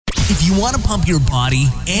If you want to pump your body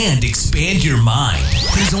and expand your mind,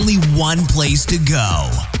 there's only one place to go.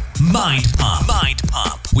 Mind Pump. Mind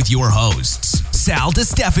Pump with your hosts, Sal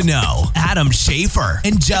DiStefano, Adam Schafer,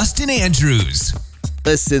 and Justin Andrews.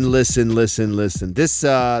 Listen.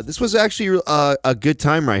 This was actually a good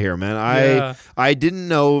time right here, man. I didn't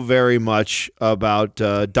know very much about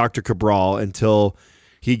Dr. Cabral until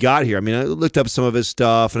he got here. I mean, I looked up some of his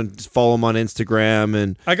stuff and follow him on Instagram.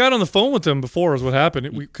 And I got on the phone with him before is what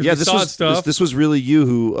happened. This was really you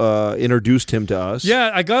who introduced him to us.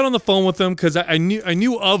 Yeah, I got on the phone with him because I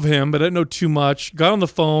knew of him, but I didn't know too much. Got on the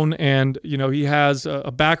phone, and he has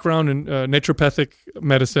a background in naturopathic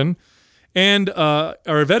medicine and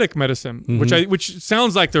Ayurvedic medicine, which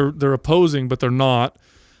sounds like they're opposing, but they're not.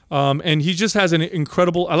 And he just has an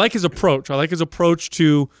incredible. I like his approach. I like his approach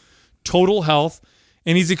to total health.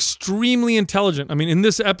 And he's extremely intelligent. I mean, in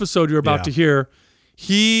this episode you're about to hear,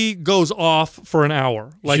 he goes off for an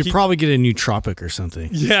hour. Like you should probably get a nootropic or something.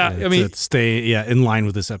 Yeah, I mean, to stay in line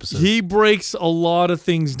with this episode. He breaks a lot of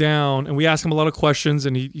things down, and we ask him a lot of questions,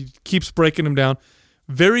 and he keeps breaking them down.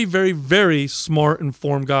 Very, very, very smart,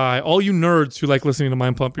 informed guy. All you nerds who like listening to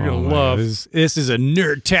Mind Pump, you're going to love. This is a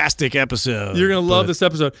nerd-tastic episode. You're going to love this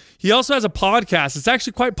episode. He also has a podcast. It's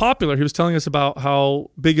actually quite popular. He was telling us about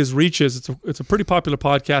how big his reach is. It's a pretty popular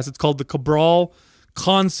podcast. It's called the Cabral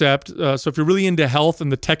Concept. So if you're really into health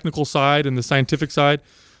and the technical side and the scientific side,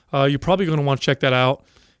 you're probably going to want to check that out.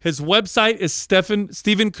 His website is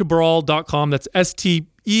StephenCabral.com. That's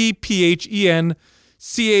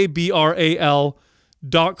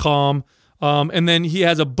StephenCabral.com. And then he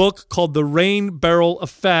has a book called The Rain Barrel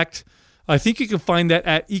Effect. I think you can find that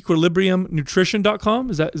at equilibriumnutrition.com.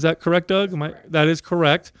 Is that correct, Doug? That is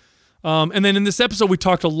correct. And then in this episode, we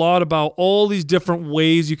talked a lot about all these different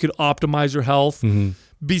ways you could optimize your health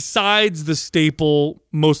besides the staple,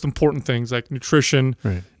 most important things like nutrition,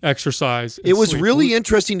 exercise. It was really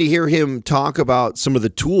interesting to hear him talk about some of the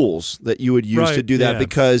tools that you would use to do that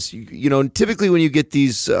because, typically when you get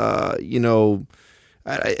these,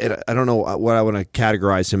 I don't know what I want to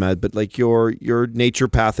categorize him as, but like your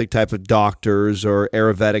naturopathic type of doctors or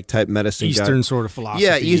Ayurvedic type medicine Eastern sort of philosophy.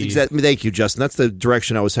 Yeah, thank you, Justin. That's the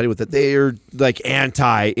direction I was heading with it. They're like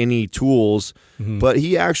anti any tools, but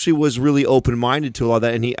he actually was really open-minded to a lot of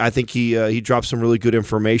that, and I think he dropped some really good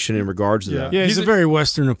information in regards to that. Yeah, he's a very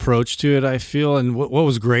Western approach to it, I feel, and what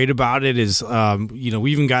was great about it is,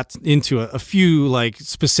 we even got into a few like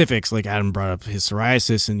specifics, like Adam brought up his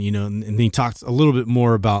psoriasis, and and he talked a little bit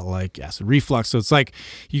more about like acid reflux. So it's like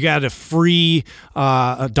you got a free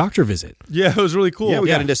doctor visit. Yeah, it was really cool. Yeah, we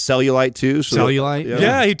got into cellulite too. Cellulite.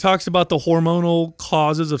 Yeah, he talks about the hormonal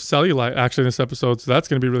causes of cellulite actually in this episode, so that's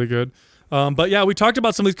going to be really good. But yeah, we talked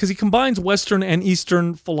about some of these because he combines Western and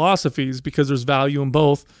Eastern philosophies because there's value in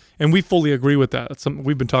both, and we fully agree with that. That's something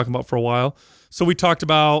we've been talking about for a while. So we talked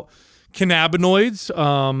about cannabinoids,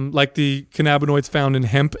 like the cannabinoids found in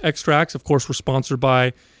hemp extracts. Of course, we're sponsored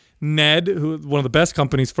by Ned, who one of the best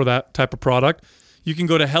companies for that type of product. You can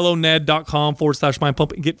go to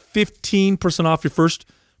helloned.com/mindpump and get 15% off your first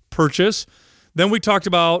purchase. Then we talked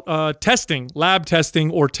about lab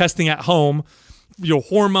testing or testing at home, your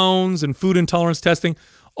hormones and food intolerance testing.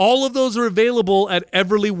 All of those are available at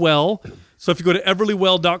Everlywell. So if you go to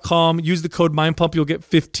everlywell.com, use the code MindPump, you'll get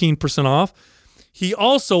 15% off. He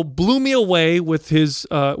also blew me away with his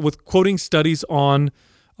with quoting studies on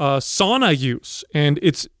sauna use and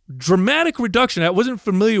its dramatic reduction. I wasn't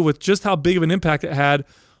familiar with just how big of an impact it had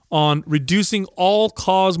on reducing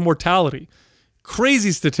all-cause mortality.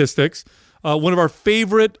 Crazy statistics. One of our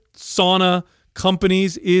favorite sauna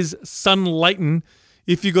companies is Sunlighten.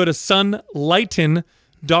 If you go to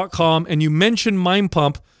sunlighten.com and you mention Mind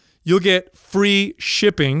Pump, you'll get free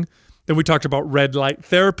shipping. Then we talked about red light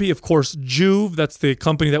therapy. Of course, Juve, that's the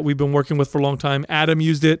company that we've been working with for a long time. Adam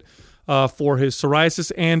used it for his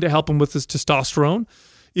psoriasis and to help him with his testosterone.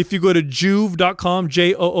 If you go to joovv.com,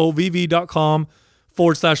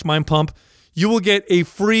 joovv.com/mindpump, you will get a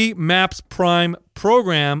free MAPS Prime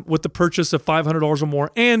program with the purchase of $500 or more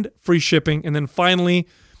and free shipping. And then finally,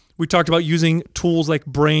 we talked about using tools like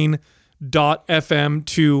brain.fm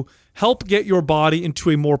to help get your body into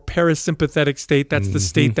a more parasympathetic state. That's the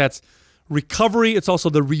state that's recovery. It's also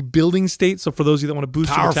the rebuilding state. So for those of you that want to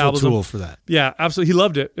boost your metabolism. Powerful tool for that. Yeah, absolutely. He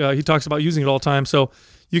loved it. He talks about using it all the time. So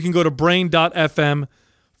you can go to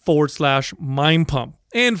brain.fm/mind pump.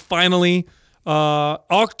 And finally,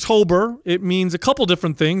 October, it means a couple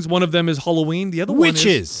different things. One of them is Halloween. The other one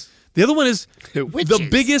is the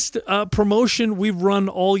biggest promotion we've run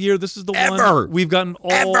all year. This is the one we've gotten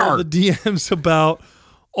all the DMs about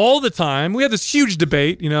all the time. We had this huge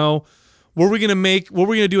debate, were we going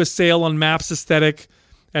to do a sale on MAPS Aesthetic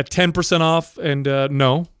at 10% off and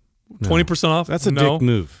no. 20% off? That's a no. dick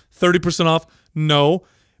move. 30% off? No.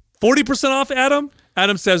 40% off, Adam?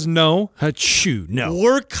 Adam says no. Achoo, no.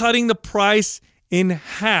 We're cutting the price in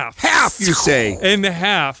half. Half, you say? In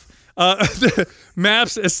half.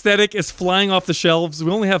 MAPS Aesthetic is flying off the shelves.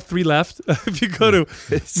 We only have 3 left. If you go to...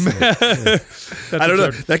 I don't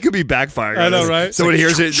know. That could be backfiring. I know, right? Someone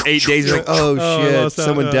hears it in 8 days. Like, shit.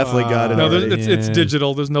 Someone definitely got it. No, it's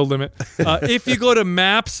digital. There's no limit. If you go to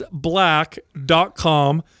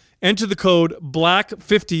mapsblack.com, enter the code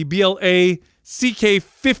BLACK50, BLACK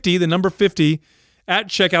 50, the number 50, at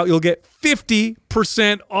checkout, you'll get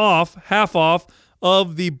 50% off, half off,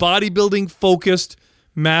 of the bodybuilding-focused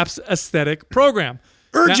MAPS Aesthetic program.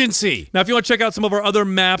 Urgency. Now, if you want to check out some of our other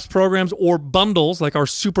MAPS programs or bundles, like our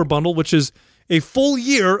Super Bundle, which is a full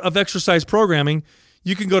year of exercise programming,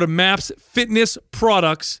 you can go to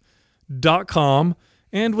mapsfitnessproducts.com.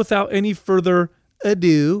 And without any further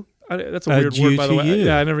ado, that's a weird word, by the way.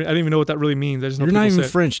 Yeah, I didn't even know what that really means. I just know You're not even say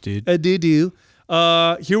French, dude. Adieu.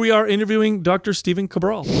 Here we are interviewing Dr. Stephen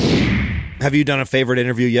Cabral. Have you done a favorite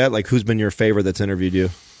interview yet? Like, who's been your favorite that's interviewed you?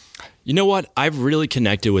 You know what? I've really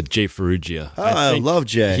connected with Jay Ferrugia. Oh, I love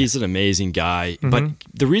Jay. He's an amazing guy. But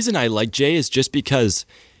the reason I like Jay is just because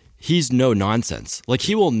he's no nonsense. Like,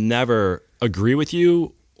 he will never agree with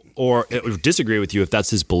you or disagree with you if that's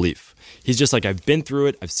his belief. He's just like, I've been through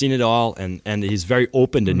it, I've seen it all, and he's very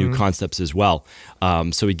open to new concepts as well.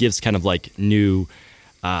 So he gives kind of like new...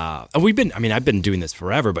 I've been doing this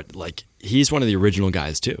forever, but like, he's one of the original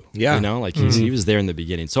guys too. Yeah. You know, like he was there in the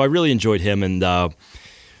beginning. So I really enjoyed him. And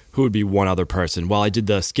who would be one other person? Well, I did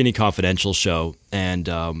the Skinny Confidential show, and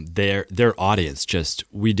their audience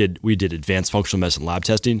we did advanced functional medicine lab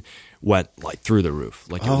testing, went like through the roof.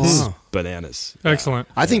 Like, it was bananas. Excellent.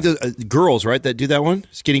 I think the girls, right, that do that one?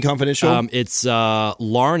 Skinny Confidential? It's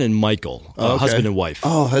Lauren and Michael, husband and wife.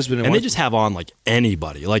 Oh, husband and wife. And they just have on like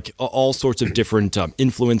anybody, like all sorts of different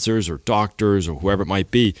influencers or doctors or whoever it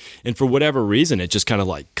might be. And for whatever reason, it just kind of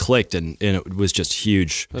like clicked, and it was just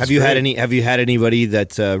huge. Have you had anybody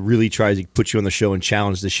that really tries to put you on the show and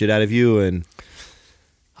challenge the shit out of you? And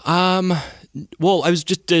well, I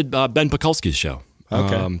did Ben Pakulski's show.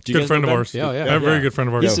 Okay. Good friend of ours. Yeah. Very good friend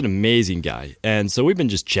of ours. He's an amazing guy. And so we've been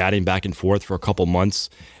just chatting back and forth for a couple months.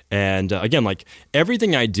 And again, like,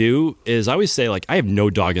 everything I do is, I always say, like, I have no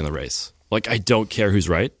dog in the race. Like, I don't care who's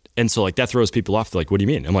right. And so, like, that throws people off. They're like, what do you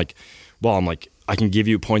mean? I'm like, I can give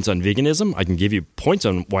you points on veganism. I can give you points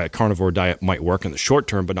on why a carnivore diet might work in the short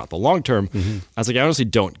term, but not the long term. I was like, I honestly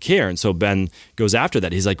don't care. And so Ben goes after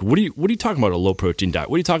that. He's like, what are you talking about, a low protein diet?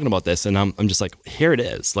 What are you talking about this? And I'm just like, here it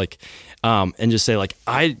is. Like, and just say, like,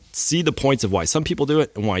 I see the points of why some people do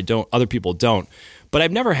it and why other people don't. But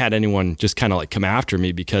I've never had anyone just kind of like come after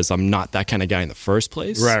me because I'm not that kind of guy in the first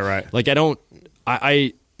place. Right. Like, I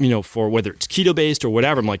for whether it's keto based or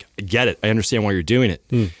whatever, I'm like, I get it. I understand why you're doing it.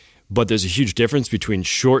 But there's a huge difference between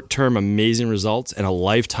short-term amazing results and a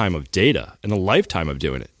lifetime of data and a lifetime of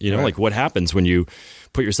doing it. You know, Right. like, what happens when you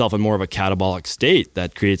put yourself in more of a catabolic state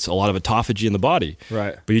that creates a lot of autophagy in the body.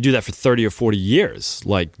 Right. But you do that for 30 or 40 years.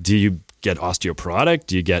 Like, do you get osteoporotic?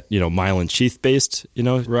 Do you get, myelin sheath-based,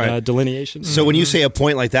 delineation? So when you say a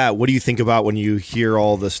point like that, what do you think about when you hear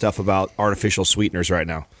all the stuff about artificial sweeteners right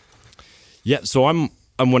now? Yeah, so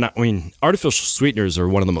artificial sweeteners are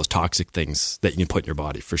one of the most toxic things that you can put in your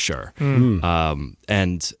body, for sure. And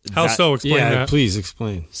How so? Explain that. Please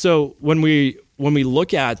explain. So when we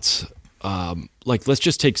look at let's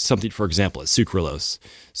just take something, for example, sucralose.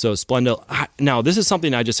 So Splenda. Now, this is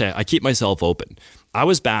something I just say, I keep myself open. I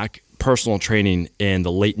was back personal training in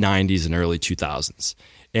the late 90s and early 2000s,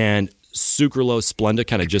 and sucralose Splenda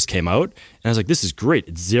kind of just came out, and I was like, this is great.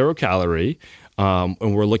 It's 0 calorie.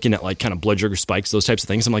 And we're looking at like kind of blood sugar spikes, those types of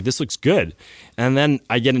things. I'm like, this looks good. And then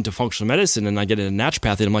I get into functional medicine and I get into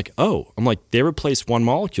naturopathy, and I'm like, they replace one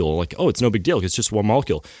molecule. Like, oh, it's no big deal. It's just one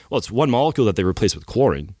molecule. Well, it's one molecule that they replace with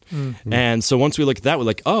chlorine. And so once we look at that, we're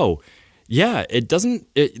like, oh, yeah, it does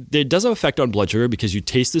have effect on blood sugar because you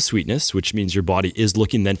taste the sweetness, which means your body is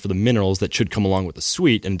looking then for the minerals that should come along with the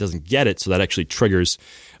sweet, and it doesn't get it. So that actually triggers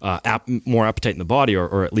more appetite in the body,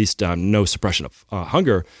 or at least no suppression of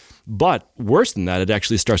hunger. But worse than that, it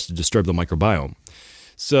actually starts to disturb the microbiome.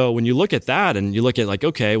 So when you look at that and you look at like,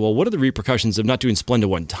 okay, well, what are the repercussions of not doing Splenda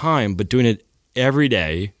one time, but doing it every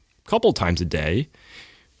day, a couple times a day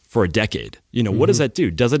for a decade? What does that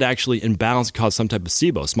do? Does it actually imbalance and cause some type of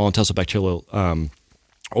SIBO, small intestinal bacterial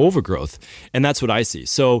overgrowth? And that's what I see.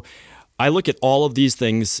 So I look at all of these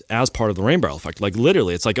things as part of the rain barrel effect. Like,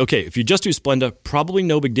 literally, it's like, okay, if you just do Splenda, probably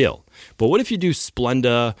no big deal. But what if you do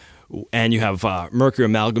Splenda and you have mercury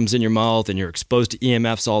amalgams in your mouth and you're exposed to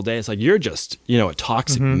EMFs all day, it's like you're just, a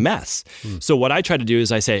toxic mess. So what I try to do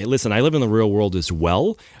is I say, listen, I live in the real world as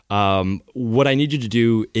well. What I need you to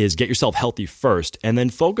do is get yourself healthy first and then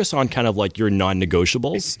focus on kind of like your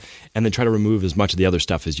non-negotiables and then try to remove as much of the other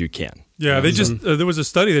stuff as you can. Yeah, they just there was a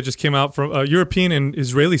study that just came out from European and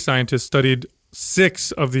Israeli scientists studied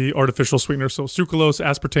 6 of the artificial sweeteners, so sucralose,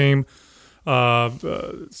 aspartame,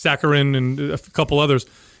 saccharin, and a couple others,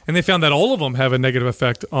 and they found that all of them have a negative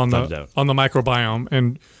effect on the microbiome.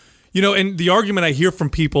 And and the argument I hear from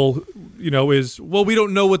people, is, well, we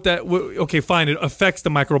don't know what that. Okay, fine, it affects the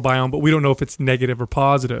microbiome, but we don't know if it's negative or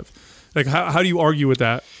positive. Like, how do you argue with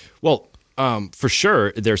that? Well, for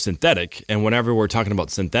sure, they're synthetic. And whenever we're talking about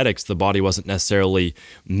synthetics, the body wasn't necessarily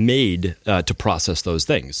made to process those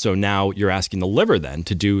things. So now you're asking the liver then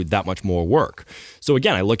to do that much more work. So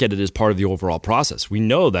again, I look at it as part of the overall process. We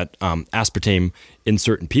know that aspartame in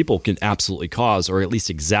certain people can absolutely cause or at least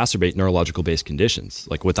exacerbate neurological-based conditions,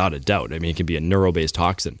 like without a doubt. I mean, it can be a neuro-based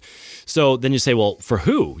toxin. So then you say, well, for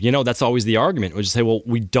who? That's always the argument. We just say, well,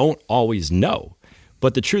 we don't always know.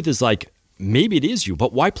 But the truth is, like, maybe it is you,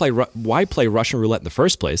 but why play Russian roulette in the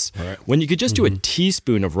first place when you could just do a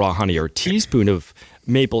teaspoon of raw honey or a teaspoon of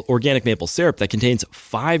organic maple syrup that contains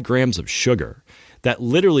 5 grams of sugar that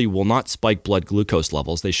literally will not spike blood glucose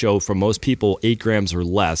levels. They show for most people 8 grams or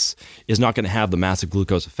less is not going to have the massive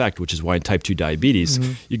glucose effect, which is why in type 2 diabetes,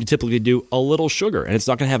 you can typically do a little sugar and it's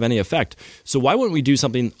not going to have any effect. So why wouldn't we do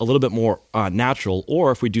something a little bit more natural,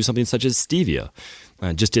 or if we do something such as stevia?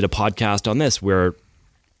 I just did a podcast on this where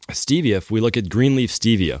stevia, if we look at green leaf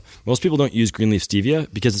stevia, most people don't use green leaf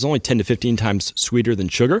stevia because it's only 10 to 15 times sweeter than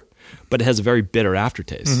sugar, but it has a very bitter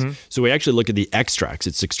aftertaste. So we actually look at the extracts.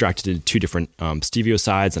 It's extracted into 2 different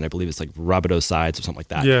steviosides, and I believe it's like rhabidosides or something like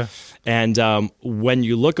that. Yeah. And when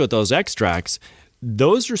you look at those extracts,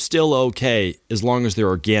 those are still okay as long as they're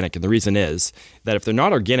organic. And the reason is that if they're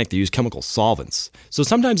not organic, they use chemical solvents. So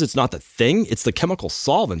sometimes it's not the thing, it's the chemical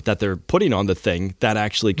solvent that they're putting on the thing that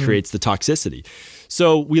actually creates the toxicity.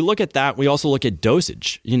 So we look at that. We also look at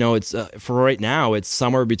dosage. It's for right now, it's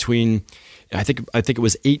somewhere between, I think it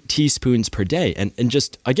was 8 teaspoons per day. And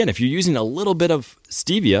just, again, if you're using a little bit of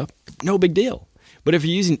stevia, no big deal. But if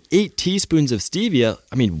you're using 8 teaspoons of stevia,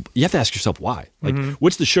 I mean, you have to ask yourself why. Like,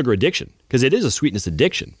 what's the sugar addiction? Because it is a sweetness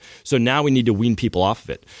addiction. So now we need to wean people off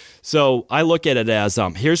of it. So I look at it as,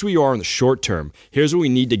 here's where you are in the short term. Here's what we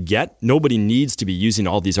need to get. Nobody needs to be using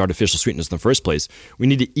all these artificial sweeteners in the first place. We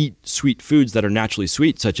need to eat sweet foods that are naturally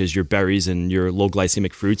sweet, such as your berries and your low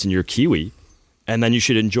glycemic fruits and your kiwi. And then you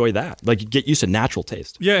should enjoy that. Like, get used to natural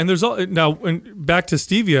taste. Yeah, and there's now back to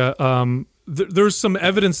stevia. There's some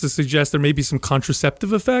evidence to suggest there may be some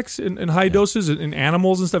contraceptive effects in high doses in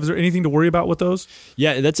animals and stuff. Is there anything to worry about with those?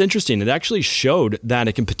 Yeah, that's interesting. It actually showed that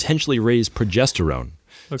it can potentially raise progesterone.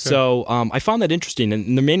 Okay. So I found that interesting.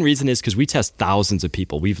 And the main reason is because we test thousands of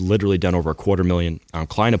people. We've literally done over 250,000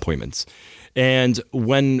 client appointments. And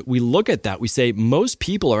when we look at that, we say most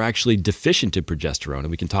people are actually deficient in progesterone. And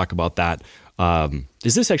we can talk about that.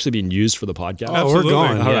 Is this actually being used for the podcast? Oh, we're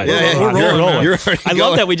going. All right. We're rolling. I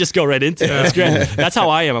love that we just go right into it. That's great. That's how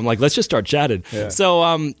I am. I'm like, let's just start chatting. Yeah. So,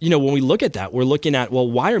 when we look at that, we're looking at, well,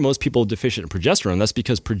 why are most people deficient in progesterone? That's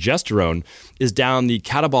because progesterone is down the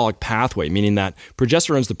catabolic pathway, meaning that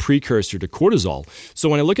progesterone is the precursor to cortisol. So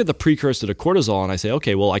when I look at the precursor to cortisol and I say,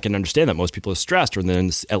 okay, well, I can understand that most people are stressed or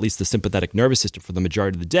then at least the sympathetic nervous system for the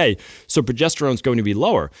majority of the day. So progesterone is going to be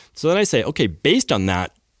lower. So then I say, okay, based on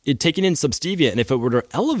that, taking in some stevia, and if it were to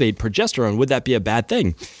elevate progesterone, would that be a bad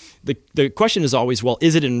thing? The question is always, well,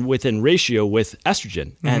 is it within ratio with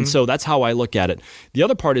estrogen? And so that's how I look at it. The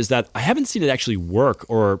other part is that I haven't seen it actually work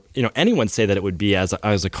or anyone say that it would be as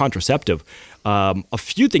a contraceptive. A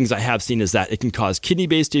few things I have seen is that it can cause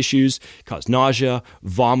kidney-based issues, cause nausea,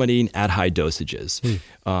 vomiting at high dosages.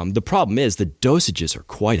 The problem is the dosages are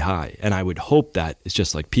quite high, and I would hope that it's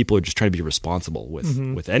just like people are just trying to be responsible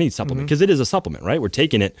with any supplement because it is a supplement, right? We're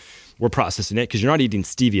taking it. We're processing it because you're not eating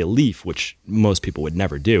stevia leaf, which most people would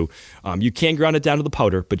never do. You can ground it down to the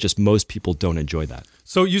powder, but just most people don't enjoy that.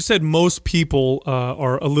 So you said most people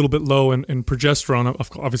are a little bit low in progesterone,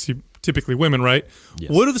 obviously typically women, right? Yes.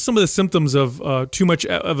 What are some of the symptoms of too much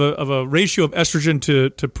of a ratio of estrogen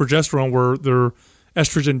to progesterone where they're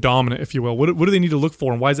estrogen dominant, if you will? What do they need to look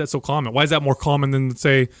for, and why is that so common? Why is that more common than,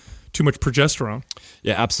 say, too much progesterone.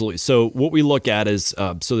 Yeah, absolutely. So what we look at is,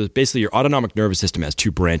 so basically your autonomic nervous system has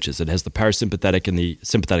two branches. It has the parasympathetic and the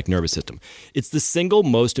sympathetic nervous system. It's the single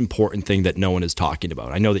most important thing that no one is talking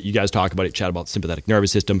about. I know that you guys talk about it, chat about the sympathetic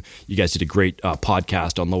nervous system. You guys did a great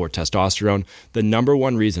podcast on lower testosterone. The number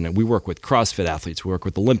one reason, and we work with CrossFit athletes, we work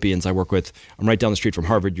with Olympians. I'm right down the street from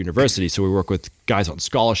Harvard University, so we work with guys on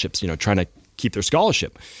scholarships, trying to keep their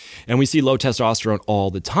scholarship. And we see low testosterone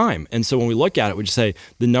all the time. And so when we look at it, we just say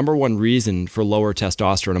the number one reason for lower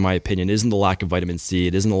testosterone, in my opinion, isn't the lack of vitamin C.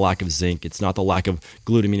 It isn't the lack of zinc. It's not the lack of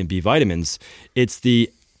glutamine and B vitamins. It's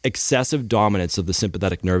the excessive dominance of the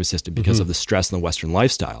sympathetic nervous system because of the stress in the Western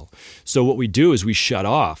lifestyle. So what we do is we try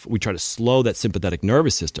to slow that sympathetic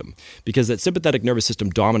nervous system, because that sympathetic nervous system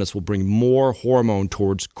dominance will bring more hormone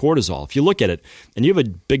towards cortisol. If you look at it and you have a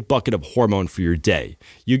big bucket of hormone for your day,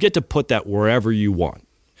 you get to put that wherever you want.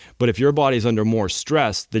 But if your body's under more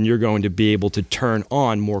stress, then you're going to be able to turn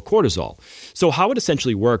on more cortisol. So how it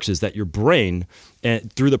essentially works is that your brain,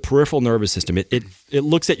 through the peripheral nervous system, it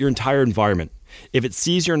looks at your entire environment. If it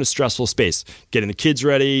sees you're in a stressful space, getting the kids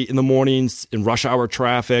ready in the mornings, in rush hour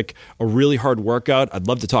traffic, a really hard workout, I'd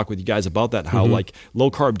love to talk with you guys about that, how like low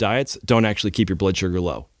carb diets don't actually keep your blood sugar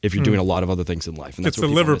low if you're doing a lot of other things in life. And it's the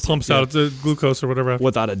liver pumps out the glucose or whatever.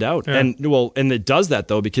 Without a doubt. Yeah. And it does that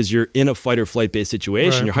though because you're in a fight or flight based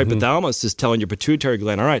situation. Right. Your hypothalamus is telling your pituitary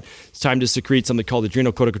gland, all right, it's time to secrete something called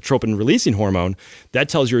adrenocorticotropin releasing hormone. That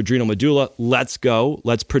tells your adrenal medulla, let's go,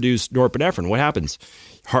 let's produce norepinephrine. What happens?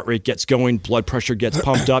 Heart rate gets going, blood pressure gets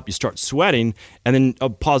pumped up, you start sweating, and then a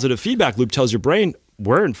positive feedback loop tells your brain,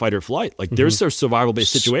 we're in fight or flight. Like there's a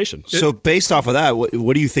survival-based situation. So based off of that,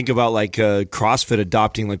 what do you think about like CrossFit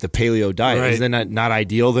adopting like the Paleo diet? Right. Isn't that not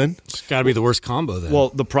ideal then? It's got to be the worst combo then. Well,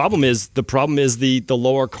 the problem is the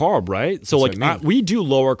lower carb, right? So we do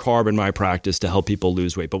lower carb in my practice to help people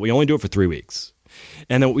lose weight, but we only do it for 3 weeks.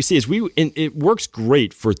 And then what we see is it works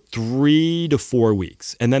great for 3 to 4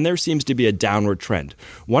 weeks. And then there seems to be a downward trend.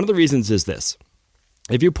 One of the reasons is this.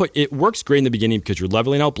 It works great in the beginning because you're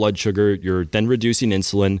leveling out blood sugar, you're then reducing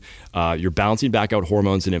insulin, you're balancing back out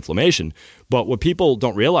hormones and inflammation. But what people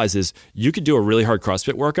don't realize is you could do a really hard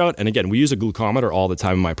CrossFit workout. And again, we use a glucometer all the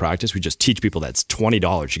time in my practice. We just teach people that's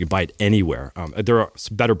 $20. You can buy it anywhere. There are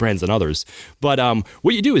better brands than others. But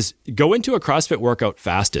what you do is go into a CrossFit workout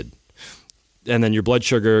fasted. And then your blood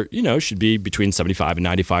sugar, should be between 75 and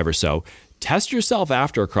 95 or so. Test yourself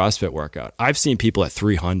after a CrossFit workout. I've seen people at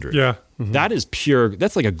 300. Yeah. That is pure,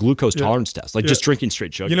 that's like a glucose tolerance test, like just drinking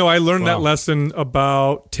straight sugar. I learned that lesson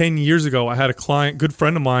about 10 years ago. I had a good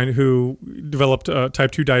friend of mine who developed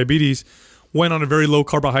type 2 diabetes, went on a very low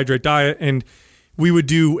carbohydrate diet, and we would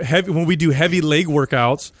do when we do heavy leg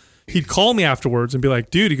workouts, he'd call me afterwards and be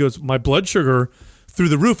like, dude, he goes, my blood sugar through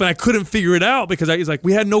the roof, and I couldn't figure it out because he's like,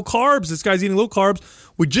 we had no carbs. This guy's eating low carbs.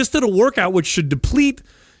 We just did a workout which should deplete,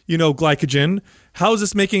 glycogen. How is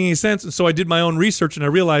this making any sense? And so I did my own research and I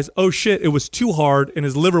realized, oh shit, it was too hard, and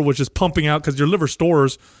his liver was just pumping out because your liver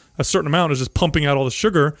stores a certain amount, is just pumping out all the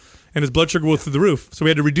sugar, and his blood sugar was through the roof. So we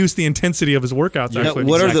had to reduce the intensity of his workouts. Actually,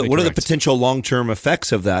 what are the potential long-term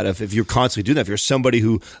effects of that? If you're constantly doing that, if you're somebody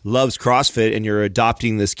who loves CrossFit and you're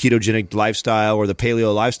adopting this ketogenic lifestyle or the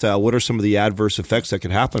paleo lifestyle, what are some of the adverse effects that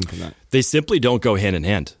could happen from that? They simply don't go hand in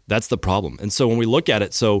hand. That's the problem. And so when we look at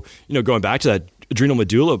it, going back to that, adrenal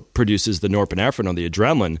medulla produces the norepinephrine on the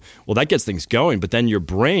adrenaline. Well, that gets things going, but then your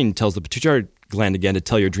brain tells the pituitary gland again to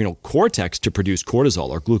tell your adrenal cortex to produce cortisol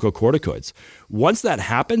or glucocorticoids. Once that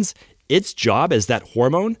happens, its job as that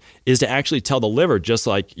hormone is to actually tell the liver, just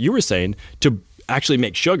like you were saying, to actually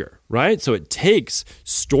make sugar, right? So it takes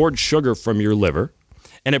stored sugar from your liver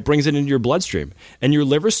and it brings it into your bloodstream. And your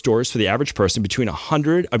liver stores, for the average person, between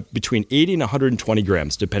 80 and 120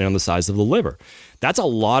 grams, depending on the size of the liver. That's a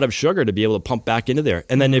lot of sugar to be able to pump back into there.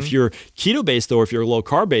 And then if you're keto-based, though, or if you're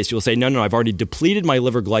low-carb-based, you'll say, no, I've already depleted my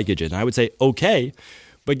liver glycogen. And I would say, okay,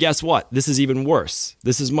 but guess what? This is even worse.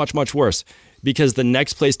 This is much, much worse. Because the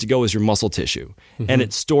next place to go is your muscle tissue, and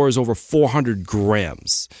it stores over 400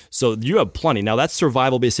 grams. So you have plenty. Now, that's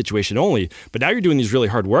survival-based situation only, but now you're doing these really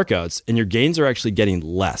hard workouts, and your gains are actually getting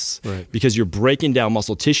less because you're breaking down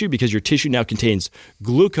muscle tissue, because your tissue now contains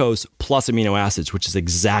glucose plus amino acids, which is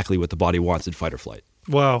exactly what the body wants in fight or flight.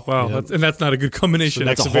 Wow. Yeah. That's not a good combination. So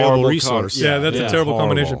that's a horrible resource. That's a terrible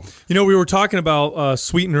combination. We were talking about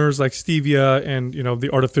sweeteners like stevia and,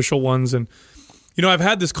 the artificial ones, and I've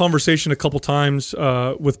had this conversation a couple times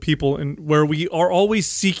with people, and where we are always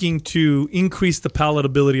seeking to increase the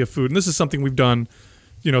palatability of food. And this is something we've done,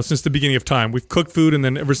 since the beginning of time. We've cooked food, and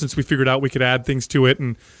then ever since we figured out we could add things to it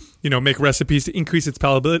and, make recipes to increase its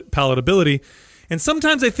palatability. And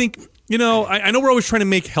sometimes I think, I know we're always trying to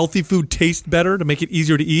make healthy food taste better to make it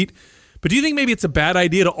easier to eat. But do you think maybe it's a bad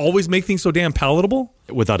idea to always make things so damn palatable?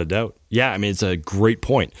 Without a doubt. Yeah, I mean, it's a great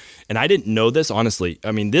point. And I didn't know this, honestly.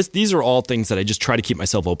 I mean, these are all things that I just try to keep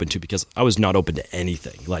myself open to because I was not open to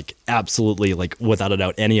anything, like absolutely, like without a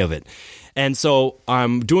doubt, any of it. And so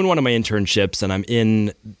I'm doing one of my internships and I'm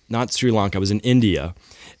in, not Sri Lanka, I was in India.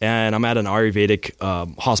 And I'm at an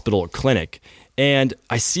Ayurvedic hospital or clinic. And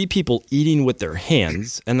I see people eating with their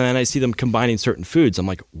hands, and then I see them combining certain foods. I'm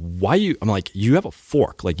like, you have a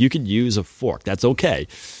fork. Like, you could use a fork. That's okay.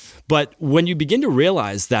 But when you begin to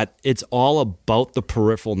realize that it's all about the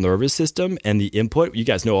peripheral nervous system and the input, you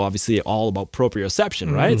guys know obviously all about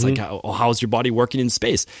proprioception, right? It's like, how's your body working in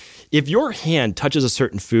space? If your hand touches a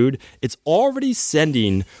certain food, it's already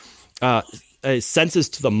sending senses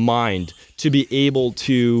to the mind to be able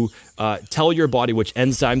to tell your body which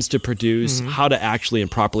enzymes to produce, how to actually and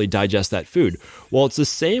properly digest that food. Well, it's the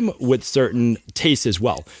same with certain tastes as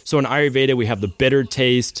well. So in Ayurveda, we have the bitter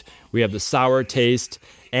taste, we have the sour taste.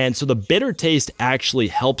 And so the bitter taste actually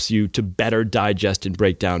helps you to better digest and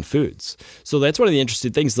break down foods. So that's one of the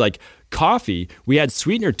interesting things. Like coffee, we add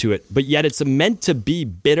sweetener to it, but yet it's meant to be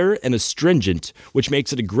bitter and astringent, which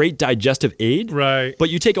makes it a great digestive aid. Right. But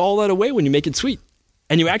you take all that away when you make it sweet.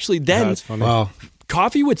 And you actually then... That's funny. Wow.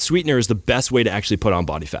 Coffee with sweetener is the best way to actually put on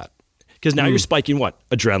body fat. Because now you're spiking what?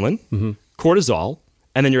 Adrenaline, cortisol,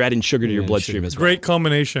 and then you're adding sugar to your bloodstream as well. Great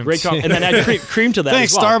combination. And then add cream to that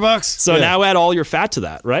Thanks, as well. Starbucks. So now add all your fat to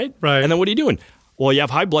that, right? Right. And then what are you doing? Well, you have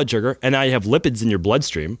high blood sugar, and now you have lipids in your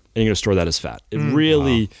bloodstream, and you're going to store that as fat. It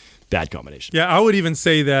really bad combination. Yeah, I would even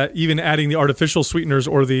say that even adding the artificial sweeteners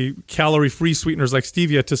or the calorie-free sweeteners like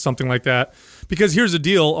stevia to something like that. Because here's the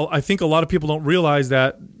deal. I think a lot of people don't realize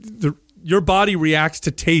that your body reacts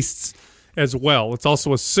to tastes as well. It's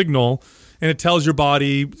also a signal, and it tells your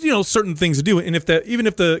body, certain things to do. And even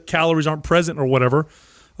if the calories aren't present or whatever,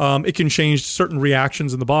 it can change certain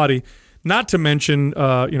reactions in the body. Not to mention,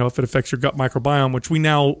 if it affects your gut microbiome, which we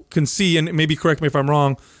now can see, and maybe correct me if I'm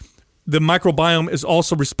wrong, the microbiome is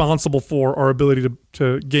also responsible for our ability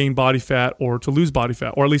to gain body fat or to lose body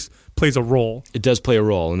fat, or at least plays a role. It does play a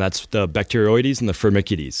role, and that's the bacteroides and the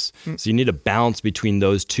firmicutes. So you need a balance between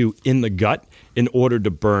those two in the gut in order to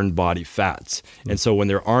burn body fats. And so when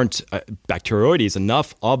there aren't bacteroides,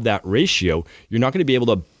 enough of that ratio, you're not going to be able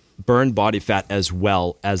to burn body fat as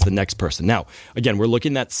well as the next person. Now, again, we're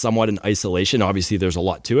looking at somewhat in isolation. Obviously, there's a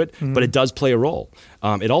lot to it, but it does play a role.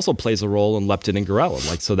 It also plays a role in leptin and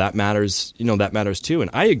ghrelin. So that matters, that matters too.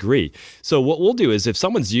 And I agree. So what we'll do is if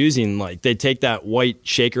someone's using, they take that white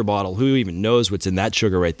shaker bottle, who even knows what's in that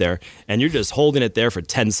sugar right there, and you're just holding it there for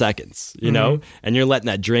 10 seconds, and you're letting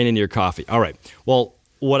that drain into your coffee. All right. Well,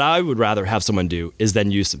 what I would rather have someone do is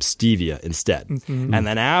then use some stevia instead. And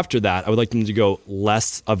then after that, I would like them to go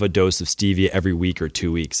less of a dose of stevia every week or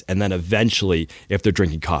 2 weeks. And then eventually, if they're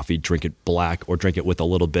drinking coffee, drink it black or drink it with a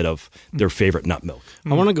little bit of their favorite nut milk.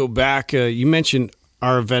 I want to go back. You mentioned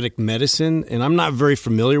Ayurvedic medicine, and I'm not very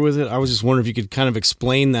familiar with it. I was just wondering if you could kind of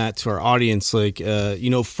explain that to our audience,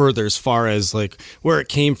 further as far as where it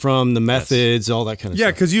came from, the methods, all that kind of stuff.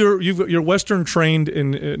 Yeah, because you're Western trained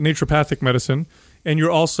in naturopathic medicine. And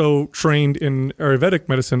you're also trained in Ayurvedic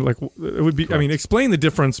medicine. It would be. Correct. I mean, explain the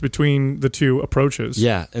difference between the two approaches.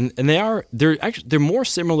 Yeah, and they're more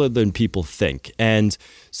similar than people think. And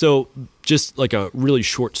so, just like a really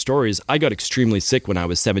short story is, I got extremely sick when I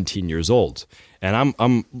was 17 years old, and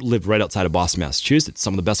I'm lived right outside of Boston, Massachusetts,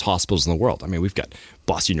 some of the best hospitals in the world. I mean, we've got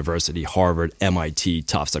Boston University, Harvard, MIT,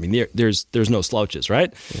 Tufts. I mean, there's no slouches,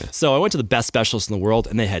 right? Yeah. So I went to the best specialists in the world,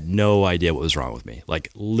 and they had no idea what was wrong with me.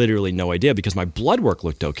 Literally no idea, because my blood work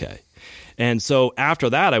looked okay. And so after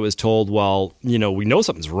that, I was told, well, we know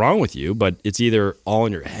something's wrong with you, but it's either all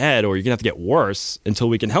in your head or you're going to have to get worse until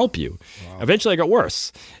we can help you. Wow. Eventually, I got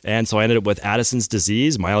worse. And so I ended up with Addison's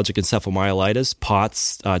disease, myalgic encephalomyelitis,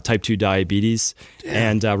 POTS, type 2 diabetes,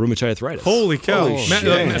 and rheumatoid arthritis. Holy cow.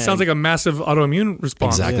 It sounds like a massive autoimmune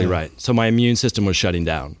response. Exactly right. So my immune system was shutting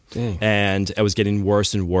down. Dang. And I was getting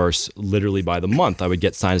worse and worse literally by the month. I would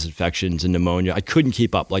get sinus infections and pneumonia. I couldn't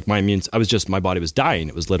keep up. My body was dying.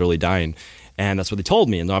 It was literally dying. And that's what they told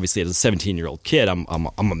me. And obviously, as a 17-year-old kid, I'm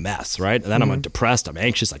a mess, right? And then I'm depressed, I'm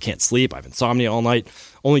anxious, I can't sleep, I have insomnia all night,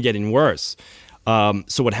 only getting worse.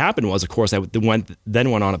 So what happened was, of course, I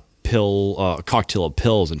then went on a a cocktail of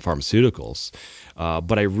pills and pharmaceuticals.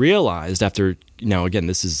 But I realized after, now again,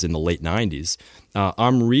 this is in the late 90s,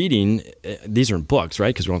 I'm reading, these are in books,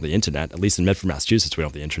 right? Because we don't have the internet, at least in Medford, Massachusetts, we don't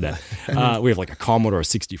have the internet. We have like a Commodore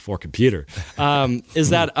 64 computer.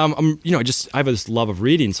 That I have this love of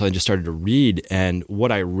reading, so I just started to read. And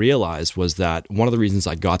what I realized was that one of the reasons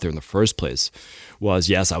I got there in the first place was,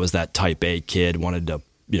 yes, I was that type A kid, wanted to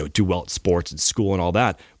do well at sports and school and all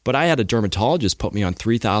that. But I had a dermatologist put me on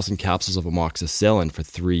 3,000 capsules of amoxicillin for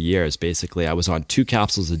 3 years. Basically, I was on 2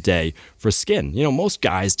 capsules a day for skin. Most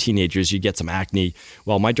guys, teenagers, you get some acne.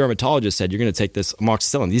 Well, my dermatologist said, you're going to take this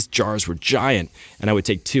amoxicillin. These jars were giant, and I would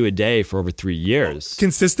take 2 a day for over 3 years.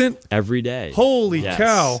 Consistent? Every day. Holy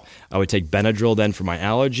cow. I would take Benadryl then for my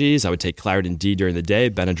allergies. I would take Claritin D during the day,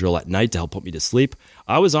 Benadryl at night to help put me to sleep.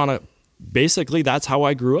 I was on basically, that's how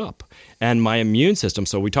I grew up. And my immune system,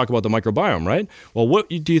 so we talk about the microbiome, right? Well, what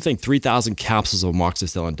do you think 3,000 capsules of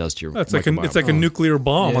amoxicillin does to your microbiome? It's like a nuclear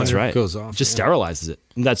bomb. That's right. It goes off. Just sterilizes it.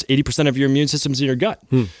 And that's 80% of your immune system's in your gut.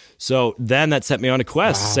 So then that set me on a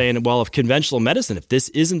quest saying, well, if conventional medicine, if this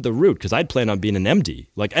isn't the root, because I'd plan on being an MD.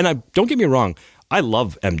 Don't get me wrong, I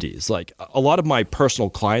love MDs. Like a lot of my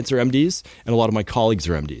personal clients are MDs and a lot of my colleagues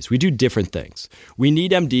are MDs. We do different things. We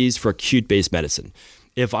need MDs for acute-based medicine.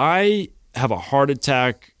 If I have a heart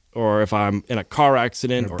attack or if I'm in a car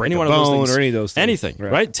accident or any one of those things, or any of those things. anything,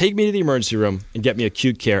 right? Take me to the emergency room and get me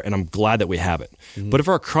acute care, and I'm glad that we have it. But if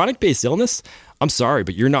for a chronic-based illness, I'm sorry,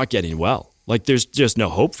 but you're not getting well. Like there's just no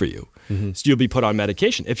hope for you. So you'll be put on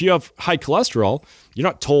medication. If you have high cholesterol, you're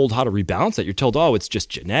not told how to rebalance it. You're told, oh, it's just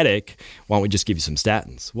genetic. Why don't we just give you some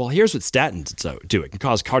statins? Well, here's what statins do. It can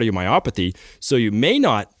cause cardiomyopathy, so you may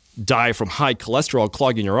not die from high cholesterol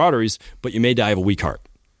clogging your arteries, but you may die of a weak heart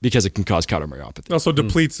because it can cause cardiomyopathy. It also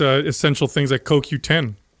depletes essential things like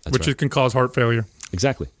CoQ10, which right. can cause heart failure.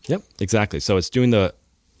 Exactly. Yep. Exactly. So it's doing the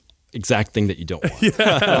exact thing that you don't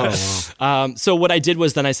want. So what I did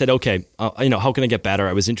was then I said, okay, how can I get better?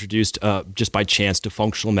 I was introduced just by chance to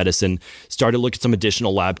functional medicine, started looking at some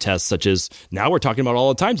additional lab tests, such as now we're talking about all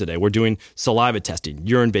the time today. We're doing saliva testing,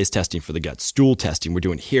 urine-based testing for the gut, stool testing. We're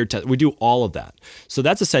doing hair testing. We do all of that. So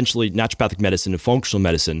that's essentially naturopathic medicine and functional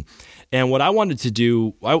medicine. And what I wanted to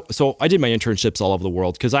do, so I did my internships all over the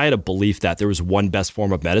world because I had a belief that there was one best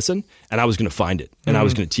form of medicine and I was going to find it and I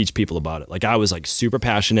was going to teach people about it. Like I was like super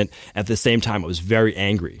passionate. At the same time, I was very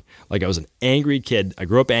angry. Like I was an angry kid. I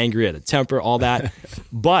grew up angry, had a temper, all that.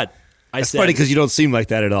 But I said, funny because you don't seem like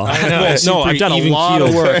that at all. No, I've done a lot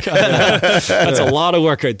of work. That's a lot of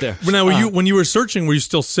work right there. But now, when you were searching, were you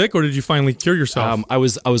still sick, or did you finally cure yourself? I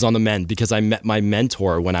was on the mend because I met my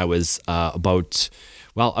mentor when I was about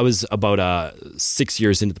 6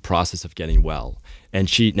 years into the process of getting well. And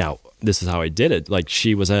this is how I did it. Like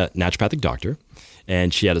she was a naturopathic doctor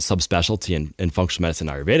and she had a subspecialty in functional medicine,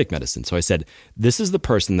 Ayurvedic medicine. So I said, this is the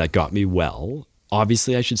person that got me well.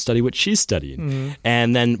 Obviously, I should study what she's studying.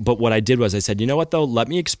 But what I did was I said, you know what though? Let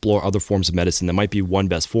me explore other forms of medicine. There might be one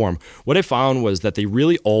best form. What I found was that they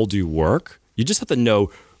really all do work. You just have to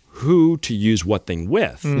know who to use what thing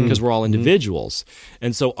with because we're all individuals.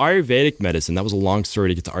 And so Ayurvedic medicine, that was a long story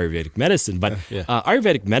to get to Ayurvedic medicine, but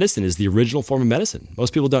Ayurvedic medicine is the original form of medicine.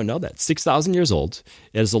 Most people don't know that. 6,000 years old.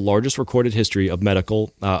 It has the largest recorded history of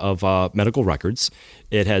medical records.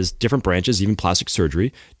 It has different branches, even plastic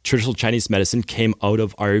surgery. Traditional Chinese medicine came out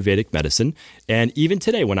of Ayurvedic medicine. And even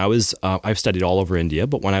today, when I've studied all over India,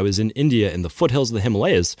 but when I was in India in the foothills of the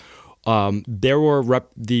Himalayas, there were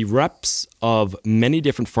the reps of many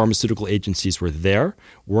different pharmaceutical agencies were there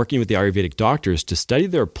working with the Ayurvedic doctors to study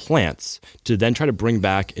their plants to then try to bring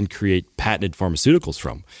back and create patented pharmaceuticals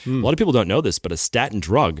from. A lot of people don't know this, but a statin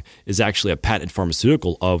drug is actually a patented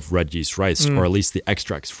pharmaceutical of red yeast rice, or at least the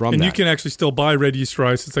extracts from that. And you can actually still buy red yeast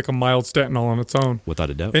rice. It's like a mild statinol on its own. Without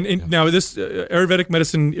a doubt. And now this Ayurvedic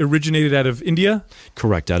medicine originated out of India?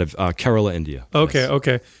 Correct, out of Kerala, India. Okay, yes.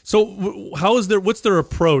 Okay. So what's their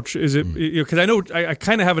approach? Is it, because I know I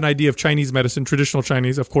kind of have an idea of Chinese medicine, traditional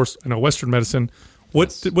Chinese, of course, I know Western medicine.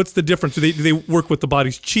 What's the difference? Do they work with the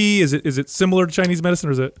body's chi? Is it similar to Chinese medicine,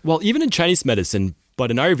 or is it? Well, even in Chinese medicine, but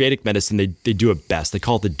in Ayurvedic medicine, they do it best. They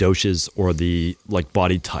call it the doshas or the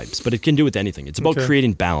body types, but it can do with anything. It's about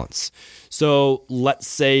creating balance. So let's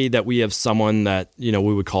say that we have someone that, we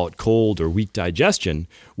would call it cold or weak digestion.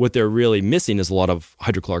 What they're really missing is a lot of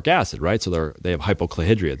hydrochloric acid, right? So they have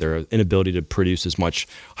hypochlorhydria, their inability to produce as much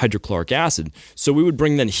hydrochloric acid. So we would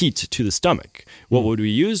bring then heat to the stomach. What would we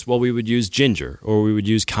use? Well, we would use ginger or we would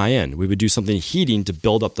use cayenne. We would do something heating to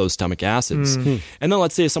build up those stomach acids. And then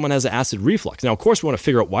let's say if someone has acid reflux. Now, of course, we want to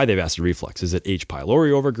figure out why they have acid reflux. Is it H.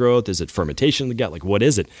 pylori overgrowth? Is it fermentation in the gut? What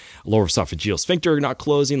is it? Lower esophageal sphincter not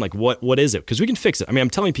closing? What is it? Because we can fix it. I mean, I'm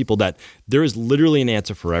telling people that there is literally an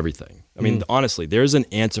answer for everything. I mean, honestly, there's an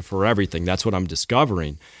answer for everything. That's what I'm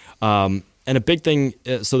discovering. And a big thing,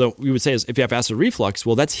 so that we would say is if you have acid reflux,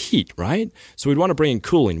 well, that's heat, right? So we'd want to bring in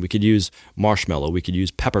cooling. We could use marshmallow. We could use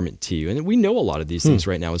peppermint tea. And we know a lot of these things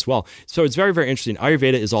right now as well. So it's very, very interesting.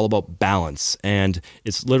 Ayurveda is all about balance. And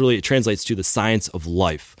it translates to the science of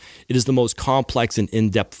life. It is the most complex and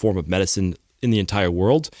in-depth form of medicine in the entire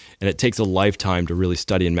world, and it takes a lifetime to really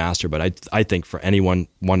study and master. But I think for anyone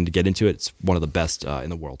wanting to get into it, it's one of the best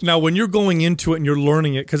in the world. Now, when you're going into it and you're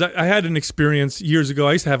learning it, because I had an experience years ago.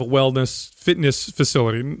 I used to have a wellness fitness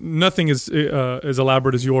facility. Nothing as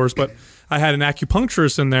elaborate as yours, but I had an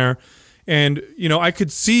acupuncturist in there, and I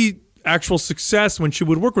could see actual success when she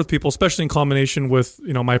would work with people, especially in combination with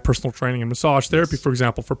my personal training and massage therapy, for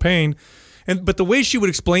example, for pain. But the way she would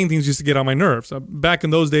explain things used to get on my nerves. Back in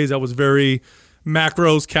those days, I was very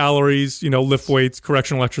macros, calories, lift weights,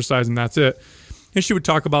 correctional exercise, and that's it. And she would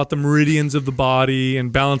talk about the meridians of the body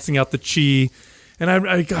and balancing out the chi. And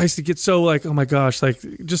I used to get so like, oh my gosh, like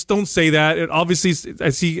just don't say that. It obviously, I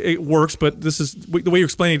see it works, but this is the way you're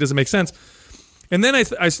explaining it doesn't make sense. And then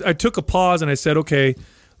I took a pause and I said, okay,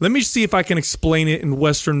 let me see if I can explain it in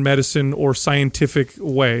Western medicine or scientific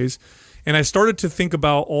ways. And I started to think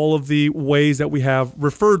about all of the ways that we have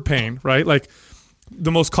referred pain, right? Like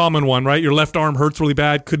the most common one, right? Your left arm hurts really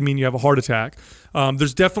bad, could mean you have a heart attack.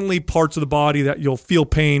 There's definitely parts of the body that you'll feel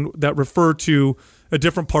pain that refer to a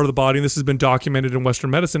different part of the body. And this has been documented in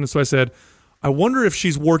Western medicine. And so I said, I wonder if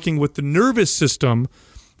she's working with the nervous system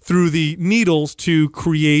through the needles to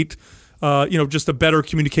create, just a better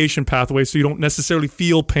communication pathway so you don't necessarily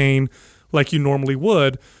feel pain like you normally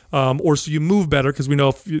would. Or so you move better, because we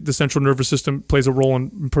know the central nervous system plays a role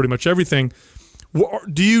in pretty much everything.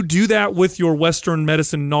 Do you do that with your Western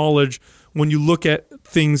medicine knowledge when you look at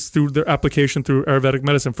things through their application through Ayurvedic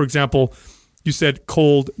medicine? For example, you said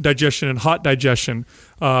cold digestion and hot digestion.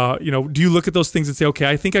 Do you look at those things and say, okay,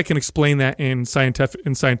 I think I can explain that in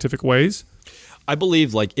scientific ways? I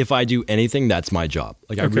believe like if I do anything, that's my job.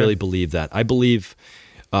 Like I really believe that. I believe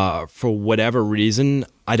for whatever reason,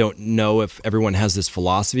 I don't know if everyone has this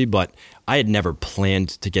philosophy, but I had never planned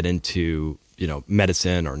to get into,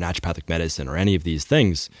 medicine or naturopathic medicine or any of these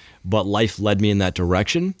things, but life led me in that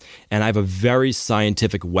direction. And I have a very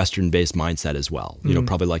scientific Western-based mindset as well,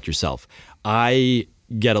 probably like yourself. I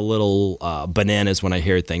get a little bananas when I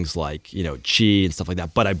hear things like, chi and stuff like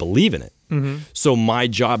that, but I believe in it. Mm-hmm. So my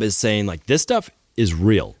job is saying like, this stuff is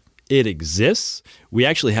real. It exists. We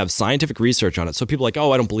actually have scientific research on it. So people are like,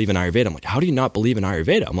 oh, I don't believe in Ayurveda. I'm like, how do you not believe in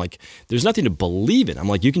Ayurveda? I'm like, there's nothing to believe in. I'm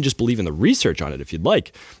like, you can just believe in the research on it if you'd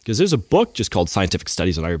like. Because there's a book just called Scientific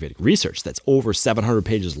Studies on Ayurvedic Research that's over 700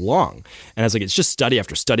 pages long. And I was like, it's just study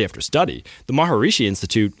after study after study. The Maharishi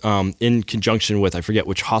Institute, in conjunction with, I forget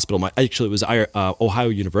which hospital, actually it was Ohio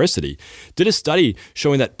University, did a study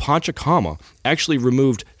showing that Panchakarma actually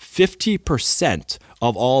removed 50%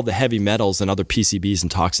 of all the heavy metals and other PCBs and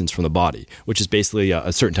toxins from the body, which is basically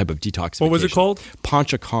a certain type of detoxification. What was it called?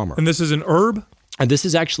 Panchakarma. And this is an herb? And this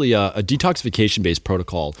is actually a detoxification-based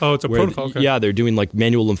protocol. Oh, it's a protocol, okay. Yeah, they're doing like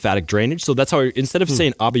manual lymphatic drainage. So that's how, instead of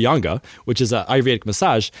saying Abhyanga, which is an Ayurvedic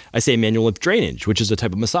massage, I say manual lymph drainage, which is a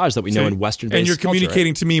type of massage that we know in Western-based And you're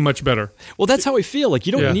communicating culture, to me much better. Well, that's how I feel. Like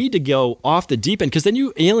you don't need to go off the deep end, because then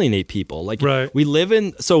you alienate people. Like we live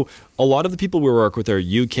in, so a lot of the people we work with are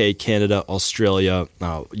UK, Canada, Australia,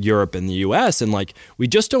 Europe, and the US. And like, we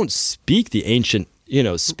just don't speak the ancient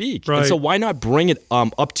speak. Right. And so why not bring it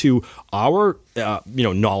up to our,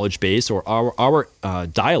 knowledge base or our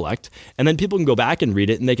dialect, and then people can go back and read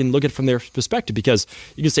it and they can look at it from their perspective, because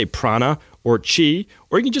you can say prana or chi,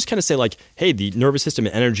 or you can just kind of say like, hey, the nervous system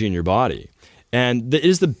and energy in your body. And it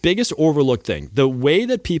is the biggest overlooked thing. The way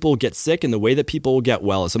that people get sick and the way that people get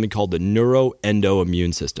well is something called the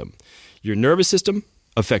neuroendoimmune system. Your nervous system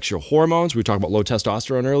affects your hormones. We were talking about low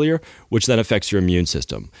testosterone earlier, which then affects your immune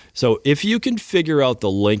system. So if you can figure out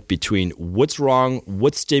the link between what's wrong,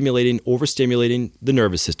 what's stimulating, overstimulating the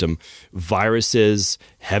nervous system, viruses,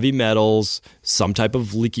 heavy metals, some type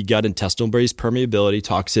of leaky gut, intestinal-based permeability,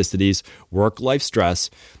 toxicities, work-life stress,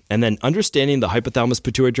 and then understanding the hypothalamus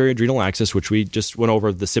pituitary adrenal axis, which we just went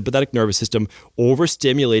over, the sympathetic nervous system,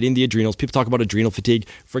 overstimulating the adrenals. People talk about adrenal fatigue.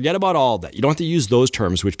 Forget about all that. You don't have to use those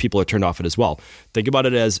terms, which people are turned off at as well. Think about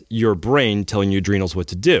it as your brain telling your adrenals what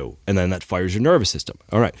to do, and then that fires your nervous system.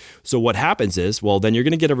 All right. So what happens is, well, then you're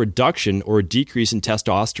going to get a reduction or a decrease in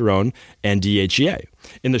testosterone and DHEA.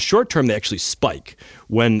 In the short term, they actually spike.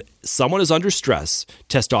 When someone is under stress,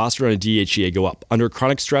 testosterone and DHEA go up. Under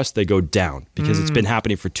chronic stress, they go down because it's been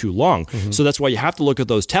happening for too long. Mm-hmm. So that's why you have to look at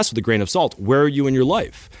those tests with a grain of salt. Where are you in your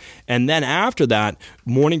life? And then after that,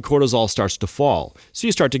 morning cortisol starts to fall. So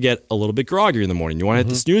you start to get a little bit groggier in the morning. You want to hit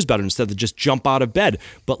the snooze button instead of just jump out of bed.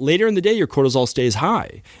 But later in the day, your cortisol stays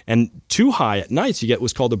high. And too high at nights, you get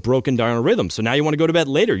what's called a broken diurnal rhythm. So now you want to go to bed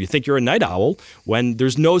later. You think you're a night owl when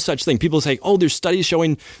there's no such thing. People say, oh, there's studies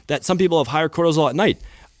showing that some people have higher cortisol at night.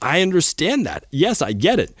 I understand that. Yes, I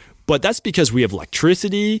get it. But that's because we have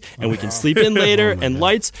electricity and we can sleep in later and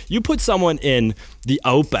lights. You put someone in the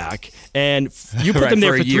outback and you put them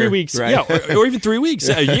there for 3 weeks. Right. Yeah, or even 3 weeks.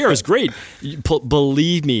 A year is great.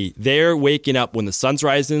 Believe me, they're waking up when the sun's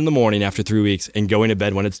rising in the morning after 3 weeks and going to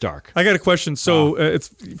bed when it's dark. I got a question. So it's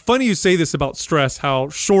funny you say this about stress, how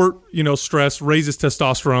short, stress raises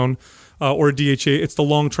testosterone. Or DHA, it's the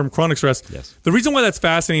long-term chronic stress. Yes. The reason why that's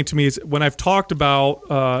fascinating to me is when I've talked about,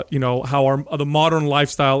 how the modern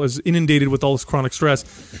lifestyle is inundated with all this chronic stress,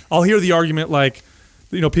 I'll hear the argument like,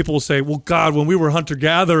 people will say, well, God, when we were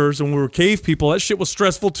hunter-gatherers and we were cave people, that shit was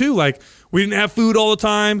stressful too. Like, we didn't have food all the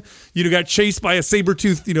time. You got chased by a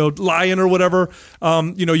saber-toothed, lion or whatever.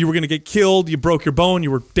 You were going to get killed. You broke your bone.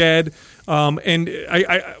 You were dead. And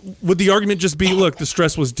I would the argument just be, look, the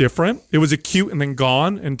stress was different. It was acute and then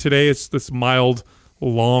gone. And today it's this mild,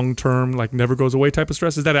 long-term, like never goes away type of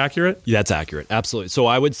stress. Is that accurate? Yeah, that's accurate. Absolutely. So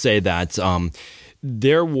I would say that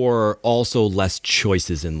there were also less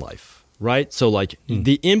choices in life. Right? So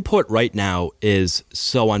the input right now is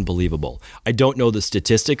so unbelievable. I don't know the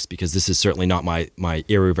statistics because this is certainly not my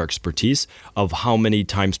area of expertise of how many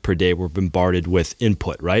times per day we're bombarded with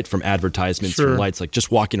input, right? From advertisements, from lights, like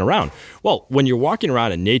just walking around. Well, when you're walking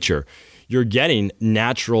around in nature, you're getting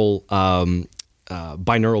natural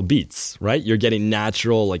binaural beats, right? You're getting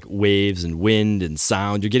natural like waves and wind and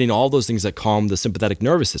sound. You're getting all those things that calm the sympathetic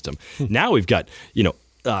nervous system. Now we've got,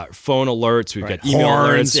 phone alerts, we've got email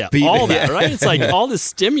horns, alerts, all that, right? It's like all this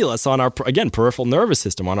stimulus on our, again, peripheral nervous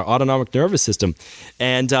system, on our autonomic nervous system.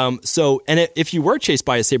 And if you were chased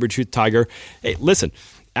by a saber-toothed tiger, hey, listen,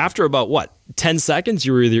 after about 10 seconds,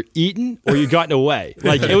 you were either eaten or you gotten away.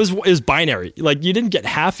 Like it was binary. Like you didn't get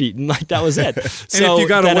half eaten. Like that was it. So and if you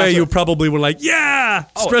got away, you probably were like, yeah,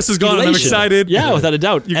 stress is gone. I'm excited. Yeah, without a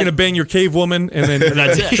doubt. You're going to bang your cave woman and then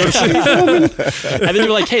that's it. And then you're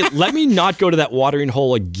like, hey, let me not go to that watering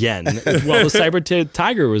hole again while the saber-toothed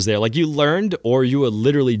tiger was there. Like you learned or you were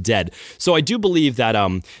literally dead. So I do believe that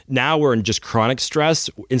now we're in just chronic stress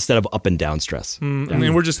instead of up and down stress. And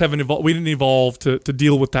then we're just we didn't evolve to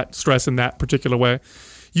deal with that stress in that particular way.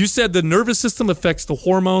 You said the nervous system affects the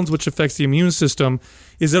hormones, which affects the immune system.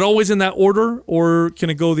 Is it always in that order, or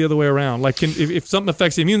can it go the other way around? Like, if something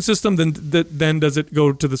affects the immune system, then does it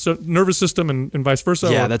go to the nervous system and vice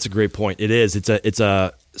versa? Yeah, that's a great point. It is. It's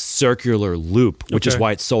a circular loop, which is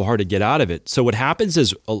why it's so hard to get out of it. So what happens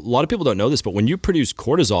is, a lot of people don't know this, but when you produce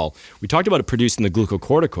cortisol, we talked about it producing the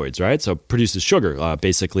glucocorticoids, right? So it produces sugar.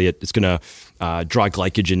 Basically, it's going to draw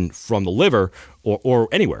glycogen from the liver or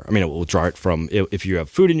anywhere. I mean, it will draw it from, if you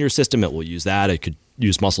have food in your system, it will use that. It could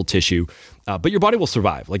use muscle tissue, but your body will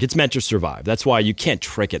survive. Like it's meant to survive. That's why you can't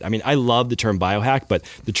trick it. I mean, I love the term biohack, but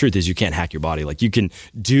the truth is you can't hack your body. Like you can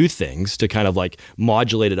do things to kind of like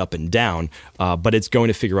modulate it up and down, but it's going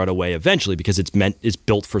to figure out a way eventually because it's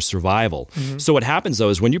built for survival. Mm-hmm. So what happens though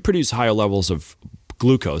is when you produce higher levels of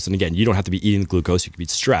glucose, and again, you don't have to be eating the glucose, you could be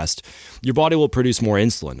stressed, your body will produce more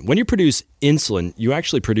insulin. When you produce insulin, you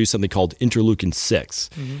actually produce something called interleukin 6.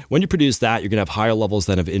 Mm-hmm. When you produce that, you're going to have higher levels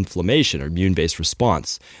then of inflammation or immune-based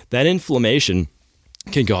response. That inflammation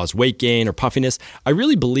can cause weight gain or puffiness. I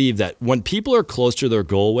really believe that when people are close to their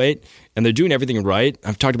goal weight and they're doing everything right,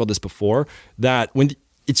 I've talked about this before, that when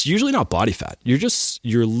it's usually not body fat.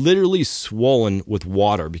 You're literally swollen with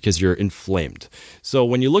water because you're inflamed. So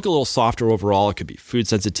when you look a little softer overall, it could be food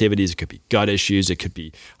sensitivities, it could be gut issues, it could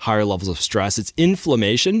be higher levels of stress. It's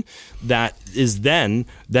inflammation that is then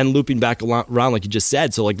looping back around like you just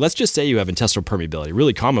said. So like let's just say you have intestinal permeability,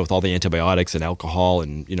 really common with all the antibiotics and alcohol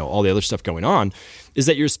and all the other stuff going on, is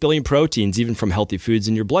that you're spilling proteins even from healthy foods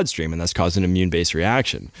in your bloodstream, and that's causing an immune-based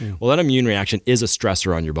reaction. Yeah. Well, that immune reaction is a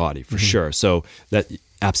stressor on your body for sure. So that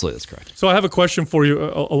absolutely, that's correct. So I have a question for you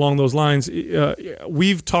along those lines.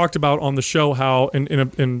 We've talked about on the show how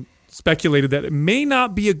and speculated that it may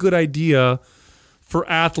not be a good idea for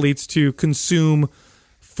athletes to consume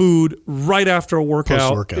food right after a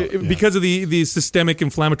workout because of the systemic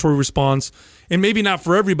inflammatory response, and maybe not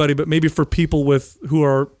for everybody, but maybe for people who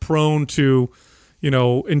are prone to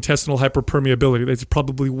intestinal hyperpermeability. They should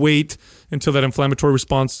probably wait until that inflammatory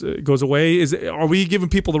response goes away. Are we giving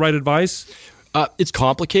people the right advice? It's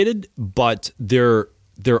complicated, but there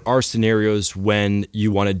are scenarios when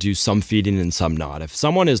you want to do some feeding and some not. If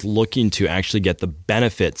someone is looking to actually get the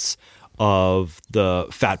benefits of the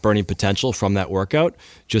fat burning potential from that workout,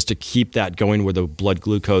 just to keep that going where the blood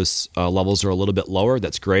glucose levels are a little bit lower.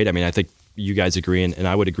 That's great. I mean, I think you guys agree, and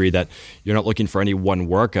I would agree that you're not looking for any one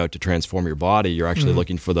workout to transform your body. You're actually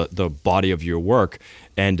looking for the body of your work,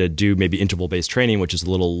 and to do maybe interval-based training, which is a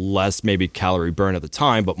little less maybe calorie burn at the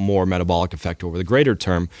time, but more metabolic effect over the greater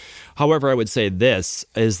term. However, I would say this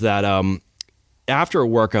is that after a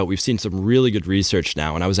workout, we've seen some really good research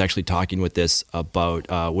now, and I was actually talking with this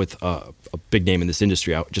about with a big name in this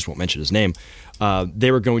industry. I just won't mention his name.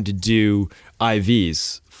 They were going to do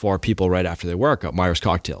IVs for people right after their workout, Myers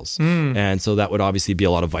cocktails. And so that would obviously be a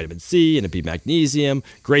lot of vitamin C and it'd be magnesium,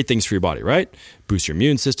 great things for your body, right? Boost your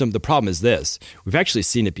immune system. The problem is this, we've actually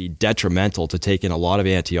seen it be detrimental to take in a lot of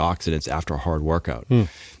antioxidants after a hard workout.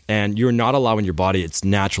 And you're not allowing your body its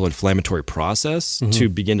natural inflammatory process to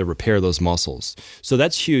begin to repair those muscles. So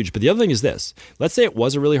that's huge. But the other thing is this, let's say it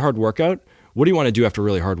was a really hard workout. What do you want to do after a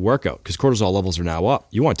really hard workout? Because cortisol levels are now up.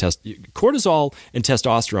 You want to test cortisol and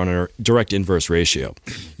testosterone are direct inverse ratio.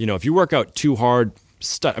 You know, if you work out too hard,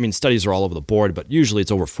 studies are all over the board, but usually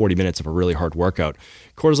it's over 40 minutes of a really hard workout.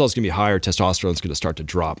 Cortisol is going to be higher. Testosterone is going to start to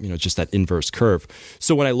drop. You know, it's just that inverse curve.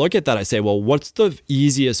 So when I look at that, I say, well, what's the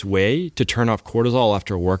easiest way to turn off cortisol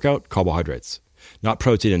after a workout? Carbohydrates, not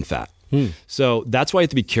protein and fat. So that's why you have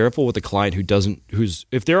to be careful with a client who's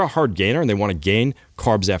if they're a hard gainer and they want to gain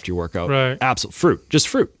carbs after your workout, right? Absolute fruit, just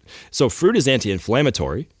fruit. So fruit is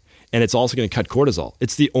anti-inflammatory, and it's also going to cut cortisol.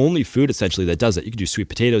 It's the only food essentially that does it. You can do sweet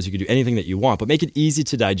potatoes, you can do anything that you want, but make it easy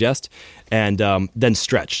to digest, and then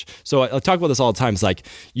stretch. So I talk about this all the time. It's like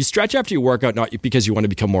you stretch after your workout, not because you want to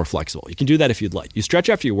become more flexible. You can do that if you'd like. You stretch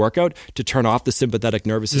after your workout to turn off the sympathetic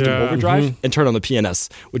nervous system overdrive and turn on the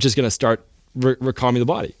PNS, which is going to start calming the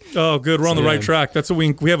body. Oh, good. We're on the right track. That's what we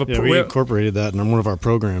have. We incorporated that in one of our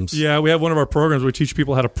programs. Yeah, we have one of our programs where we teach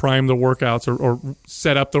people how to prime their workouts or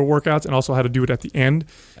set up their workouts, and also how to do it at the end.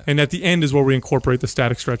 And at the end is where we incorporate the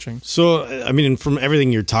static stretching. So, I mean, from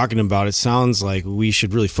everything you're talking about, it sounds like we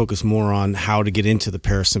should really focus more on how to get into the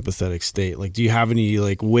parasympathetic state. Like, do you have any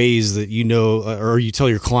like ways that you know, or you tell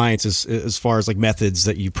your clients as far as like methods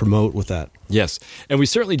that you promote with that? Yes. And we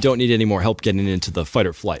certainly don't need any more help getting into the fight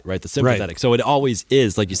or flight, right? The sympathetic. Right. So it always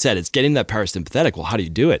is, like you said, it's getting that parasympathetic. Well, how do you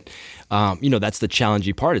do it? That's the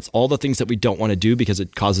challenging part. It's all the things that we don't want to do because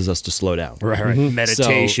it causes us to slow down. Right.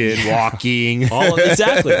 Meditation, walking.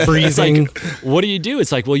 Exactly. Breathing. It's like, what do?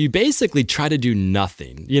 It's like, well, you basically try to do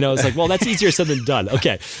nothing. You know, it's like, well, that's easier said than done.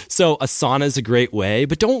 Okay. So a sauna is a great way,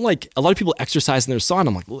 but don't a lot of people exercise in their sauna.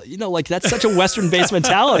 I'm like, well, that's such a Western-based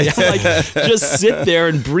mentality. I'm like, just sit there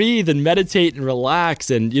and breathe and meditate and relax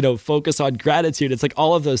and, focus on gratitude. It's like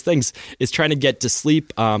all of those things is trying to get to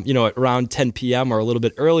sleep, at around 10 p.m. or a little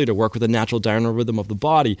bit early to work with the natural diurnal rhythm of the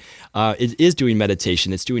body. It is doing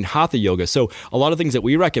meditation. It's doing hatha yoga. So a lot of things that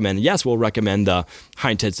we recommend, yes, we'll recommend the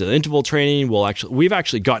high intensity interval training. We've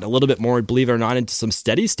actually gotten a little bit more, believe it or not, into some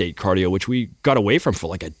steady state cardio, which we got away from for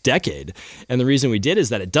like a decade. And the reason we did is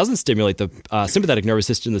that it doesn't stimulate the sympathetic nervous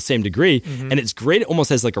system to the same degree. And it's great. It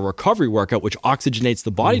almost as like a recovery workout, which oxygenates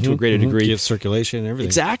the body to a greater degree. Gives circulation and everything.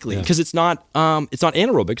 Exactly. Because it's not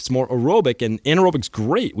anaerobic. It's more aerobic, and anaerobic's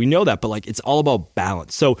great. We know that, but it's all about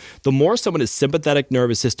balance. So the more someone is sympathetic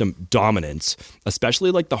nervous system dominant,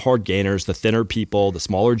 especially like the hard gainers, the thinner people, the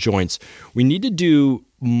smaller joints, we need to do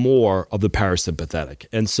more of the parasympathetic.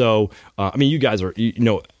 And so, you guys are,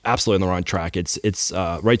 absolutely on the wrong track. It's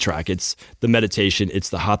right track. It's the meditation.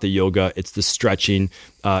 It's the hatha yoga. It's the stretching.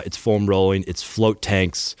 It's foam rolling. It's float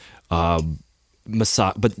tanks,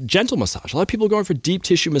 massage, but gentle massage. A lot of people are going for deep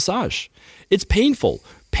tissue massage. It's painful.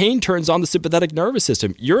 Pain turns on the sympathetic nervous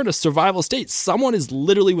system. You're in a survival state. Someone is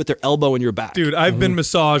literally with their elbow in your back. Dude, I've been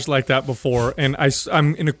massaged like that before, and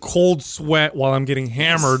I'm in a cold sweat while I'm getting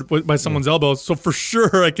hammered by someone's elbows. So for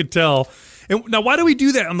sure, I could tell. And now, why do we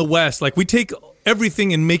do that in the West? Like, we take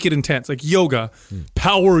everything and make it intense, like yoga,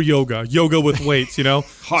 power yoga with weights,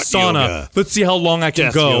 hot sauna. Yoga. Let's see how long I can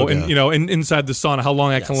Death go, yoga. and inside the sauna, how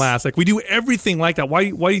long I can last. Like, we do everything like that. Why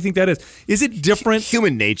do you think that is? Is it different?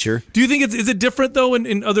 Human nature. Do you think is it different though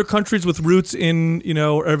in other countries with roots in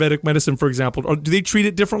Ayurvedic medicine, for example, or do they treat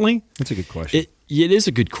it differently? That's a good question. It is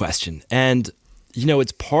a good question, and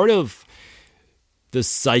it's part of the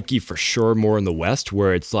psyche for sure, more in the West,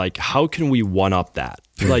 where it's like, how can we one up that?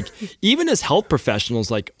 Like even as health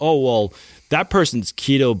professionals, like, oh, well, that person's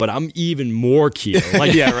keto, but I'm even more keto.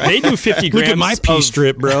 Like they do 50 grams. Look at my pea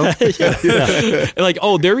strip, bro. Like,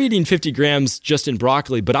 oh, they're eating 50 grams just in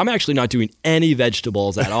broccoli, but I'm actually not doing any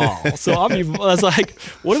vegetables at all. So I was like,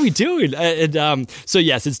 what are we doing? So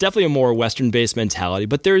yes, it's definitely a more Western-based mentality,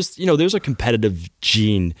 but there's a competitive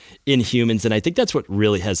gene in humans, and I think that's what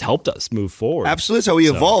really has helped us move forward. Absolutely, that's how we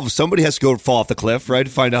evolve. Somebody has to go fall off the cliff, right,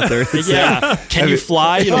 to find out there. Can you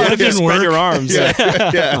fly? What if you spread your arms?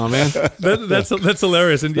 Oh man. That's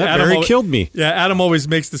hilarious. And That Adam berry killed me. Yeah, Adam always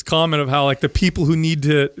makes this comment of how like the people who need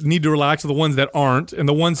to relax are the ones that aren't, and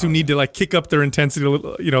the ones who need to like kick up their intensity.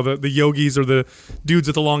 The yogis or the dudes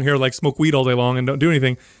with the long hair like smoke weed all day long and don't do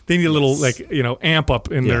anything. They need a little amp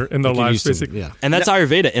up in their lives, basically. And that's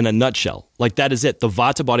Ayurveda in a nutshell. Like that is it. The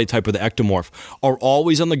Vata body type or the ectomorph are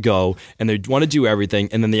always on the go, and they want to do everything.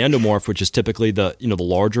 And then the endomorph, which is typically the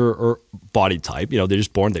larger body type. They're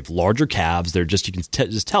just born. They have larger calves. They're just you can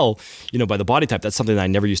just tell by the body type. That's something that I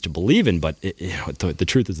never used to believe in, but the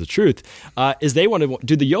truth is the truth. Is they want to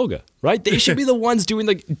do the yoga, right? They should be the ones doing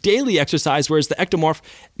the daily exercise, whereas the ectomorph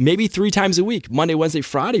maybe 3 times a week, Monday, Wednesday,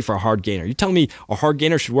 Friday for a hard gainer. You're telling me a hard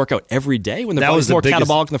gainer should work out every day when the body's more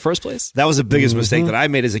catabolic in the first place? That was the biggest mistake that I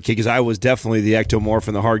made as a kid, because I was definitely the ectomorph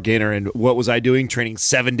and the hard gainer. And what was I doing? Training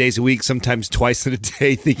 7 days a week, sometimes twice in a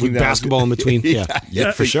day, thinking With that basketball in between.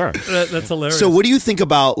 Yeah, for sure. That's hilarious. So, what do you think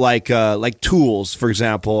about like tools, for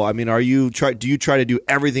example? I mean, do you try to do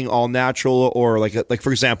everything all natural, or like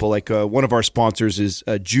for example, one of our sponsors is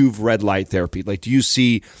Juve red light therapy. Like, do you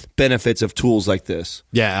see benefits of tools like this?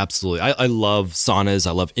 Yeah, absolutely. I love saunas.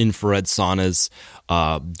 I love infrared saunas.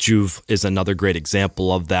 Juve is another great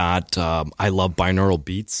example of that. I love binaural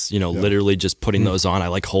beats. Literally just putting those on. I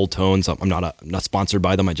like whole tones. I'm not sponsored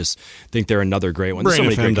by them. I just think they're another great one.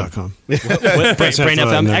 BrainFM.com. Brain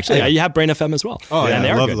FM. Actually, you have Brain FM as well. Oh yeah,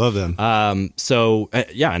 I love them.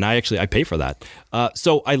 And I pay for that.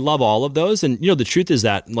 So I love all of those. And the truth is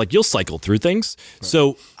that like you'll cycle through things. Right.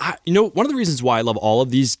 So one of the reasons why I love all of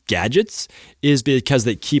these gadgets is because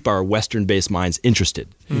they keep our Western-based minds interested.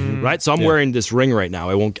 Mm-hmm. Right. So I'm wearing this ring right now.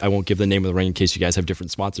 I won't give the name of the ring in case you guys have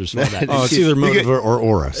different sponsors for that. It's either Motive or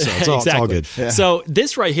Aura. So it's all good. Yeah. So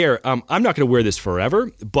this right here, I'm not going to wear this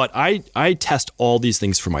forever, but I test all these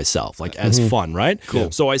things for myself, like as fun, right?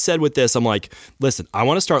 Cool. So I said with this, I'm like, listen, I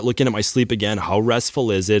want to start looking at my sleep again. How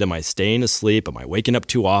restful is it? Am I staying asleep? Am I waking up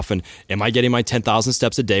too often? Am I getting my 10,000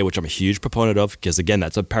 steps a day, which I'm a huge proponent of, because again,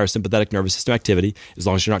 that's a parasympathetic nervous system activity, as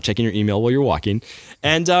long as you're not checking your email while you're walking.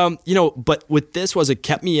 And, but with this it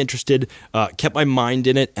kept me interested, kept my mind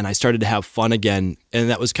in it, and I started to have fun again. And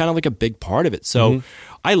that was kind of like a big part of it. So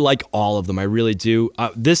I like all of them. I really do.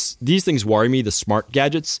 These things worry me, the smart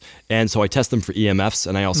gadgets. And so I test them for EMFs,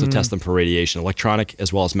 and I also test them for radiation, electronic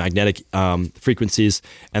as well as magnetic frequencies,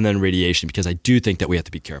 and then radiation, because I do think that we have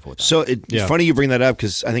to be careful with that. So it's funny you bring that up,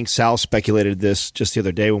 because I think Sal speculated this just the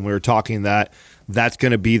other day when we were talking that that's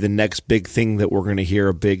going to be the next big thing that we're going to hear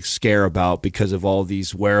a big scare about, because of all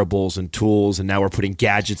these wearables and tools, and now we're putting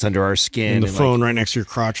gadgets under our skin. And the phone right next to your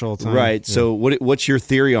crotch all the time. Right. Yeah. So what's your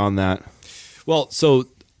theory on that? Well, so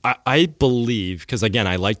I believe, because again,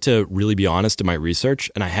 I like to really be honest in my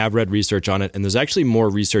research, and I have read research on it, and there's actually more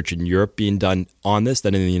research in Europe being done on this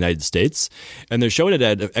than in the United States, and they're showing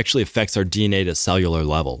that it actually affects our DNA at a cellular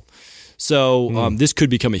level. So this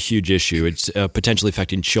could become a huge issue. It's potentially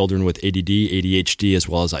affecting children with ADD, ADHD, as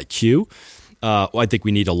well as IQ. I think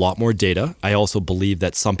we need a lot more data. I also believe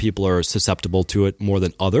that some people are susceptible to it more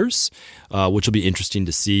than others, which will be interesting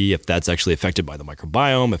to see if that's actually affected by the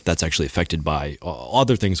microbiome, if that's actually affected by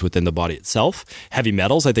other things within the body itself. Heavy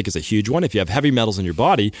metals, I think, is a huge one. If you have heavy metals in your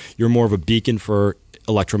body, you're more of a beacon for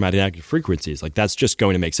electromagnetic frequencies. Like that's just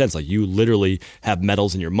going to make sense. Like you literally have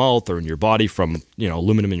metals in your mouth or in your body from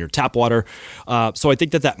aluminum in your tap water. So I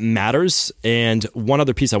think that matters. And one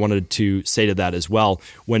other piece I wanted to say to that as well,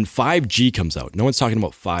 when 5G comes out, no one's talking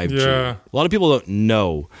about 5G. Yeah. A lot of people don't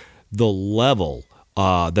know the level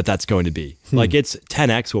that's going to be. Like it's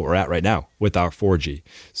 10x what we're at right now with our 4G.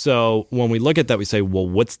 So when we look at that, we say, well,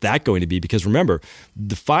 what's that going to be? Because remember,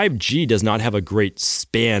 the 5G does not have a great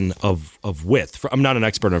span of width. I'm not an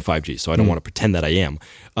expert on 5G, so I don't want to pretend that I am.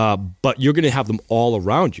 But you're going to have them all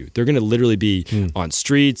around you. They're going to literally be on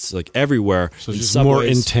streets, like everywhere. So just more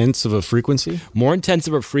intense of a frequency? More intense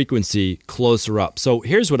of a frequency closer up. So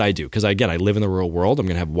here's what I do. Because again, I live in the real world. I'm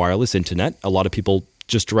going to have wireless internet. A lot of people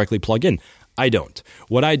just directly plug in. I don't.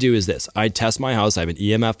 What I do is this. I test my house. I have an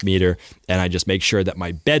EMF meter, and I just make sure that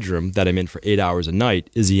my bedroom that I'm in for 8 hours a night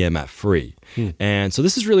is EMF free. And so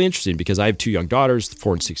this is really interesting because I have 2 young daughters,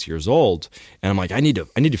 4 and 6 years old, and I'm like, I need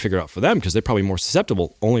to figure it out for them because they're probably more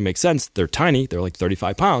susceptible. Only makes sense. They're tiny. They're like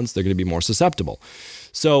 35 pounds. They're going to be more susceptible.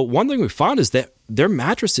 So one thing we found is that their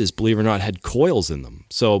mattresses, believe it or not, had coils in them.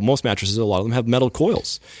 So most mattresses, a lot of them have metal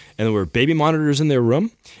coils. And there were baby monitors in their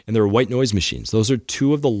room, and there were white noise machines. Those are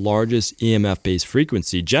 2 of the largest EMF-based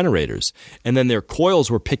frequency generators. And then their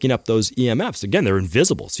coils were picking up those EMFs. Again, they're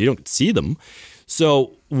invisible, so you don't see them.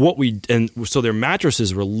 So their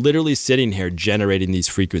mattresses were literally sitting here generating these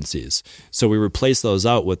frequencies. So we replaced those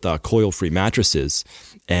out with coil-free mattresses,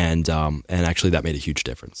 and actually that made a huge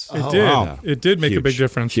difference. It did. Wow. It did make a big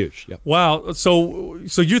difference. Huge. Yep. Wow. So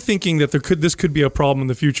you're thinking that this could be a problem in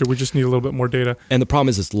the future. We just need a little bit more data. And the problem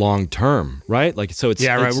is it's long term, right? Like so, it's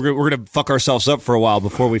right. We're gonna fuck ourselves up for a while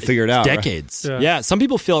before we figure it out. Decades. Right? Yeah. Some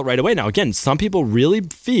people feel it right away. Now, again, some people really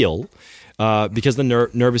feel. Because the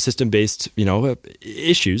nervous system-based,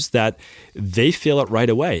 issues that they feel it right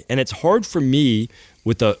away, and it's hard for me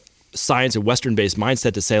with the science and Western-based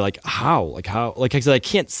mindset to say how I said I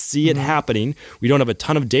can't see it happening. We don't have a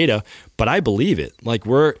ton of data, but I believe it. Like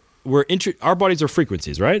our bodies are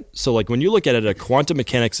frequencies, right? So like when you look at it at a quantum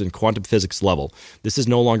mechanics and quantum physics level, this is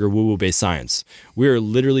no longer woo-woo based science. We are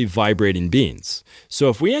literally vibrating beings. So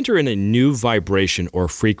if we enter in a new vibration or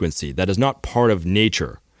frequency that is not part of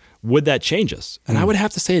nature, would that change us? And I would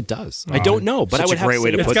have to say it does. I don't know, but I would have to say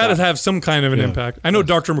it's got to have some kind of an impact. I know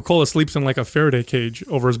Dr. Mercola sleeps in like a Faraday cage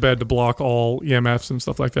over his bed to block all EMFs and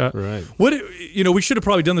stuff like that. Right. What we should have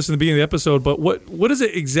probably done this in the beginning of the episode, but what is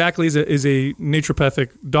it exactly as a naturopathic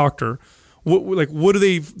doctor? What do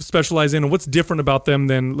they specialize in, and what's different about them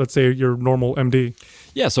than, let's say, your normal MD?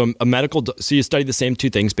 Yeah, so so you study the same 2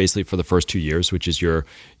 things basically for the first 2 years, which is your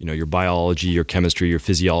biology, your chemistry, your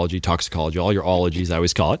physiology, toxicology, all your ologies, I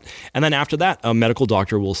always call it. And then after that, a medical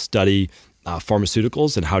doctor will study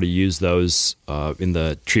pharmaceuticals and how to use those in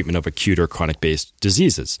the treatment of acute or chronic-based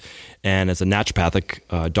diseases. And as a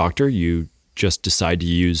naturopathic doctor, you just decide to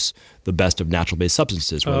use the best of natural-based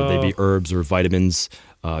substances, whether they be herbs or vitamins.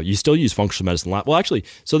 You still use functional medicine lab. Well, actually,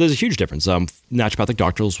 so there's a huge difference. Naturopathic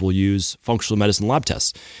doctors will use functional medicine lab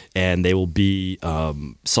tests, and they will be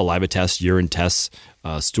saliva tests, urine tests,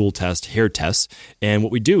 stool tests, hair tests. And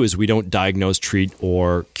what we do is we don't diagnose, treat,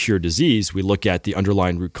 or cure disease. We look at the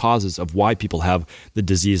underlying root causes of why people have the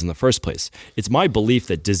disease in the first place. It's my belief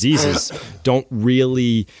that diseases don't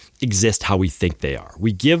really exist how we think they are.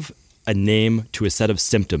 We give a name to a set of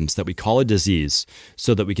symptoms that we call a disease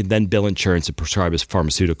so that we can then bill insurance and prescribe as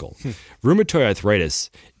pharmaceutical. Rheumatoid arthritis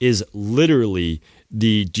is literally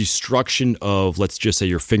the destruction of, let's just say,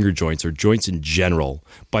 your finger joints or joints in general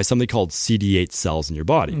by something called CD8 cells in your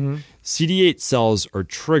body. CD8 cells are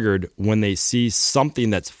triggered when they see something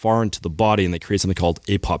that's foreign to the body, and they create something called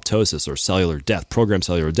apoptosis or cellular death, programmed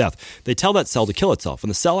cellular death. They tell that cell to kill itself, and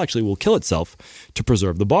the cell actually will kill itself to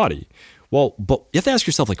preserve the body. Well, but you have to ask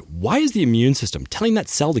yourself, why is the immune system telling that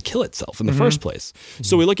cell to kill itself in the first place?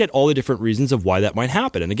 So we look at all the different reasons of why that might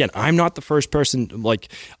happen. And again, I'm not the first person.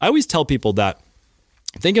 I always tell people that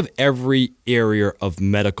think of every area of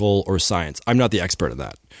medical or science. I'm not the expert in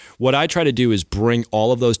that. What I try to do is bring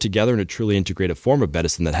all of those together in a truly integrative form of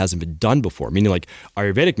medicine that hasn't been done before, meaning like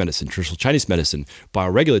Ayurvedic medicine, traditional Chinese medicine,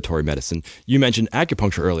 bioregulatory medicine. You mentioned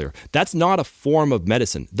acupuncture earlier. That's not a form of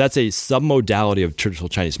medicine. That's a submodality of traditional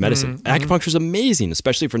Chinese medicine. Acupuncture is amazing,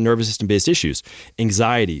 especially for nervous system-based issues,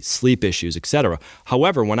 anxiety, sleep issues, etc.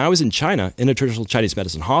 However, when I was in China, in a traditional Chinese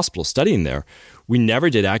medicine hospital studying there, we never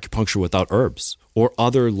did acupuncture without herbs or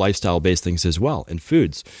other lifestyle-based things as well, and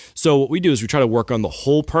foods. So what we do is we try to work on the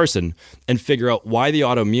whole person and figure out why the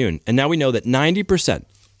autoimmune. And now we know that 90%,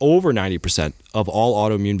 over 90% of all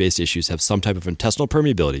autoimmune-based issues have some type of intestinal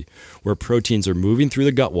permeability where proteins are moving through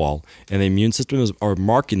the gut wall and the immune system are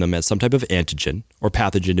marking them as some type of antigen or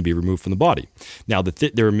pathogen to be removed from the body. Now,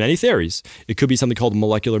 there are many theories. It could be something called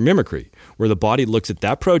molecular mimicry, where the body looks at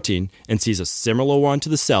that protein and sees a similar one to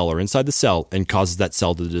the cell or inside the cell and causes that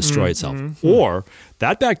cell to destroy itself. Or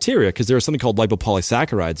that bacteria, because there is something called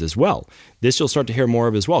lipopolysaccharides as well. This you'll start to hear more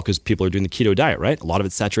of as well because people are doing the keto diet, right? A lot of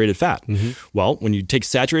it's saturated fat. Well, when you take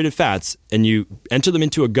saturated fats and you enter them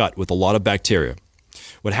into a gut with a lot of bacteria,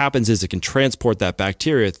 what happens is it can transport that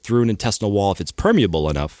bacteria through an intestinal wall if it's permeable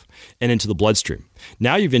enough and into the bloodstream.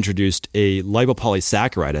 Now you've introduced a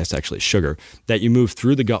lipopolysaccharide, that's actually sugar, that you move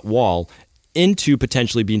through the gut wall into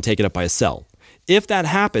potentially being taken up by a cell. If that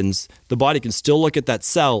happens, the body can still look at that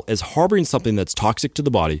cell as harboring something that's toxic to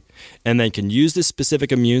the body and then can use this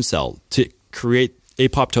specific immune cell to create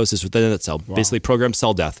apoptosis within that cell, basically programmed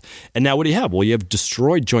cell death. And now what do you have? Well, you have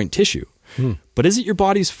destroyed joint tissue. But is it your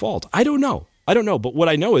body's fault? I don't know. But what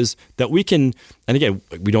I know is that we can, and again,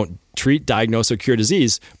 we don't treat, diagnose, or cure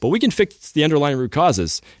disease, but we can fix the underlying root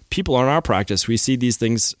causes. People in our practice, we see these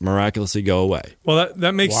things miraculously go away. Well,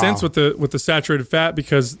 that makes sense with the saturated fat,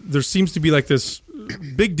 because there seems to be like this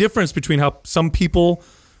big difference between how some people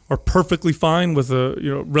are perfectly fine with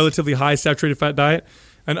a relatively high saturated fat diet,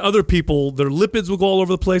 and other people, their lipids will go all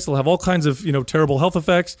over the place. They'll have all kinds of terrible health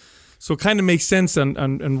effects. So it kind of makes sense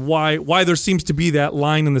and why there seems to be that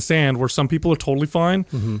line in the sand where some people are totally fine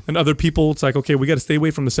and other people, it's like, okay, we got to stay away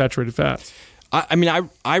from the saturated fats.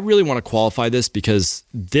 I really want to qualify this, because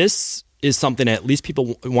this is something that at least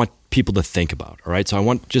people want people to think about. All right. So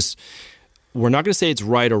we're not going to say it's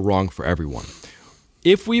right or wrong for everyone.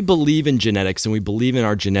 If we believe in genetics and we believe in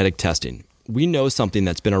our genetic testing, we know something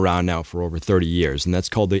that's been around now for over 30 years, and that's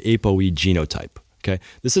called the ApoE genotype. Okay,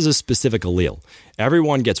 this is a specific allele.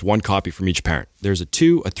 Everyone gets one copy from each parent. There's a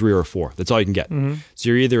 2, a 3, or a 4. That's all you can get. So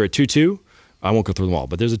you're either a 2-2. I won't go through them all,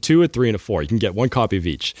 but there's a 2, a 3, and a 4. You can get one copy of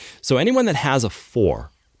each. So anyone that has a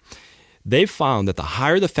 4, they've found that the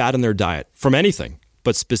higher the fat in their diet from anything,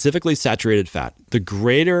 but specifically saturated fat, the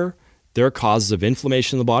greater their causes of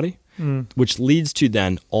inflammation in the body, which leads to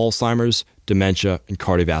then Alzheimer's, dementia, and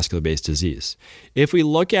cardiovascular-based disease. If we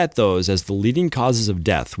look at those as the leading causes of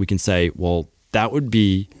death, we can say, well, that would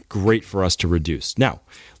be great for us to reduce. Now,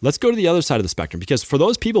 let's go to the other side of the spectrum, because for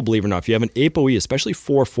those people, believe it or not, if you have an ApoE, especially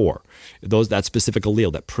 4-4, that specific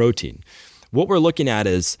allele, that protein, what we're looking at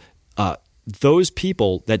is those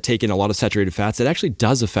people that take in a lot of saturated fats, it actually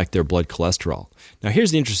does affect their blood cholesterol. Now,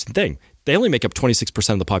 here's the interesting thing. They only make up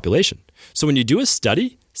 26% of the population. So when you do a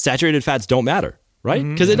study, saturated fats don't matter, right?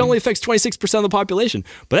 Because it only affects 26% of the population.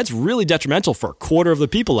 But that's really detrimental for a quarter of the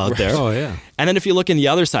people out there. Oh, yeah. And then if you look in the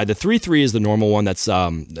other side, the 3-3 is the normal one. That's,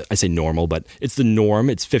 I say normal, but it's the norm.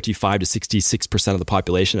 It's 55 to 66% of the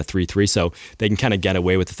population, a 3-3. So they can kind of get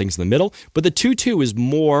away with the things in the middle. But the 2-2 is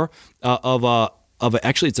more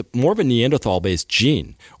actually, it's more of a Neanderthal-based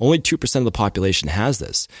gene. Only 2% of the population has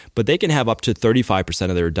this, but they can have up to 35%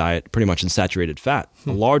 of their diet pretty much in saturated fat,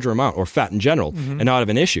 a larger amount, or fat in general, and not have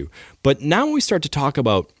an issue. But now when we start to talk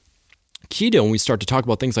about keto and we start to talk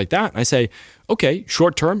about things like that, I say, okay,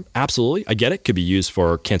 short term, absolutely, I get it. Could be used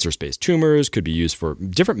for cancer-based tumors, could be used for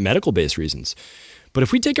different medical-based reasons. But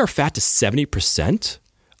if we take our fat to 70%,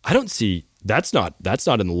 I don't see. That's not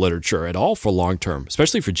in the literature at all for long term,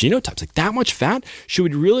 especially for genotypes. Like that much fat,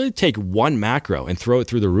 should we really take one macro and throw it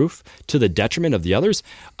through the roof to the detriment of the others?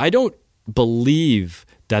 I don't believe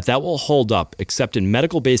that will hold up, except in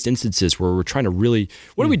medical-based instances where we're trying to really,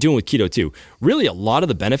 what are we doing with keto too? Really, a lot of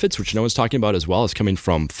the benefits, which no one's talking about as well, is coming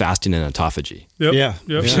from fasting and autophagy.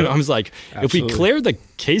 I was like, if we clear the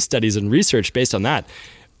case studies and research based on that,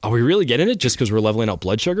 are we really getting it just because we're leveling out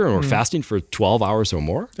blood sugar and we're fasting for 12 hours or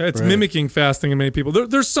more? It's mimicking fasting in many people.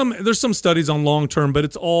 There's some studies on long term, but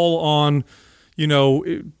it's all on,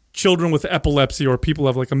 children with epilepsy or people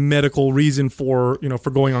have like a medical reason for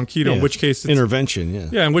going on keto. In which case, it's, intervention.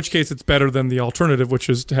 In which case, it's better than the alternative, which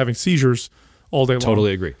is having seizures all day long.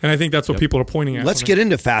 Totally agree. And I think that's what people are pointing at. Let's get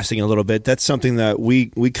into fasting a little bit. That's something that we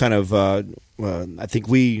kind of, I think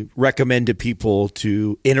we recommend to people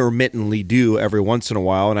to intermittently do every once in a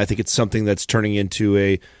while. And I think it's something that's turning into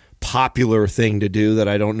a popular thing to do that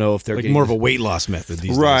I don't know if they're like getting more of a weight loss method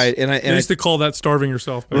these days. Right. And I used to call that starving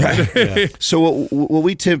yourself. Right. So what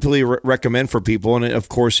we typically recommend for people, and of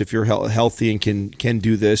course, if you're healthy and can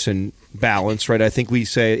do this and balance, right, I think we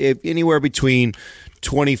say anywhere between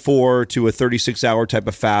 24 to a 36-hour type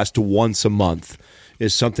of fast once a month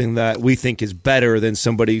is something that we think is better than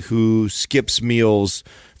somebody who skips meals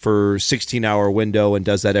for 16-hour window and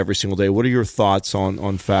does that every single day. What are your thoughts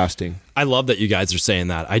on fasting? I love that you guys are saying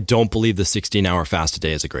that. I don't believe the 16-hour fast a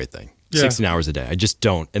day is a great thing. 16 hours a day. I just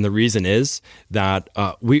don't. And the reason is that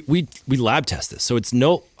we lab test this. So it's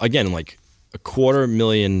like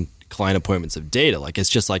 250,000 client appointments of data. Like, it's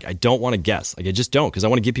just like, I don't want to guess. Like, I just don't, because I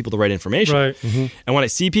want to give people the right information. Right. And when I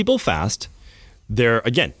see people fast, they're,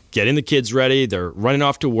 again, getting the kids ready. They're running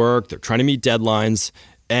off to work. They're trying to meet deadlines,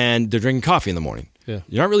 and they're drinking coffee in the morning. Yeah.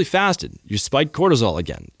 You're not really fasted. You spike cortisol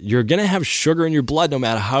again. You're going to have sugar in your blood no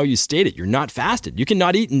matter how you state it. You're not fasted. You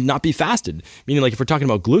cannot eat and not be fasted. Meaning, like, if we're talking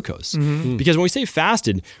about glucose. Because when we say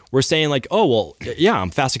fasted, we're saying like, oh, well, yeah,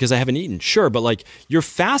 I'm fasted because I haven't eaten. Sure, but like, you're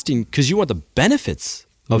fasting because you want the benefits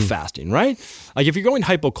of fasting, right? Like, if you're going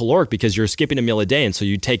hypocaloric because you're skipping a meal a day and so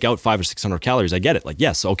you take out 500 or 600 calories, I get it. Like,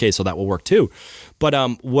 yes, okay, so that will work too. But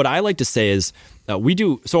what I like to say is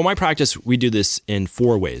so in my practice, we do this in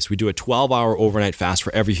 4 ways. We do a 12-hour overnight fast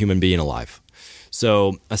for every human being alive.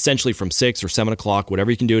 So essentially from 6 or 7 o'clock,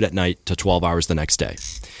 whatever you can do it at night, to 12 hours the next day.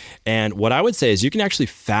 And what I would say is you can actually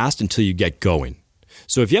fast until you get going.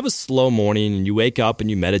 So if you have a slow morning and you wake up and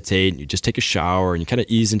you meditate and you just take a shower and you kind of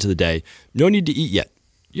ease into the day, no need to eat yet.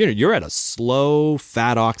 You're at a slow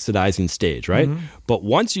fat oxidizing stage, right? Mm-hmm. But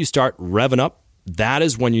once you start revving up, that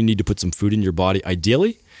is when you need to put some food in your body,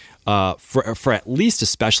 ideally, for at least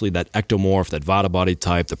especially that ectomorph, that Vata body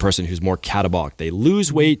type, the person who's more catabolic. They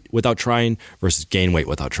lose weight without trying versus gain weight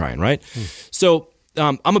without trying, right? So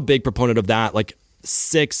I'm a big proponent of that. Like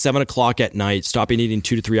 6, 7 o'clock at night, stopping eating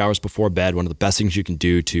 2 to 3 hours before bed, one of the best things you can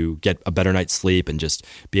do to get a better night's sleep and just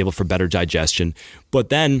be able for better digestion. But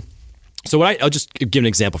then, so I'll just give an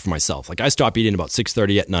example for myself. Like I stop eating about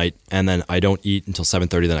 6:30 at night, and then I don't eat until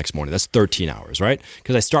 7:30 the next morning. That's 13 hours, right?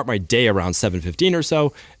 Because I start my day around 7:15 or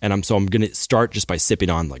so, and I'm going to start just by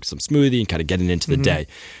sipping on like some smoothie and kind of getting into the day.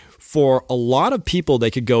 For a lot of people,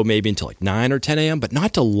 they could go maybe until like 9 or 10 a.m., but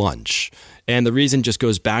not to lunch. And the reason just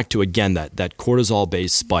goes back to, again, that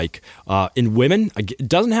cortisol-based spike. In women, it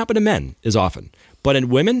doesn't happen to men as often. But in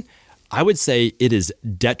women, I would say it is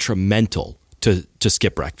detrimental to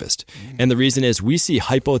skip breakfast. And the reason is we see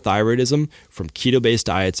hypothyroidism from keto-based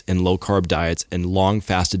diets and low-carb diets and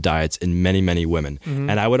long-fasted diets in many, many women.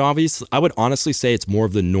 And I would honestly say it's more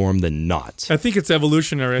of the norm than not. I think it's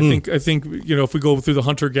evolutionary. I think if we go through the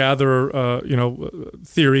hunter-gatherer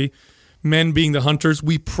theory, men being the hunters,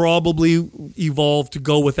 we probably evolved to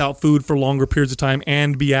go without food for longer periods of time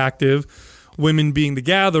and be active. Women being the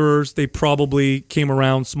gatherers, they probably came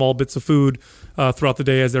around small bits of food throughout the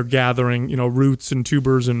day as they're gathering, roots and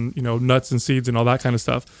tubers and, nuts and seeds and all that kind of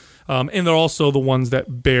stuff. And they're also the ones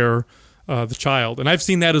that bear the child. And I've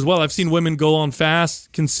seen that as well. I've seen women go on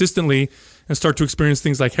fast consistently and start to experience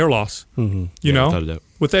things like hair loss. And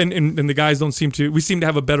the guys don't seem to. We seem to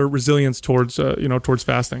have a better resilience towards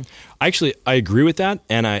fasting. Actually, I agree with that,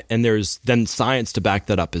 and there's then science to back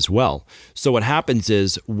that up as well. So what happens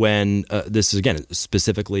is when this is again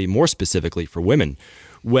more specifically for women,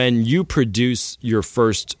 when you produce your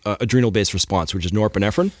first adrenal-based response, which is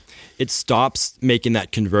norepinephrine, it stops making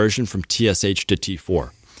that conversion from TSH to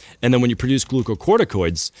T4. And then when you produce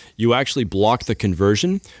glucocorticoids, you actually block the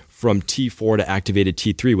conversion from T4 to activated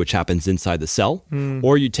T3, which happens inside the cell.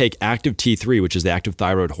 Or you take active T3, which is the active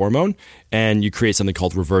thyroid hormone, and you create something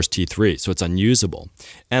called reverse T3, so it's unusable.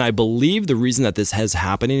 And I believe the reason that this is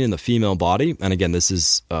happening in the female body, and again, this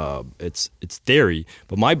is it's theory,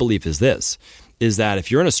 but my belief is this, is that if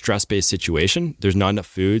you're in a stress-based situation, there's not enough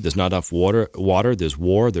food, there's not enough water, there's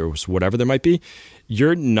war, there's whatever there might be,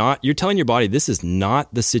 you're telling your body this is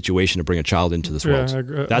not the situation to bring a child into this world.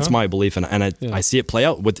 That's my belief, and I see it play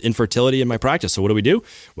out with infertility in my practice. So what do?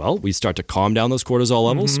 Well, we start to calm down those cortisol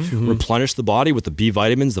levels, replenish the body with the B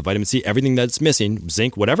vitamins, the vitamin C, everything that's missing,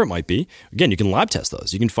 zinc, whatever it might be. Again, you can lab test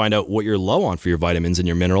those. You can find out what you're low on for your vitamins and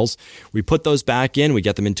your minerals. We put those back in. We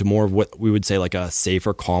get them into more of what we would say like a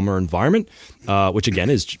safer, calmer environment, which again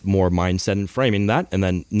is more mindset and framing that, and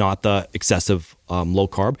then not the excessive low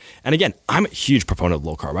carb. And again, I'm a huge proponent of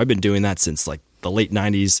low carb. I've been doing that since like the late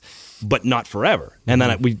 90s, but not forever. And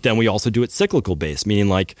then we also do it cyclical based, meaning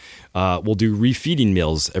like we'll do refeeding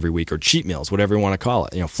meals every week or cheat meals, whatever you want to call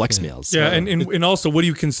it, flex meals. Yeah, and also what do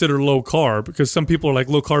you consider low carb? Because some people are like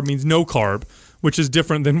low carb means no carb, which is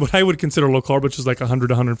different than what I would consider low carb, which is like 100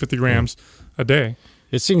 to 150 grams a day.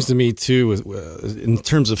 It seems to me too, in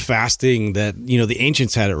terms of fasting, that the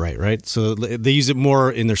ancients had it right. So they use it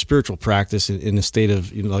more in their spiritual practice, in a state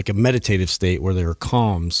of like a meditative state where they're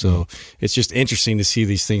calm. So it's just interesting to see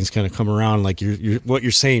these things kind of come around. Like what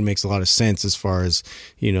you're saying makes a lot of sense as far as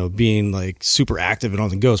being like super active and on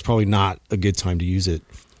the go. It's probably not a good time to use it.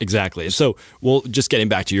 Exactly. So, just getting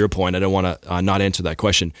back to your point, I don't want to not answer that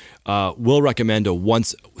question. We'll recommend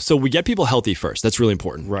so we get people healthy first. That's really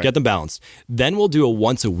important. Right. Get them balanced. Then we'll do a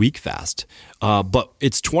once a week fast. But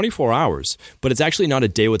it's 24 hours, but it's actually not a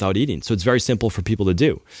day without eating. So it's very simple for people to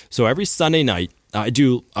do. So every Sunday night, I'll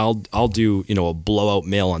do a blowout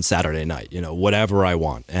meal on Saturday night, whatever I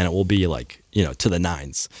want. And it will be like, to the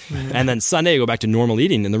nines. And then Sunday I go back to normal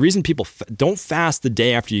eating. And the reason people don't fast the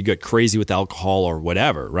day after you get crazy with alcohol or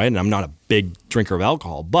whatever, right? And I'm not a big drinker of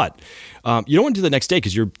alcohol, but you don't want to do the next day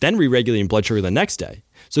because you're then re-regulating blood sugar the next day.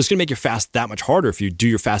 So it's going to make your fast that much harder if you do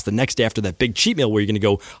your fast the next day after that big cheat meal where you're going to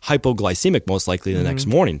go hypoglycemic most likely the next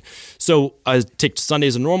morning. So I take Sunday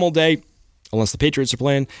as a normal day, unless the Patriots are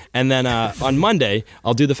playing. And then on Monday,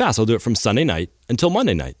 I'll do the fast. I'll do it from Sunday night until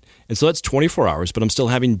Monday night. And so that's 24 hours, but I'm still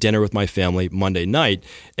having dinner with my family Monday night.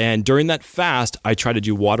 And during that fast, I try to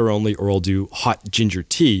do water only, or I'll do hot ginger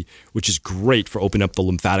tea, which is great for opening up the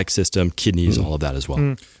lymphatic system, kidneys, all of that as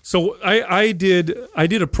well. So I did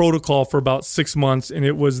a protocol for about 6 months, and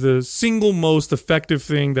it was the single most effective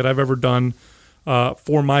thing that I've ever done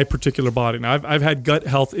for my particular body. Now, I've had gut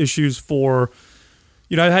health issues for,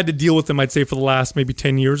 I've had to deal with them, I'd say, for the last maybe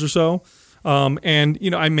 10 years or so. And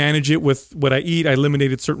I manage it with what I eat. I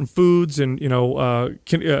eliminated certain foods, and cannabidiol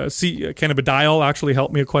actually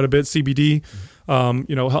helped me quite a bit. CBD,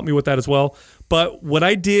 helped me with that as well. But what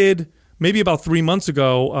I did maybe about 3 months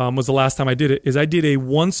ago was the last time I did it. Is I did a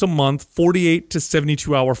once a month 48 to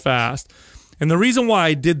 72 hour fast. And the reason why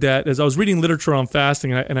I did that is I was reading literature on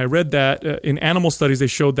fasting, and I read that in animal studies they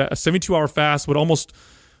showed that a 72-hour fast would almost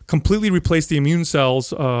completely replace the immune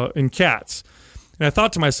cells in cats. And I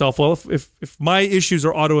thought to myself, well, if my issues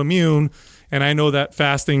are autoimmune, and I know that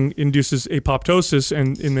fasting induces apoptosis,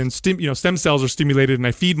 and then stem cells are stimulated, and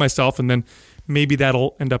I feed myself, and then maybe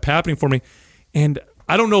that'll end up happening for me. And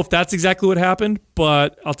I don't know if that's exactly what happened,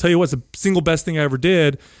 but I'll tell you what's the single best thing I ever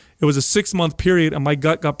did. It was a 6-month period, and my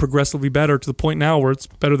gut got progressively better to the point now where it's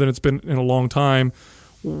better than it's been in a long time.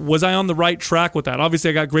 Was I on the right track with that?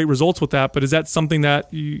 Obviously, I got great results with that, but is that something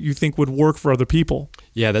that you think would work for other people?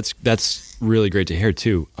 Yeah, that's really great to hear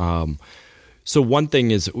too. So one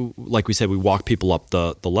thing is, like we said, we walk people up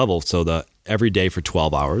the level, so the every day for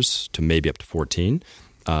 12 hours to maybe up to 14.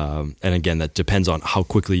 And again, that depends on how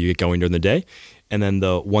quickly you get going during the day. And then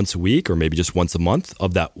the once a week, or maybe just once a month,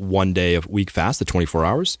 of that 1 day of week fast, the 24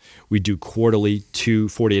 hours, we do quarterly 2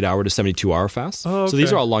 48-hour to 72-hour fasts. Oh, okay. So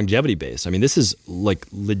these are all longevity based. I mean, this is like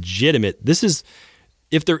legitimate. This is,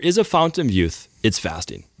 if there is a fountain of youth, it's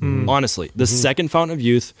fasting. Honestly, the second fountain of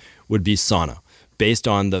youth would be sauna, based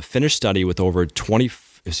on the Finnish study with over 20.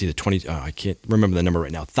 I can't remember the number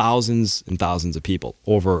right now. Thousands and thousands of people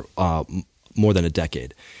over more than a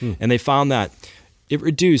decade, and they found that it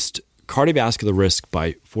reduced cardiovascular risk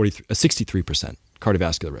by 63%.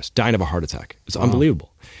 Cardiovascular risk, dying of a heart attack. It's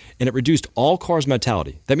unbelievable. And it reduced all-cause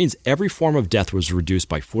mortality. That means every form of death was reduced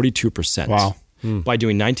by 42%. Wow. By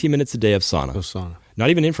doing 19 minutes a day of sauna. Not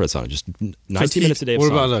even infrared sauna, just 19 minutes a day of sauna.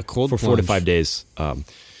 What about a cold for 4 to 5 days?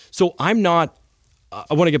 So I'm not.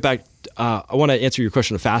 I want to get back. I want to answer your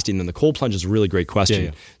question of fasting, and the cold plunge is a really great question.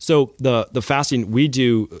 Yeah. So the fasting, we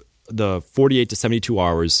do the 48 to 72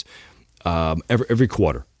 hours every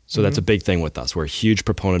quarter. So that's a big thing with us. We're a huge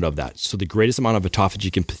proponent of that. So the greatest amount of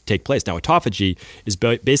autophagy can take place. Now, autophagy is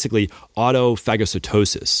basically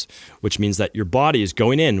autophagocytosis, which means that your body is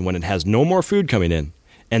going in when it has no more food coming in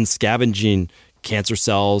and scavenging cancer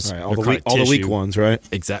cells, all the weak ones, right?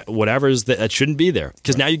 Exactly. Whatever's that shouldn't be there.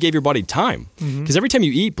 Because now you gave your body time. Because every time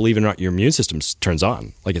you eat, believe it or not, your immune system turns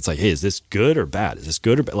on. Like, it's like, hey, is this good or bad? Is this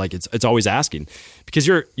good or bad? Like, it's always asking. Because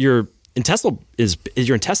your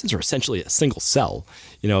intestines are essentially a single cell.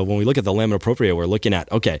 When we look at the lamina propria, we're looking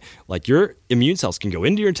at, okay, like your immune cells can go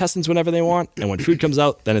into your intestines whenever they want, and when food comes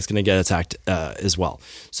out, then it's going to get attacked as well.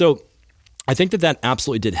 So I think that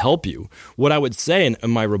absolutely did help you. What I would say, and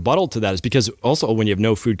my rebuttal to that, is because also when you have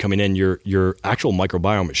no food coming in, your actual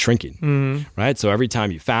microbiome is shrinking, right? So every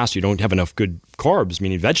time you fast, you don't have enough good carbs,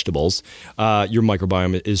 meaning vegetables, your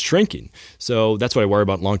microbiome is shrinking. So that's what I worry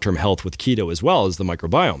about long-term health with keto as well, as the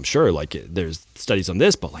microbiome. Sure, like there's studies on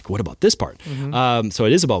this, but like, what about this part? So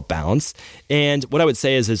it is about balance. And what I would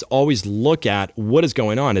say is always look at what is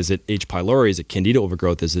going on. Is it H. pylori? Is it candida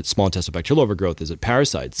overgrowth? Is it small intestinal bacterial overgrowth? Is it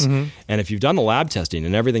parasites? And if you've done the lab testing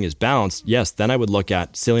and everything is balanced, yes, then I would look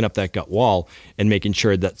at sealing up that gut wall and making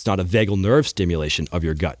sure that's not a vagal nerve stimulation of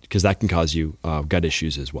your gut, because that can cause you gut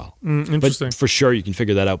issues as well. Interesting. But for sure, you can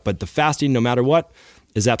figure that out. But the fasting, no matter what,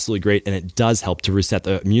 is absolutely great, and it does help to reset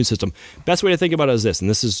the immune system. Best way to think about it is this, and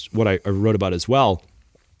this is what I wrote about as well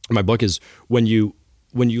in my book, is when you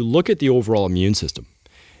look at the overall immune system,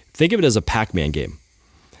 think of it as a Pac-Man game.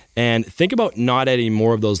 And think about not adding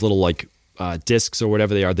more of those little discs or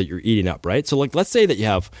whatever they are that you're eating up, right? So let's say that you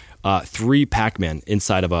have 3 Pac-Man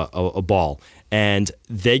inside of a ball, and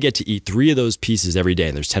they get to eat 3 of those pieces every day,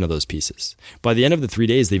 and there's 10 of those pieces. By the end of the 3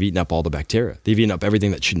 days, they've eaten up all the bacteria. They've eaten up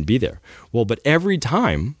everything that shouldn't be there. Well, but every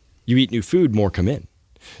time you eat new food, more come in.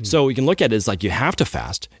 So you can look at it as like you have to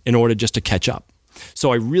fast in order just to catch up.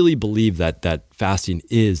 So I really believe that fasting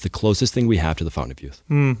is the closest thing we have to the fountain of youth.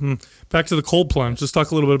 Back to the cold plunge. Let's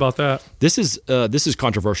talk a little bit about that. This is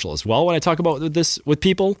controversial as well when I talk about this with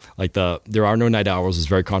people. Like there are no night hours is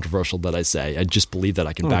very controversial that I say. I just believe that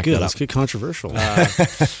I can back that up. Let's get controversial.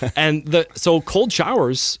 So cold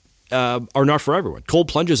showers are not for everyone. Cold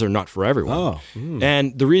plunges are not for everyone.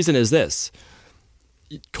 And the reason is this.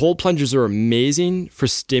 cold plunges are amazing for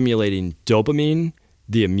stimulating dopamine,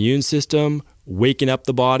 the immune system, waking up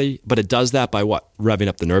the body, but it does that by what? Revving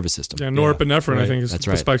up the nervous system. Yeah, norepinephrine, right. I think, is that's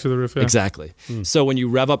the right. spikes through the roof. Yeah. Exactly. So when you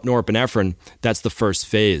rev up norepinephrine, that's the first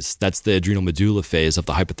phase. That's the adrenal medulla phase of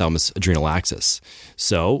the hypothalamus adrenal axis.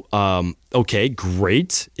 So, okay,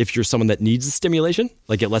 great. If you're someone that needs the stimulation,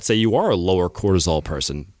 like let's say you are a lower cortisol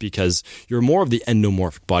person because you're more of the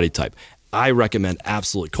endomorphic body type, I recommend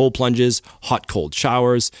absolute cold plunges, hot, cold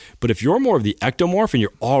showers. But if you're more of the ectomorph and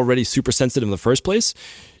you're already super sensitive in the first place,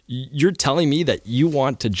 you're telling me that you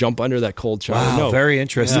want to jump under that cold shower? Wow, no. very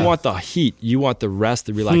interesting. You want the heat. You want the rest,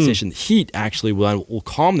 the relaxation. The heat actually will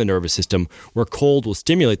calm the nervous system, where cold will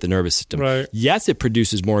stimulate the nervous system. Right. Yes, it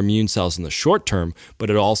produces more immune cells in the short term, but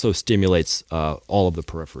it also stimulates all of the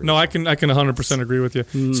periphery. No, I can 100% agree with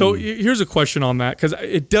you. So here's a question on that, because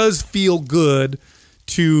it does feel good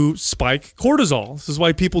to spike cortisol. This is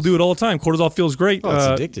why people do it all the time. Cortisol feels great. Oh,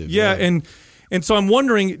 it's addictive. Yeah, and so I'm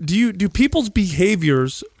wondering, do people's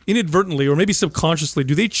behaviors inadvertently or maybe subconsciously,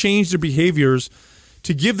 do they change their behaviors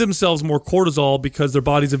to give themselves more cortisol because their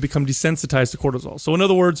bodies have become desensitized to cortisol? So in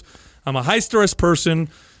other words, I'm a high stress person,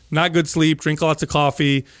 not good sleep, drink lots of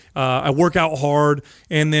coffee, I work out hard,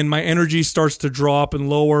 and then my energy starts to drop and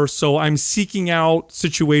lower. So I'm seeking out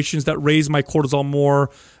situations that raise my cortisol more.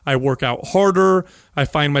 I work out harder. I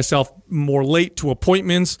find myself more late to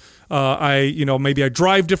appointments. Maybe I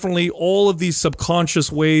drive differently. All of these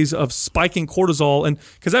subconscious ways of spiking cortisol. And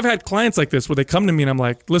because I've had clients like this where they come to me and I'm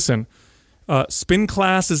like, listen, spin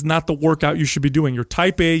class is not the workout you should be doing. You're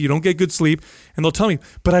type A, you don't get good sleep. And they'll tell me,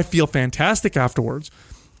 but I feel fantastic afterwards.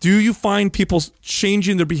 Do you find people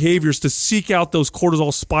changing their behaviors to seek out those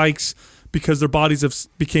cortisol spikes because their bodies have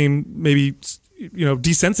became maybe,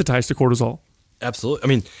 desensitized to cortisol? Absolutely. I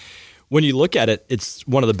mean, when you look at it, it's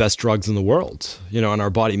one of the best drugs in the world, and our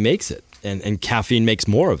body makes it, and caffeine makes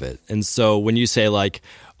more of it. And so when you say like,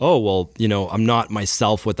 oh, well, I'm not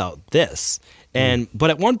myself without this. But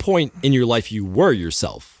at one point in your life, you were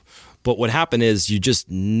yourself. But what happened is you just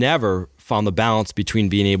never found the balance between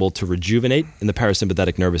being able to rejuvenate in the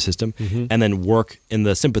parasympathetic nervous system and then work in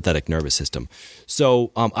the sympathetic nervous system.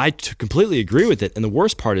 So I completely agree with it. And the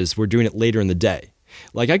worst part is we're doing it later in the day.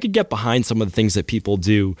 Like I could get behind some of the things that people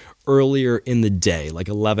do earlier in the day, like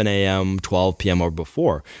 11 a.m., 12 p.m. or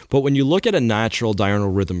before. But when you look at a natural diurnal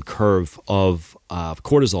rhythm curve of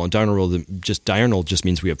cortisol, and diurnal just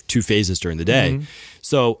means we have two phases during the day.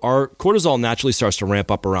 So our cortisol naturally starts to ramp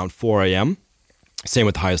up around 4 a.m. Same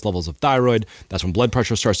with the highest levels of thyroid. That's when blood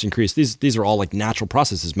pressure starts to increase. These are all like natural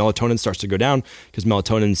processes. Melatonin starts to go down because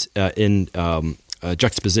melatonin's in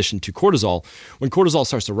juxtaposition to cortisol. When cortisol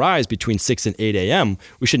starts to rise between 6 and 8 a.m.,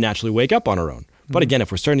 we should naturally wake up on our own. But again,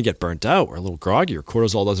 if we're starting to get burnt out, we're a little groggy, or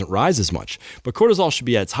cortisol doesn't rise as much. But cortisol should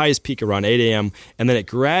be at its highest peak around 8 a.m., and then it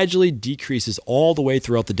gradually decreases all the way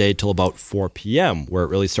throughout the day till about 4 p.m., where it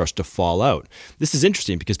really starts to fall out. This is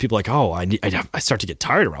interesting because people are like, oh, I start to get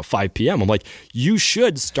tired around 5 p.m. I'm like, you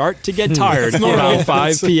should start to get tired around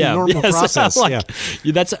 5 p.m. Normal process.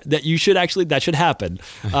 That should happen.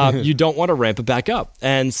 You don't want to ramp it back up.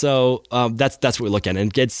 And so that's what we look at.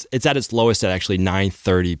 And it's at its lowest at actually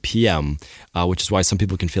 9:30 p.m., which is why some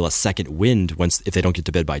people can feel a second wind if they don't get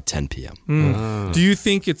to bed by 10 p.m. Do you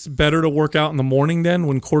think it's better to work out in the morning then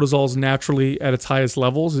when cortisol is naturally at its highest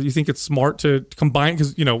levels? Do you think it's smart to combine,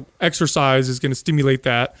 because exercise is going to stimulate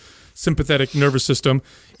that sympathetic nervous system?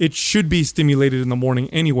 It should be stimulated in the morning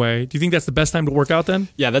anyway. Do you think that's the best time to work out then?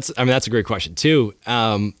 Yeah, that's a great question too.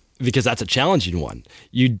 Because that's a challenging one.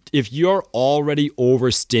 If you're already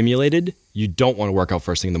overstimulated, you don't want to work out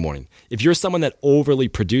first thing in the morning. If you're someone that overly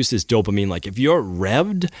produces dopamine, like if you're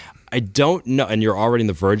revved, I don't know, and you're already on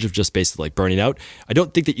the verge of just basically like burning out, I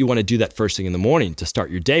don't think that you want to do that first thing in the morning to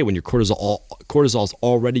start your day when your cortisol is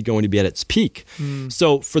already going to be at its peak.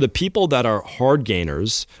 So for the people that are hard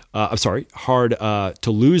gainers, hard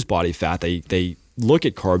to lose body fat, they look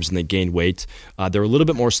at carbs and they gain weight, they're a little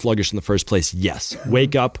bit more sluggish in the first place. Yes,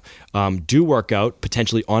 wake up, do work out,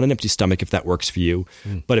 potentially on an empty stomach if that works for you.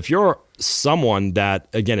 But if you're someone that,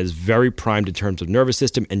 again, is very primed in terms of nervous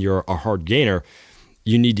system and you're a hard gainer,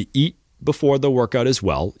 you need to eat before the workout as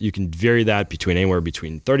well. You can vary that anywhere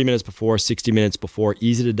between 30 minutes before, 60 minutes before,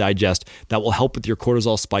 easy to digest. That will help with your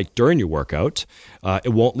cortisol spike during your workout.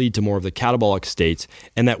 It won't lead to more of the catabolic state.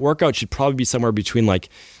 And that workout should probably be somewhere between like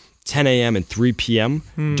 10 a.m. and 3 p.m.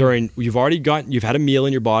 You've had a meal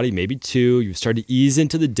in your body, maybe 2, you've started to ease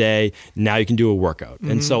into the day, now you can do a workout.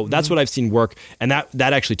 And so that's what I've seen work. And that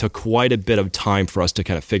actually took quite a bit of time for us to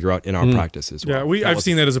kind of figure out in our practice as well. Yeah, I've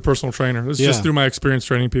seen that as a personal trainer. It's just through my experience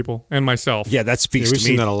training people and myself. Yeah, that speaks to me. We've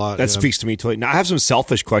seen that a lot. That speaks to me totally. Now, I have some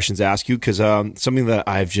selfish questions to ask you because something that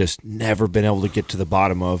I've just never been able to get to the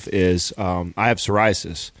bottom of is I have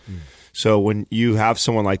psoriasis. So when you have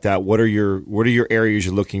someone like that, what are your areas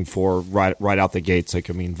you're looking for right out the gates? Like,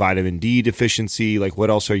 I mean, vitamin D deficiency. Like, what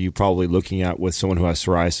else are you probably looking at with someone who has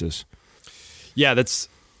psoriasis? Yeah,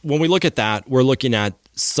 when we look at that, we're looking at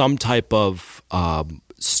some type of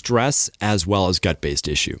stress as well as gut-based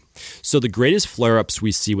issue. So the greatest flare-ups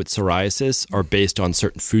we see with psoriasis are based on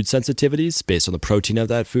certain food sensitivities, based on the protein of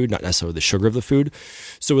that food, not necessarily the sugar of the food.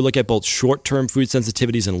 So we look at both short-term food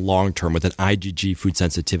sensitivities and long-term with an IgG food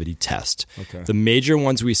sensitivity test. Okay. The major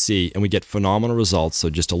ones we see, and we get phenomenal results,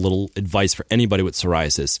 so just a little advice for anybody with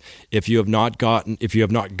psoriasis, if you have not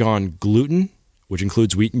gone gluten, which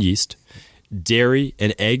includes wheat and yeast, dairy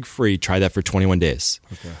and egg-free, try that for 21 days.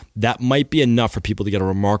 Okay. That might be enough for people to get a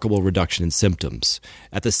remarkable reduction in symptoms.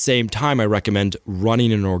 At the same time, I recommend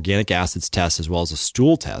running an organic acids test as well as a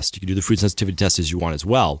stool test. You can do the food sensitivity test as you want as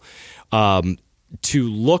well, to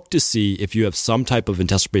look to see if you have some type of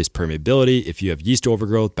intestinal-based permeability, if you have yeast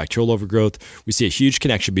overgrowth, bacterial overgrowth. We see a huge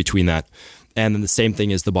connection between that. And then the same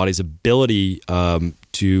thing is the body's ability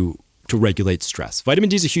to regulate stress. Vitamin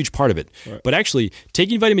D is a huge part of it. Right. But actually,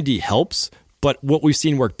 taking vitamin D helps. But what we've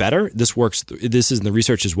seen work better, this is in the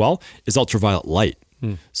research as well, is ultraviolet light.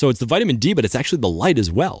 So it's the vitamin D, but it's actually the light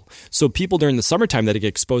as well. So people during the summertime that get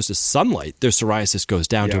exposed to sunlight, their psoriasis goes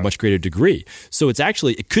down to a much greater degree. So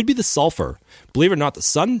it could be the sulfur. Believe it or not, the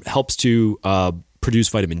sun helps to produce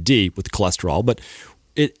vitamin D with cholesterol, but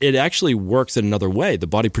it actually works in another way. The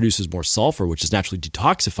body produces more sulfur, which is naturally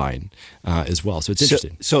detoxifying as well. So it's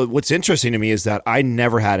interesting. So what's interesting to me is that I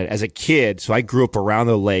never had it as a kid. So I grew up around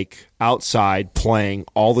the lake, outside, playing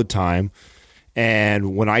all the time.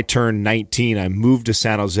 And when I turned 19, I moved to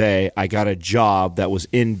San Jose. I got a job that was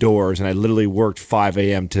indoors, and I literally worked 5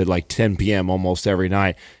 a.m. to like 10 p.m. almost every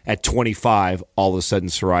night. At 25, all of a sudden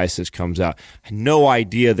psoriasis comes out. I had no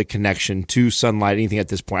idea the connection to sunlight, anything at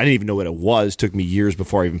this point. I didn't even know what it was. It took me years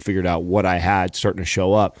before I even figured out what I had starting to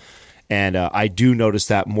show up. And I do notice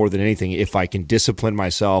that more than anything, if I can discipline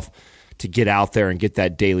myself to get out there and get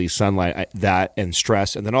that daily sunlight, that and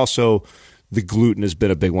stress. And then also the gluten has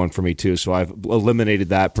been a big one for me too. So I've eliminated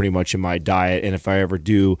that pretty much in my diet. And if I ever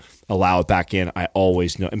do allow it back in, I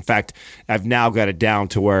always know. In fact, I've now got it down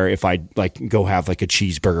to where if I like go have like a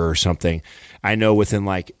cheeseburger or something, I know within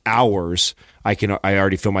like hours, I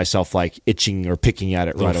already feel myself like itching or picking at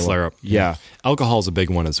it right away. Flare up. Yeah. Alcohol is a big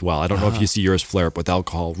one as well. I don't know if you see yours flare up with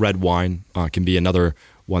alcohol. Red wine can be another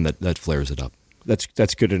one that flares it up.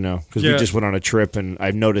 That's good to know because we just went on a trip and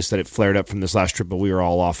I've noticed that it flared up from this last trip, but we were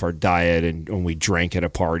all off our diet and when we drank at a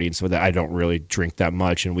party and so that I don't really drink that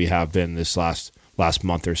much and we have been this last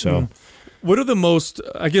month or so. What are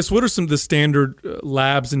what are some of the standard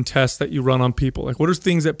labs and tests that you run on people? Like what are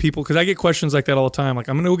things that people, because I get questions like that all the time. Like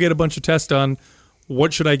I'm going to go get a bunch of tests done.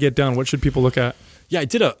 What should I get done? What should people look at? Yeah, I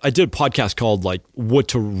did a podcast called like what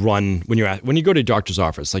to run when you go to a doctor's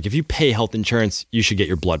office. Like if you pay health insurance, you should get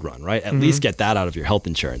your blood run, right? At least get that out of your health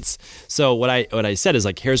insurance. So what I said is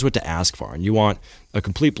like, here's what to ask for. And you want a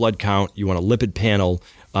complete blood count, you want a lipid panel,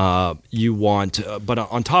 but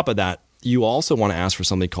on top of that, you also want to ask for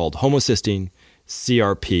something called homocysteine,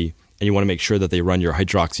 CRP, and you want to make sure that they run your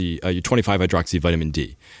 25-hydroxy vitamin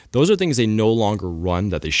D. Those are things they no longer run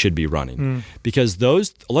that they should be running because a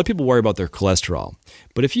lot of people worry about their cholesterol.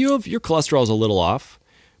 But if your cholesterol is a little off,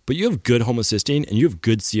 but you have good homocysteine and you have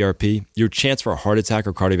good CRP, your chance for a heart attack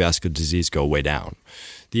or cardiovascular disease go way down.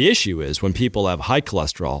 The issue is when people have high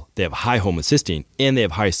cholesterol, they have high homocysteine, and they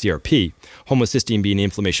have high CRP. Homocysteine being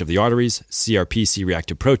inflammation of the arteries, CRP,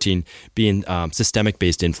 C-reactive protein, being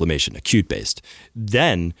systemic-based inflammation, acute-based.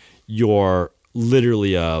 Then you're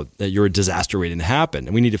literally you're a disaster waiting to happen,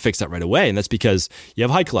 and we need to fix that right away. And that's because you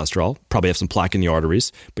have high cholesterol, probably have some plaque in the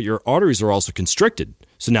arteries, but your arteries are also constricted.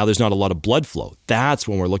 So now there's not a lot of blood flow. That's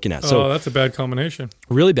when we're looking at. So that's a bad combination.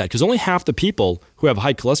 Really bad, because only half the people who have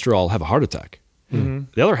high cholesterol have a heart attack.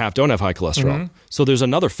 The other half don't have high cholesterol. So there's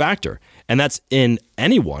another factor, and that's in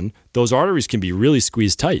anyone. Those arteries can be really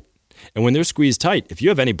squeezed tight. And when they're squeezed tight, if you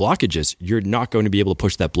have any blockages, you're not going to be able to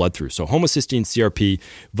push that blood through. So homocysteine, CRP,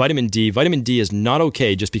 vitamin D. Vitamin D is not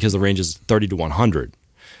okay just because the range is 30 to 100.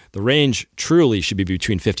 The range truly should be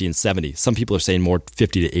between 50 and 70. Some people are saying more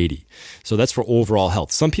 50 to 80. So that's for overall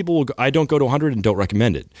health. Some people will I don't go to 100 and don't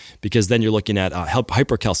recommend it, because then you're looking at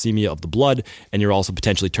hypercalcemia of the blood, and you're also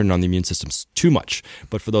potentially turning on the immune system too much.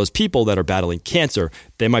 But for those people that are battling cancer,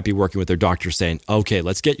 they might be working with their doctor saying, okay,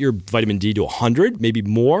 let's get your vitamin D to 100, maybe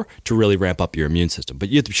more, to really ramp up your immune system. But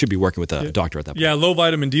you should be working with a doctor at that point. Yeah, low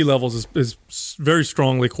vitamin D levels is very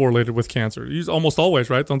strongly correlated with cancer. Almost always,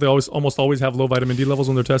 right? Don't they almost always have low vitamin D levels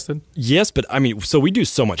when they're tested? Yes, but I mean, so we do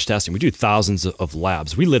so much testing. We do thousands of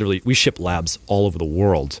labs. We ship labs all over the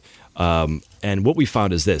world. And what we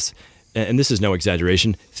found is this, and this is no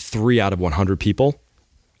exaggeration, 3 out of 100 people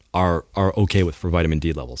are okay for vitamin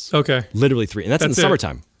D levels. Okay. Literally 3. And that's in the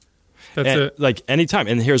summertime. That's it. Like anytime.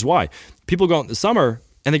 And here's why. People go out in the summer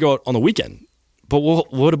and they go out on the weekend. But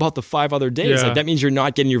what about the 5 other days? Yeah. Like that means you're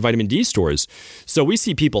not getting your vitamin D stores. So we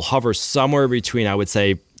see people hover somewhere between, I would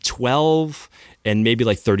say, 12 and maybe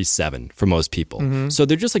like 37 for most people. Mm-hmm. So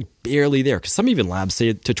they're just like barely there, because some even labs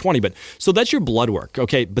say to 20. But so that's your blood work,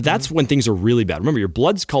 okay? But that's when things are really bad. Remember, your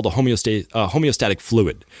blood's called a homeostatic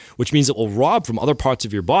fluid, which means it will rob from other parts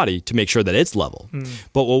of your body to make sure that it's level.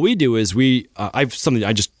 But what we do is I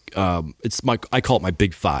call it my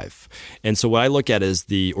big 5. And so what I look at is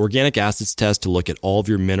the organic acids test to look at all of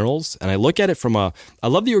your minerals. And I look at it I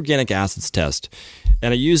love the organic acids test.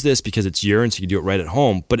 And I use this because it's urine, so you can do it right at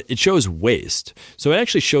home, but it shows waste. So it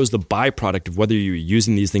actually shows the byproduct of whether you're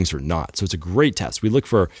using these things or not. So it's a great test. We look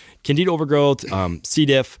for candida overgrowth, C.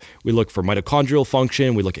 diff. We look for mitochondrial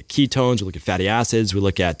function. We look at ketones. We look at fatty acids. We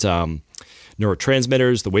look at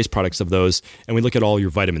neurotransmitters, the waste products of those, and we look at all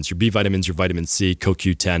your vitamins, your B vitamins, your vitamin C,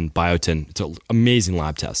 CoQ10, biotin. It's an amazing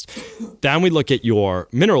lab test. Then we look at your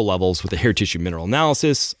mineral levels with a hair tissue mineral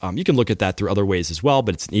analysis. You can look at that through other ways as well,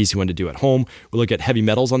 but it's an easy one to do at home. We look at heavy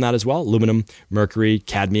metals on that as well: aluminum, mercury,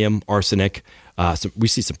 cadmium, arsenic. So we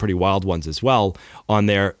see some pretty wild ones as well on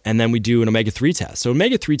there. And then we do an omega-3 test. So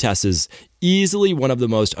omega-3 test is easily one of the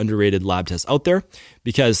most underrated lab tests out there,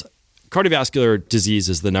 because cardiovascular disease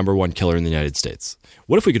is the #1 killer in the United States.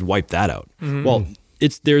 What if we could wipe that out? Mm-hmm. Well,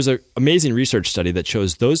 there's an amazing research study that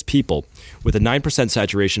shows those people with a 9%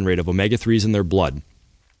 saturation rate of omega-3s in their blood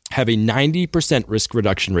have a 90% risk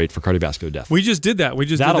reduction rate for cardiovascular death. We just did that. We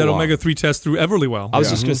just did that omega-3 test through Everlywell. I was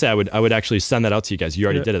just going to say, I would actually send that out to you guys. You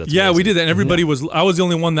already did it. That's amazing. We did that. And everybody I was the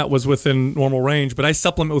only one that was within normal range, but I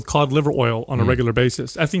supplement with cod liver oil on a regular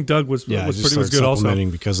basis. I think Doug was good also.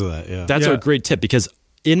 Because of that. Yeah. That's a great tip, because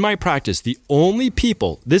in my practice, the only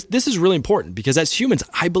people, this is really important, because as humans,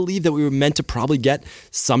 I believe that we were meant to probably get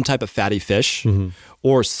some type of fatty fish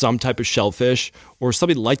or some type of shellfish or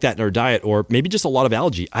something like that in our diet, or maybe just a lot of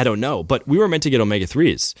algae. I don't know. But we were meant to get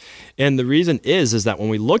omega-3s. And the reason is that when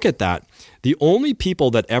we look at that, the only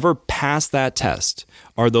people that ever pass that test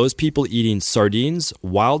are those people eating sardines,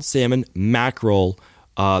 wild salmon, mackerel,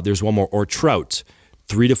 there's one more, or trout,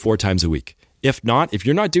 3 to 4 times a week. If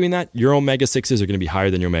you're not doing that, your omega-6s are going to be higher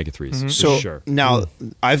than your omega-3s. Mm-hmm. So sure. Now,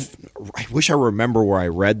 I wish I remember where I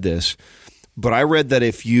read this, but I read that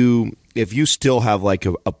if you still have like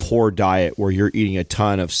a poor diet where you're eating a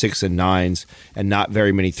ton of 6 and 9s and not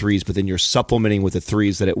very many 3s, but then you're supplementing with the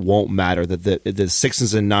 3s, that it won't matter, that the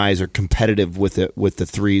 6s and 9s are competitive with the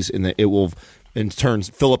 3s, and that it will in turn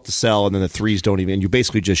fill up the cell, and then the 3s don't even, and you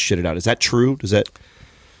basically just shit it out. Is that true?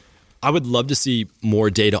 I would love to see more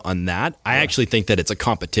data on that. I actually think that it's a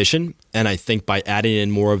competition, and I think by adding in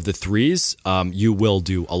more of the 3s, you will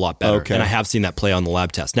do a lot better. Okay. And I have seen that play on the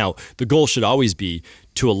lab test. Now, the goal should always be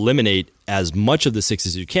to eliminate as much of the 6s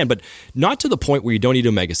as you can, but not to the point where you don't eat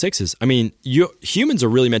omega-6s. I mean, humans are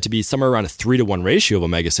really meant to be somewhere around a 3-to-1 ratio of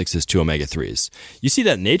omega-6s to omega-3s. You see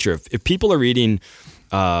that in nature. If people are eating,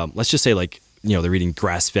 let's just say they're eating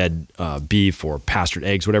grass-fed beef or pastured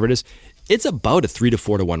eggs, whatever it is, it's about a 3 to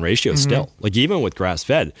 4 to 1 ratio still, like even with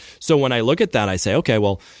grass-fed. So when I look at that, I say, okay,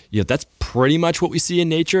 well, that's pretty much what we see in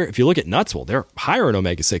nature. If you look at nuts, well, they're higher in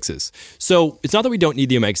omega-6s. So it's not that we don't need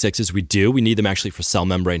the omega-6s. We do. We need them actually for cell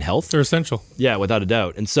membrane health. They're essential. Yeah, without a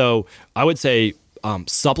doubt. And so I would say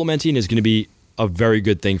supplementing is going to be a very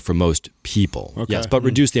good thing for most people. Okay. Yes, but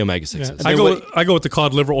reduce the omega-6s. Yeah. I go with the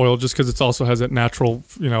cod liver oil just because it also has that natural,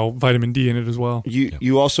 vitamin D in it as well.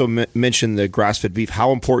 You also mentioned the grass-fed beef.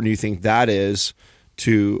 How important do you think that is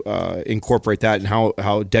to incorporate that, and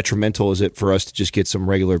how detrimental is it for us to just get some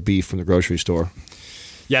regular beef from the grocery store?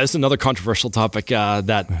 Yeah, this is another controversial topic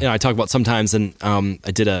that I talk about sometimes, and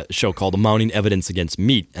I did a show called Mounting Evidence Against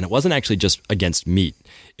Meat, and it wasn't actually just against meat.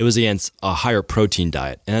 It was against a higher protein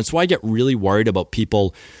diet. And that's why I get really worried about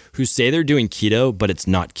people who say they're doing keto, but it's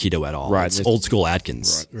not keto at all. Right. It's old school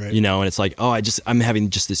Atkins, Right. you know, and it's like, oh, I'm having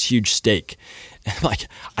just this huge steak. And I'm like,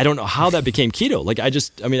 I don't know how that became keto. Like,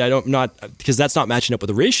 because that's not matching up with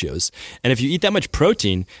the ratios. And if you eat that much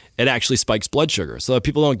protein, it actually spikes blood sugar. So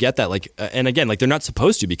people don't get that. Like, and again, like they're not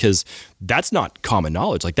supposed to, because that's not common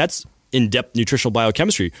knowledge. Like that's in-depth nutritional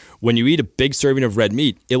biochemistry. When you eat a big serving of red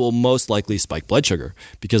meat, it will most likely spike blood sugar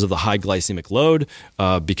because of the high glycemic load,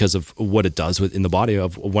 because of what it does in the body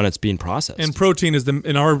of when it's being processed. And protein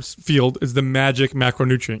in our field is the magic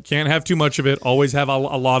macronutrient. Can't have too much of it. Always have a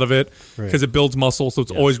lot of it because it builds muscle. So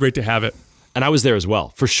it's always great to have it. And I was there as well,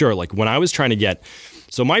 for sure. Like when I was trying to get,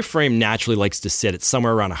 so my frame naturally likes to sit at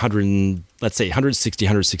somewhere around 160,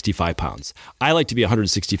 165 pounds. I like to be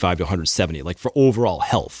 165 to 170, like for overall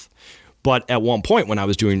health. But at one point when I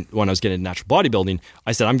was getting into natural bodybuilding,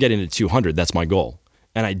 I said, I'm getting to 200. That's my goal.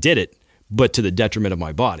 And I did it, but to the detriment of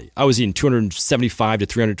my body. I was eating 275 to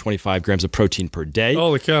 325 grams of protein per day.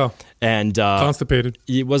 Holy cow. And constipated.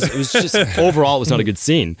 It was just overall, it was not a good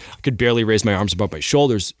scene. I could barely raise my arms above my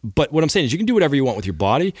shoulders. But what I'm saying is you can do whatever you want with your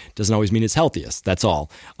body. Doesn't always mean it's healthiest. That's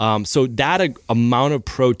all. So that amount of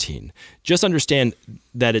protein, just understand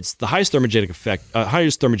that it's the highest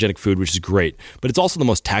thermogenic food, which is great, but it's also the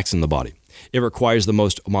most taxing in the body. It requires the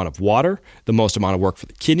most amount of water, the most amount of work for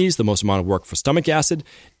the kidneys, the most amount of work for stomach acid.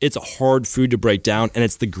 It's a hard food to break down, and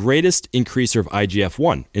it's the greatest increaser of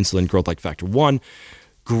IGF-1, insulin growth-like factor 1.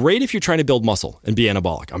 Great if you're trying to build muscle and be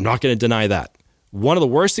anabolic. I'm not going to deny that. One of the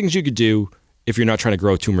worst things you could do if you're not trying to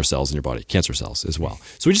grow tumor cells in your body, cancer cells as well.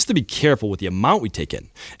 So we just have to be careful with the amount we take in.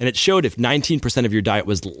 And it showed if 19% of your diet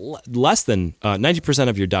was less than 90%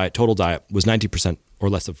 of your total diet was 90% or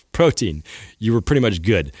less of protein, you were pretty much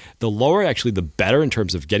good. The lower, actually, the better in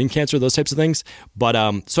terms of getting cancer, those types of things. But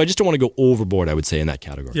so I just don't want to go overboard, I would say, in that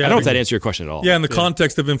category. Yeah, I don't know if that answers your question at all. Yeah, in the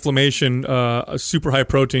context of inflammation, a super high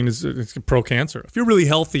protein is pro-cancer. If you're really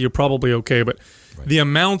healthy, you're probably okay. But the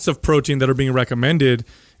amounts of protein that are being recommended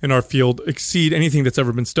in our field exceed anything that's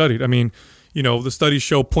ever been studied. I mean, you know, the studies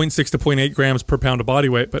show 0.6 to 0.8 grams per pound of body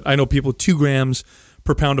weight, but I know people 2 grams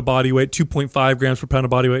per pound of body weight, 2.5 grams per pound of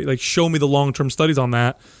body weight. Like, show me the long-term studies on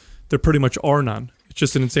that. There pretty much are none. It's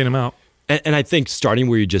just an insane amount. And I think starting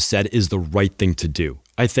where you just said is the right thing to do.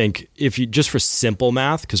 I think if you, just for simple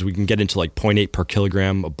math, because we can get into like 0.8 per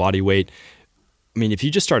kilogram of body weight. I mean, if you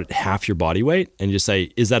just start at half your body weight and you just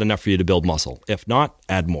say, is that enough for you to build muscle? If not,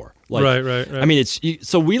 add more. Like, right. I mean,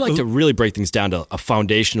 so we like to really break things down to a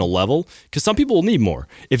foundational level because some people will need more.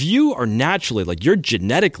 If you are naturally, like you're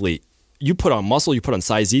genetically, you put on muscle, you put on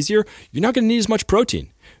size easier, you're not going to need as much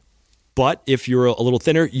protein. But if you're a little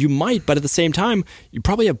thinner, you might. But at the same time, you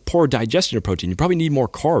probably have poor digestion of protein. You probably need more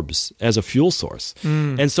carbs as a fuel source.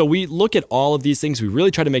 And so we look at all of these things. We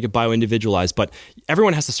really try to make it bio-individualized. But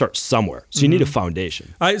everyone has to start somewhere. So you need a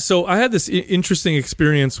foundation. So I had this interesting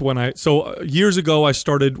experience when years ago I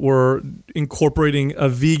started incorporating a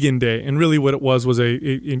vegan day. And really what it was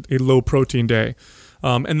a low protein day.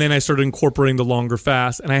 And then I started incorporating the longer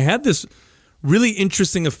fast. And I had this really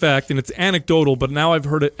interesting effect, and it's anecdotal, but now I've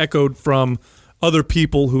heard it echoed from other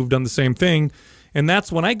people who've done the same thing. And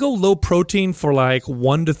that's when I go low protein for like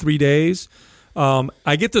 1 to 3 days,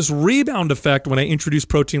 I get this rebound effect when I introduce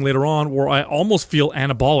protein later on where I almost feel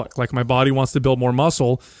anabolic, like my body wants to build more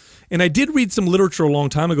muscle. And I did read some literature a long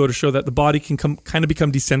time ago to show that the body can kind of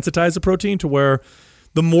become desensitized to protein to where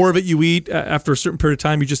the more of it you eat, after a certain period of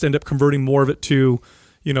time, you just end up converting more of it to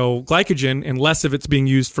glycogen and less of it's being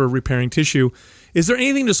used for repairing tissue. Is there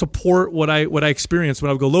anything to support what I experienced when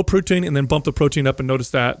I would go low protein and then bump the protein up and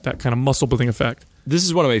notice that kind of muscle building effect? This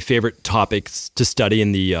is one of my favorite topics to study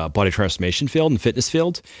in the body transformation field and fitness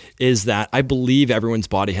field is that I believe everyone's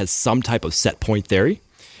body has some type of set point theory,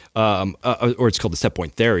 or it's called the set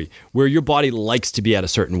point theory, where your body likes to be at a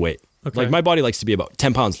certain weight. Okay. Like my body likes to be about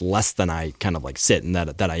 10 pounds less than I kind of like sit and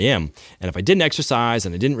that I am. And if I didn't exercise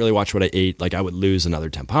and I didn't really watch what I ate, like I would lose another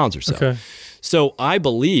 10 pounds or so. Okay. So I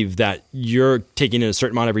believe that you're taking in a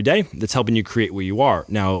certain amount every day that's helping you create where you are.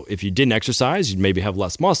 Now, if you didn't exercise, you'd maybe have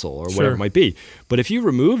less muscle or whatever it might be. But if you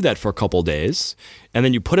remove that for a couple of days and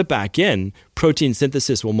then you put it back in, protein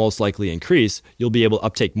synthesis will most likely increase. You'll be able to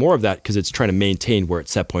uptake more of that because it's trying to maintain where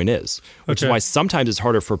its set point is, which is why sometimes it's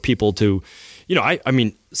harder for people to,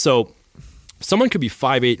 so someone could be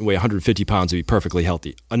 5'8" and weigh 150 pounds and be perfectly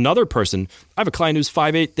healthy. Another person, I have a client who's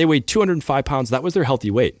 5'8", they weighed 205 pounds. That was their healthy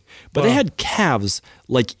weight. But they had calves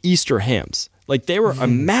like Easter hams. Like they were a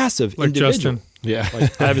massive like individual. Justin. Yeah.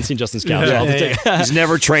 Like, I haven't seen Justin's cows. So I'll have to take- He's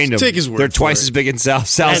never trained them. Take his word They're for twice it. as big in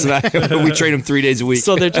South and I. We train them 3 days a week.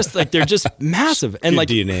 So they're just massive. And Good like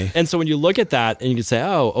DNA. And so when you look at that and you can say,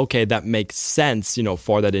 oh, okay, that makes sense,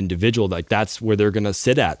 for that individual, like that's where they're going to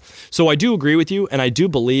sit at. So I do agree with you. And I do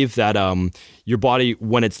believe that your body,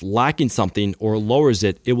 when it's lacking something or lowers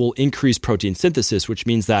it, it will increase protein synthesis, which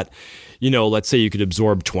means that, let's say you could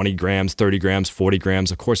absorb 20 grams, 30 grams, 40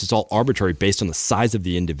 grams. Of course, it's all arbitrary based on the size of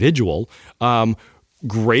the individual.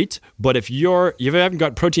 Great. But if you haven't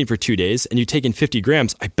got protein for 2 days and you take in 50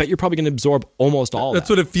 grams, I bet you're probably going to absorb almost all That's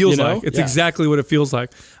of that. what it feels like. It's exactly what it feels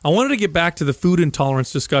like. I wanted to get back to the food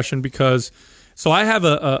intolerance discussion because, so I have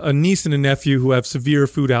a niece and a nephew who have severe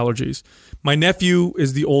food allergies. My nephew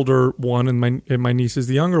is the older one, and my niece is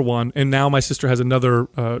the younger one. And now my sister has another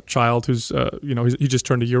child who's, he just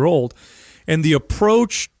turned a year old. And the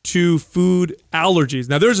approach to food allergies,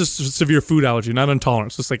 now there's a severe food allergy, not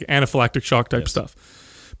intolerance. It's like anaphylactic shock type stuff.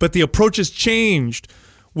 But the approach has changed.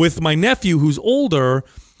 With my nephew who's older,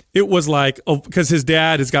 it was like, because his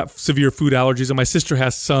dad has got severe food allergies and my sister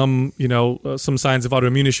has some signs of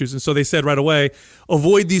autoimmune issues. And so they said right away,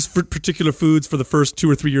 avoid these particular foods for the first 2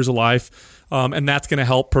 or 3 years of life. And that's going to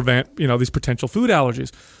help prevent, these potential food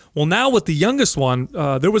allergies. Well, now with the youngest one,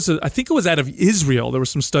 I think it was out of Israel. There were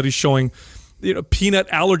some studies showing, peanut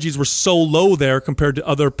allergies were so low there compared to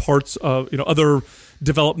other parts of, other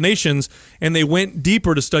developed nations. And they went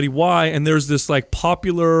deeper to study why. And there's this like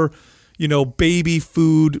popular, baby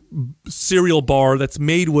food cereal bar that's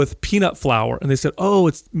made with peanut flour. And they said, oh,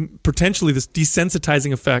 it's potentially this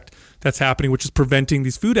desensitizing effect that's happening, which is preventing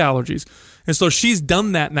these food allergies. And so she's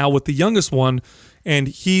done that now with the youngest one. And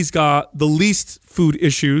he's got the least food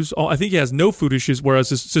issues. I think he has no food issues, whereas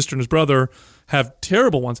his sister and his brother have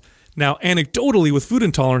terrible ones. Now, anecdotally, with food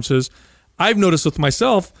intolerances, I've noticed with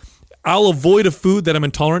myself, I'll avoid a food that I'm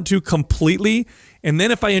intolerant to completely. And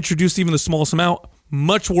then if I introduce even the smallest amount,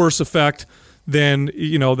 much worse effect than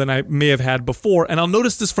I may have had before. And I'll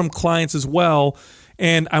notice this from clients as well.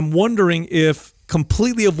 And I'm wondering if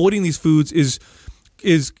completely avoiding these foods is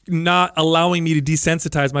not allowing me to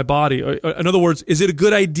desensitize my body. In other words, is it a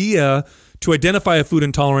good idea to identify a food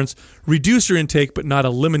intolerance, reduce your intake, but not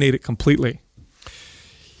eliminate it completely?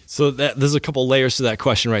 So there's a couple layers to that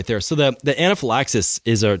question right there. So the anaphylaxis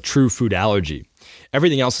is a true food allergy.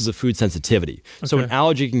 Everything else is a food sensitivity. Okay. So an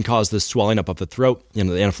allergy can cause this swelling up of the throat, the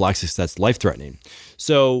anaphylaxis, that's life-threatening.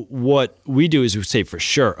 So what we do is we say for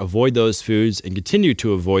sure, avoid those foods and continue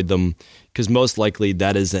to avoid them because most likely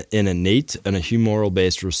that is an innate and a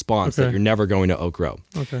humoral-based response that you're never going to outgrow.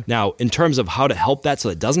 Okay. Now, in terms of how to help that so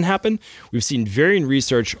that doesn't happen, we've seen varying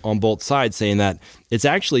research on both sides saying that it's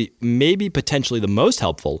actually maybe potentially the most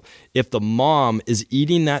helpful if the mom is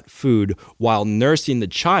eating that food while nursing the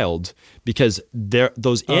child because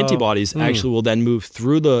those antibodies actually will then move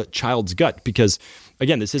through the child's gut because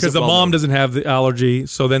again, this is because the mom doesn't have the allergy,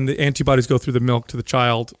 so then the antibodies go through the milk to the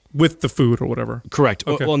child with the food or whatever. Correct.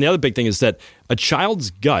 Okay. Well, and the other big thing is that a child's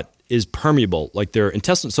gut is permeable, like their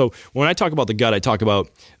intestines. So when I talk about the gut, I talk about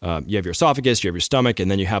you have your esophagus, you have your stomach, and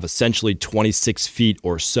then you have essentially 26 feet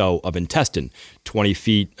or so of intestine, 20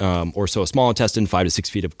 feet or so of small intestine, 5 to 6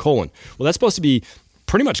 feet of colon. Well, that's supposed to be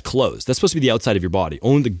pretty much closed. That's supposed to be the outside of your body.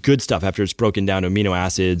 Only the good stuff after it's broken down to amino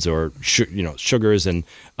acids or sugars and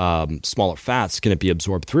smaller fats can it be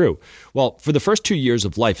absorbed through. Well, for the first 2 years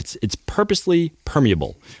of life, it's purposely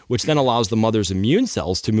permeable, which then allows the mother's immune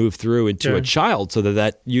cells to move through into a child so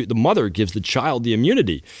that the mother gives the child the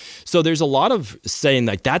immunity. So there's a lot of saying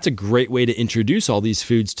like that's a great way to introduce all these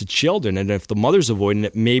foods to children. And if the mother's avoiding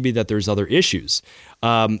it, maybe that there's other issues.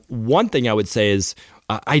 One thing I would say is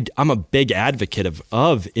I'm a big advocate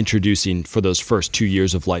of introducing for those first 2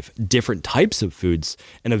 years of life different types of foods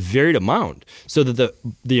in a varied amount so that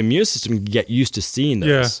the immune system can get used to seeing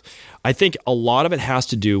those. Yeah. I think a lot of it has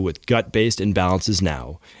to do with gut-based imbalances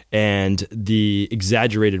now and the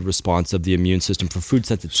exaggerated response of the immune system for food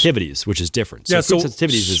sensitivities, which is different. So food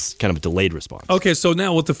sensitivities is kind of a delayed response. Okay, so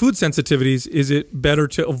now with the food sensitivities, is it better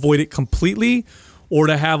to avoid it completely or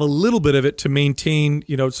to have a little bit of it to maintain,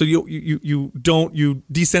 so you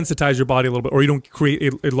desensitize your body a little bit, or you don't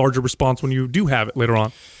create a larger response when you do have it later on?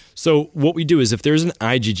 So what we do is if there's an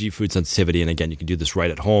IgG food sensitivity, and again, you can do this right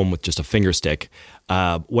at home with just a finger stick,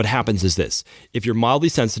 what happens is this. If you're mildly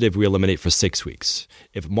sensitive, we eliminate for 6 weeks.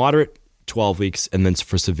 If moderate, 12 weeks, and then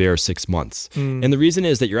for severe, 6 months. And the reason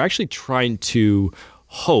is that you're actually trying to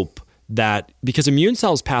hope that, because immune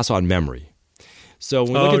cells pass on memory. So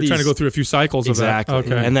when we look at these, trying to go through a few cycles of that.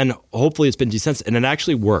 Exactly. Okay. And then hopefully it's been desensitized, and it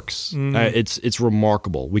actually works. It's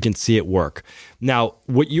remarkable. We can see it work. Now,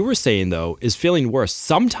 what you were saying, though, is feeling worse.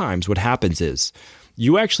 Sometimes what happens is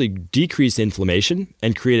you actually decrease inflammation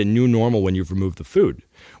and create a new normal when you've removed the food.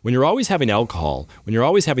 When you're always having alcohol, when you're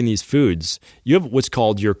always having these foods, you have what's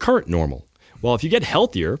called your current normal. Well, if you get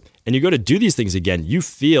healthier and you go to do these things again, you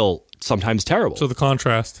feel sometimes terrible. So the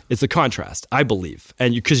contrast. It's the contrast, I believe,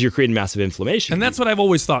 and because you're creating massive inflammation. And that's what I've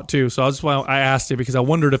always thought too. So that's why I asked it, because I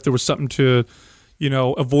wondered if there was something to,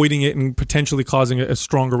 avoiding it and potentially causing a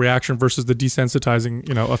stronger reaction versus the desensitizing,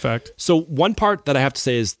 effect. So one part that I have to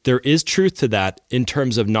say is there is truth to that in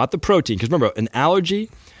terms of not the protein, because remember, an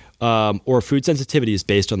allergy or food sensitivity is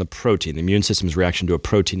based on the protein, the immune system's reaction to a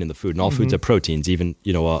protein in the food, and all foods have proteins, even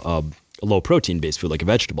a low protein based food like a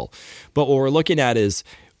vegetable. But what we're looking at is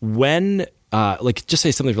when, just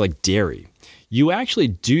say something like dairy, you actually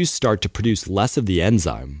do start to produce less of the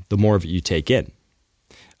enzyme the more of it you take in.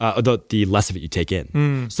 The less of it you take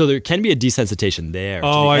in. So there can be a desensitization there to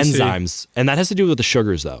the enzymes. And that has to do with the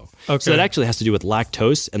sugars, though. Okay. So that actually has to do with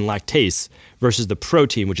lactose and lactase versus the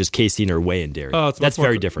protein, which is casein or whey in dairy. That's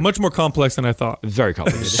very different. Much more complex than I thought. Very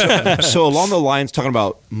complicated. So along the lines, talking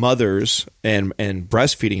about mothers and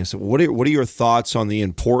breastfeeding and stuff, what are your thoughts on the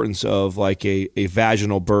importance of like a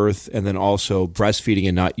vaginal birth and then also breastfeeding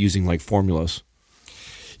and not using like formulas?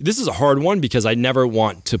 This is a hard one because I never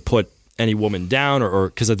want to put any woman down or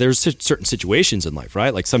because there's certain situations in life,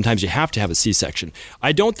 right? Like sometimes you have to have a C-section.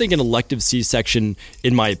 I don't think an elective C-section,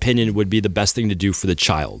 in my opinion, would be the best thing to do for the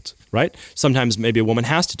child, right? Sometimes maybe a woman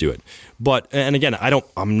has to do it. But, and again,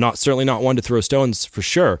 I'm certainly not one to throw stones for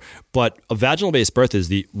sure, but a vaginal-based birth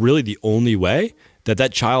is really the only way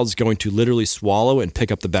that child's going to literally swallow and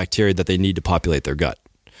pick up the bacteria that they need to populate their gut.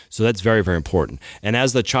 So that's very, very important. And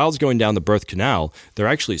as the child's going down the birth canal, they're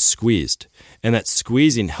actually squeezed. And that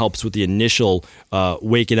squeezing helps with the initial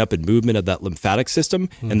waking up and movement of that lymphatic system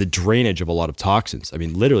and the drainage of a lot of toxins. I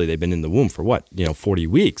mean, literally, they've been in the womb for 40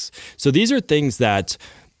 weeks. So these are things that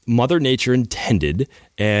Mother Nature intended,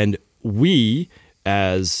 and we,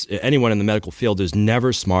 as anyone in the medical field, is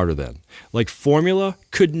never smarter than. Like formula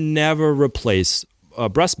could never replace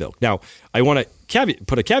breast milk. Now, I want to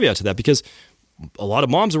put a caveat to that because a lot of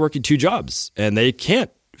moms are working 2 jobs and they can't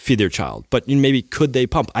feed their child, but maybe could they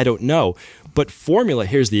pump? I don't know. But formula,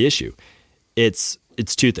 here's the issue. It's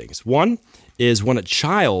 2 things. One is when a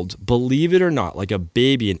child, believe it or not, like a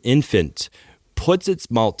baby, an infant, puts its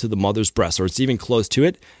mouth to the mother's breast or it's even close to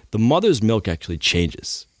it, the mother's milk actually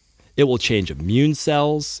changes. It will change immune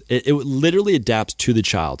cells. It literally adapts to the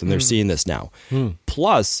child, and they're seeing this now.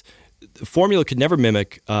 Plus, formula could never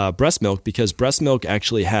mimic breast milk because breast milk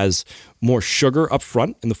actually has more sugar up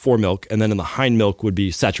front in the foremilk, and then in the hind milk would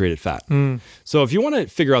be saturated fat. So if you want to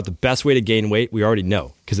figure out the best way to gain weight, we already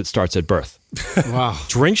know because it starts at birth. Wow.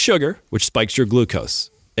 Drink sugar, which spikes your glucose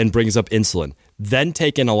and brings up insulin, then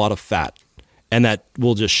take in a lot of fat. And that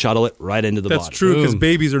will just shuttle it right into the body. That's true because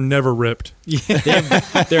babies are never ripped.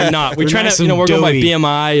 They're not. We try nice to, we're going by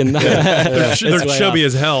BMI and They're chubby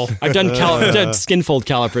as hell. I've done skin fold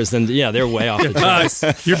calipers and they're way off the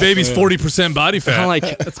charts. Your baby's 40% body fat. Kind of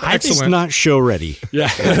like That's It's excellent. not show ready.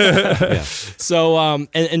 Yeah. So,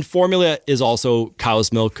 and formula is also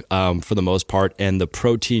cow's milk for the most part. And the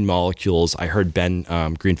protein molecules, I heard Ben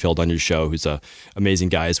Greenfield on your show, who's an amazing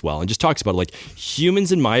guy as well, and just talks about it, like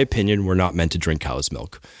humans, in my opinion, were not meant to drink cow's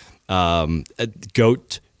milk.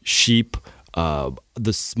 Goat, sheep,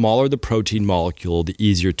 the smaller the protein molecule, the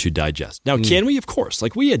easier to digest. Now, can we? Of course.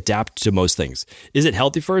 Like, we adapt to most things. Is it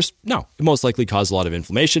healthy for us? No. It most likely causes a lot of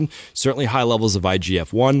inflammation, certainly high levels of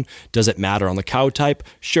IGF-1. Does it matter on the cow type?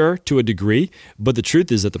 Sure, to a degree. But the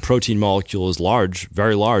truth is that the protein molecule is large,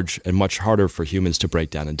 very large, and much harder for humans to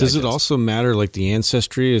break down and digest. Does it also matter, like, the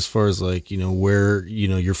ancestry as far as, like, where,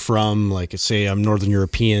 you're from? Like, say I'm Northern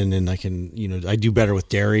European and I can, I do better with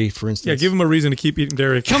dairy, for instance? Yeah, give them a reason to keep eating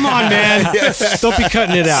dairy. Come on, man. Don't be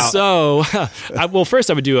cutting it out. So, first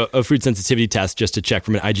I would do a food sensitivity test just to check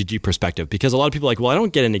from an IgG perspective, because a lot of people are like, well, I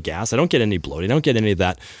don't get any gas, I don't get any bloating, I don't get any of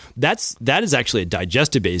that. That is actually a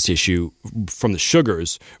digestive-based issue from the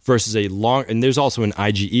sugars versus and there's also an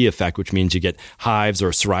IgE effect, which means you get hives or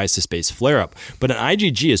a psoriasis-based flare-up. But an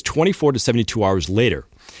IgG is 24 to 72 hours later.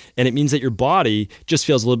 And it means that your body just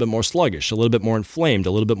feels a little bit more sluggish, a little bit more inflamed,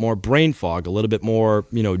 a little bit more brain fog, a little bit more,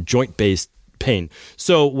 joint-based pain.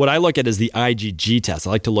 So what I look at is the IgG test.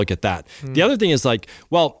 I like to look at that. The other thing is like,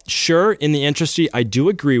 well, sure, in the industry, I do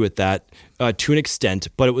agree with that to an extent,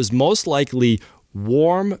 but it was most likely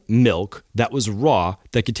warm milk that was raw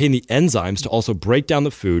that contained the enzymes to also break down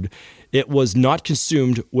the food. It was not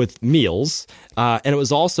consumed with meals, and it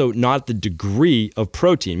was also not the degree of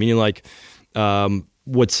protein, meaning like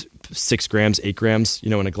what's 6 grams, 8 grams,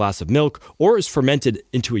 in a glass of milk, or is fermented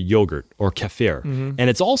into a yogurt or kefir. And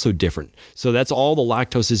it's also different. So that's all the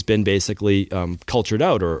lactose has been basically cultured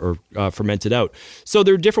out or fermented out. So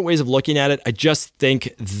there are different ways of looking at it. I just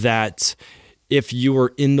think that if you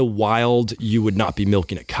were in the wild, you would not be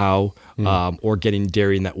milking a cow or getting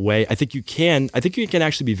dairy in that way. I think you can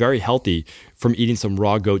actually be very healthy from eating some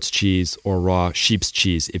raw goat's cheese or raw sheep's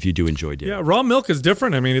cheese if you do enjoy dairy. Yeah, raw milk is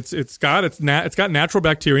different. I mean, it's got natural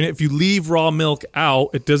bacteria in it. If you leave raw milk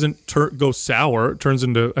out, it doesn't go sour. It turns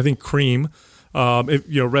into, I think, cream.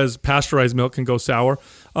 Res pasteurized milk can go sour.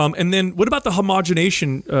 And then what about the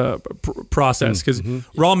homogenation process? Because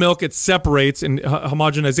raw milk, it separates, and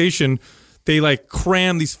homogenization, they like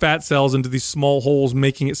cram these fat cells into these small holes,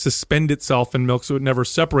 making it suspend itself in milk so it never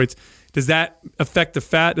separates. Does that affect the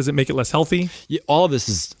fat? Does it make it less healthy? Yeah, all of this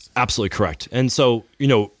is absolutely correct. And so,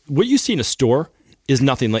 what you see in a store is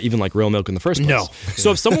nothing even like real milk in the first place. No.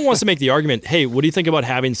 So if someone wants to make the argument, hey, what do you think about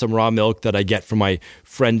having some raw milk that I get from my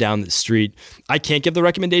friend down the street? I can't give the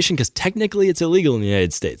recommendation because technically it's illegal in the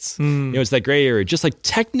United States. It's that gray area. Just like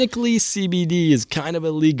technically CBD is kind of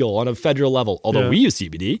illegal on a federal level. Although we use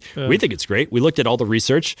CBD, we think it's great. We looked at all the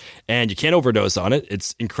research and you can't overdose on it.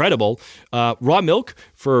 It's incredible. Raw milk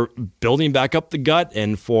for building back up the gut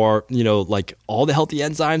and for, like all the healthy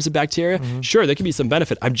enzymes and bacteria, sure, there can be some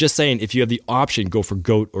benefit. I'm just saying if you have the option, go for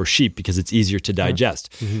goat or sheep because it's easier to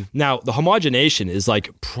digest. Now, the homogenation is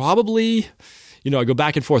like probably, I go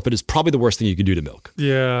back and forth, but it's probably the worst thing you could do to milk.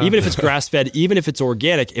 Yeah. Even if it's grass-fed, even if it's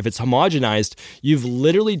organic, if it's homogenized, you've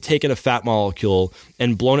literally taken a fat molecule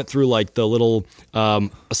and blown it through like the little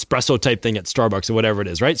espresso type thing at Starbucks or whatever it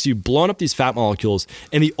is, right? So you've blown up these fat molecules.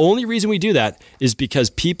 And the only reason we do that is because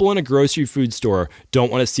people in a grocery food store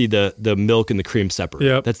don't want to see the milk and the cream separate.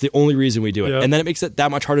 Yep. That's the only reason we do it. Yep. And then it makes it that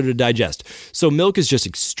much harder to digest. So milk is just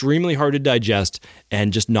extremely hard to digest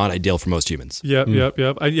and just not ideal for most humans. Yep.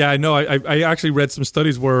 I know. I actually read some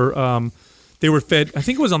studies where they were fed, I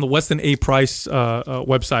think it was on the Weston A. Price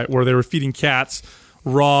website, where they were feeding cats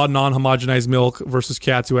raw, non-homogenized milk versus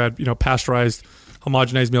cats who had, pasteurized,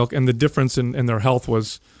 homogenized milk, and the difference in their health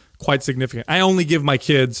was quite significant. I only give my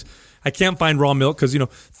kids, I can't find raw milk because,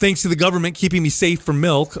 thanks to the government keeping me safe from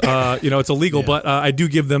milk, it's illegal, but I do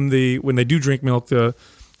give them when they do drink milk, the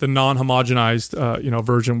non-homogenized,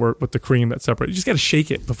 version with the cream that's separate. You just got to shake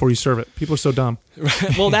it before you serve it. People are so dumb.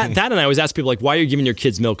 Well, that and I always ask people, like, why are you giving your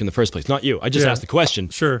kids milk in the first place? Not you. I just asked the question.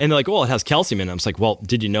 Sure. And they're like, well, it has calcium in it. I'm just like, well,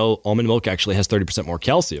 did you know almond milk actually has 30% more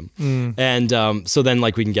calcium? And so then,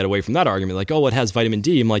 like, we can get away from that argument. Like, oh, it has vitamin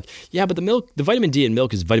D. I'm like, yeah, but the vitamin D in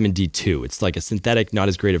milk is vitamin D2. It's like a synthetic, not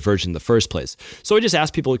as great a version in the first place. So I just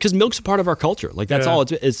ask people, because milk's a part of our culture. Like, that's all.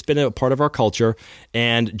 It's been a part of our culture.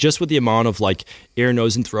 And just with the amount of, like, ear,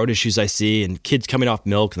 nose, and throat issues I see, and kids coming off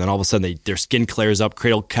milk, and then all of a sudden their skin clears up,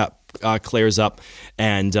 cradle cup clears up,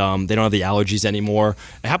 and they don't have the allergies anymore.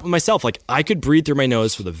 It happened with myself. Like, I could breathe through my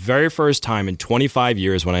nose for the very first time in 25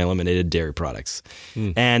 years when I eliminated dairy products.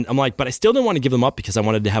 And I'm like, but I still didn't want to give them up because I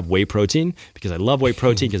wanted to have whey protein, because I love whey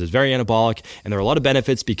protein because it's very anabolic, and there are a lot of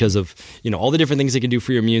benefits because of, all the different things it can do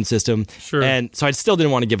for your immune system. Sure. And so I still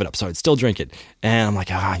didn't want to give it up, so I'd still drink it. And I'm like,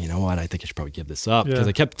 you know what? I think I should probably give this up, because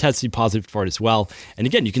I kept testing positive for it as well. And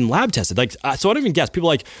again, you can lab test it. Like, so I don't even guess. People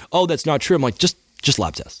are like, oh, that's not true. I'm like, just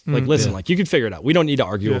lab test. Like, listen, like, you can figure it out. We don't need to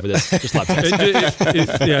argue over this. Just lab test.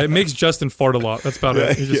 It makes Justin fart a lot. That's about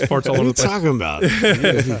it. He just farts all over the place. What are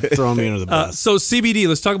you talking about? Throw me under the bus. So CBD,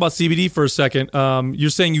 let's talk about CBD for a second.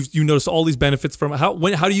 You're saying you notice all these benefits from how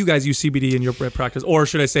do you guys use CBD in your practice? Or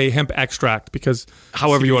should I say hemp extract? Because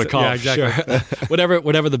however you want to call it. Yeah, exactly. Sure.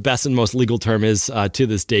 whatever the best and most legal term is to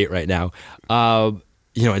this date right now.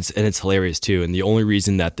 It's hilarious too. And the only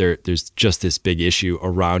reason that there's just this big issue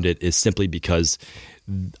around it is simply because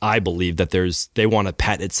I believe that they want to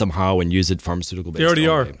patent it somehow and use it pharmaceutical based. They already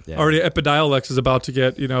are. Yeah. Already, Epidiolex is about to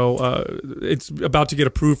get it's about to get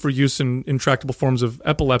approved for use in intractable forms of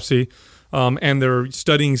epilepsy, and they're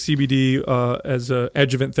studying CBD as an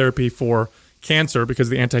adjuvant therapy for cancer because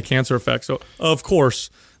of the anti-cancer effect. So of course.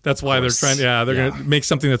 That's why they're trying. They're going to make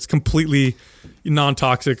something that's completely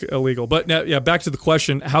non-toxic illegal. But now, back to the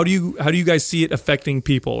question: how do you guys see it affecting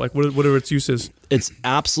people? Like, what are its uses? Its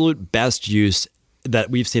absolute best use that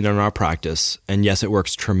we've seen in our practice, and yes, it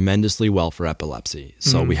works tremendously well for epilepsy.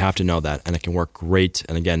 So we have to know that, and it can work great.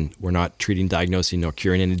 And again, we're not treating, diagnosing, nor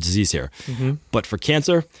curing any disease here. But for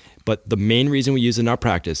cancer. But the main reason we use it in our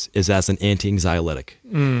practice is as an anti-anxiolytic.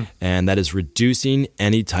 And that is reducing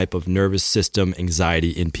any type of nervous system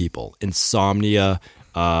anxiety in people. Insomnia,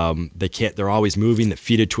 they're always moving, the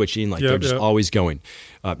feet are twitching, like they're just always going.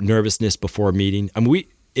 Nervousness before a meeting. I mean,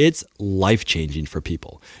 it's life-changing for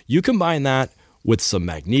people. You combine that with some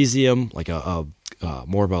magnesium, like a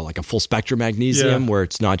more of a full spectrum magnesium, where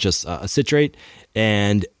it's not just a citrate,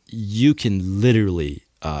 and you can literally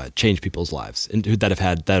change people's lives and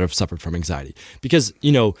that have suffered from anxiety. Because,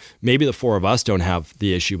 maybe the four of us don't have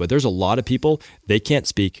the issue, but there's a lot of people, they can't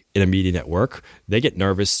speak in a meeting at work. They get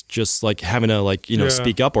nervous just like having to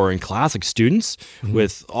speak up, or in class, like students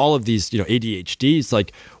with all of these, ADHDs.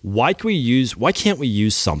 Like, why can't we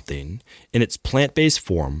use something in its plant-based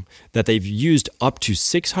form that they've used up to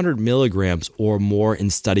 600 milligrams or more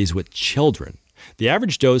in studies with children? The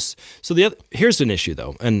average dose. So here's an issue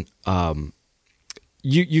though. And,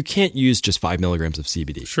 You can't use just 5 milligrams of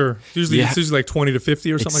CBD. Sure. It's usually like 20 to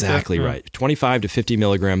 50 or something like that. Exactly right. 25 to 50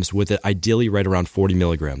 milligrams, with it ideally right around 40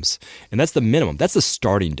 milligrams. And that's the minimum. That's the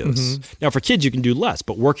starting dose. Now, for kids, you can do less,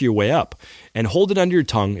 but work your way up. And hold it under your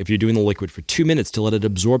tongue if you're doing the liquid for 2 minutes to let it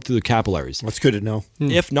absorb through the capillaries. That's good to know.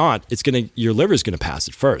 If not, your liver's going to pass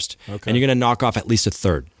it first. Okay. And you're going to knock off at least a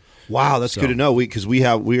third. Wow, that's good to know. Because we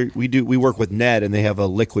work with Ned, and they have a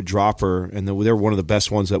liquid dropper, and they're one of the best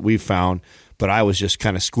ones that we've found. But I was just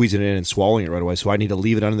kind of squeezing it in and swallowing it right away. So I need to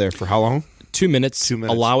leave it under there for how long? 2 minutes. 2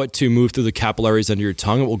 minutes. Allow it to move through the capillaries under your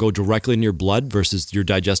tongue. It will go directly in your blood versus your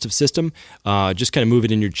digestive system. Just kind of move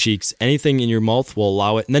it in your cheeks. Anything in your mouth will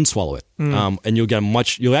allow it, and then swallow it. And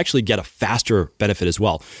you'll actually get a faster benefit as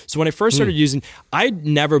well. So when I first started using, I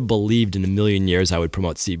never believed in a million years I would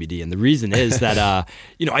promote CBD. And the reason is that,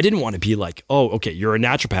 I didn't want to be like, oh, okay, you're a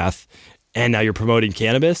naturopath, and now you're promoting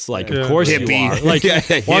cannabis? Like, of course you are. Like,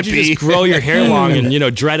 why don't you just grow your hair long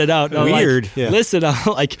and, dread it out? No, weird. Like, listen,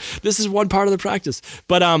 this is one part of the practice.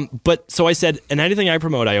 But so I said, and anything I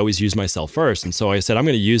promote, I always use myself first. And so I said, I'm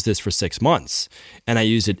going to use this for 6 months. And I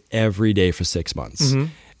used it every day for 6 months.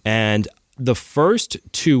 And the first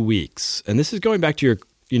 2 weeks, and this is going back to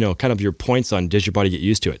your, kind of your points on does your body get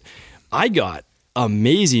used to it? I got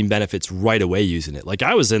amazing benefits right away using it. Like,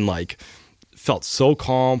 I was in felt so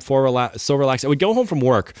calm, so relaxed. I would go home from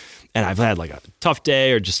work, and I've had like a tough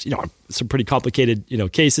day, or just some pretty complicated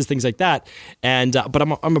cases, things like that. And but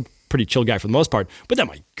I'm a pretty chill guy for the most part. But then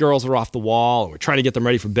my girls are off the wall, and we're trying to get them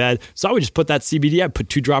ready for bed. So I would just put that CBD. I'd put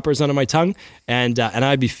 2 droppers under my tongue, and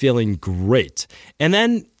I'd be feeling great. And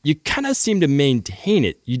then you kind of seem to maintain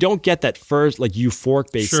it. You don't get that first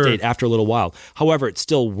euphoric-based state after a little while. However, it's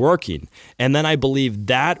still working. And then I believe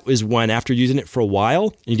that is when, after using it for a while,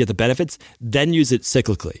 and you get the benefits, then use it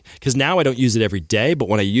cyclically. Because now I don't use it every day, but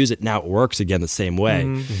when I use it now, it works again the same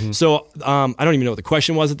way. So I don't even know what the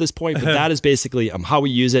question was at this point, but that is basically how we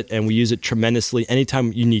use it, and we use it tremendously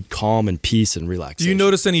anytime you need calm and peace and relaxation. Do you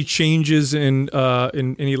notice any changes in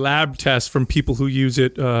any lab tests from people who use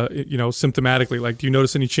it, symptomatically? Like, do you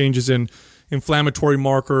notice any changes in inflammatory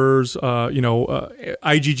markers,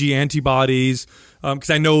 IgG antibodies? Because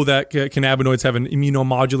I know that cannabinoids have an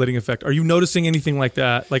immunomodulating effect. Are you noticing anything like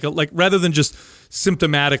that? Like rather than just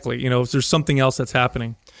symptomatically, if there's something else that's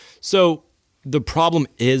happening? So the problem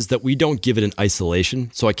is that we don't give it in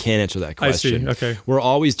isolation, so I can't answer that question. I see. Okay. We're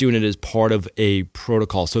always doing it as part of a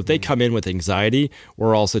protocol. So if they come in with anxiety,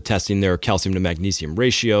 we're also testing their calcium to magnesium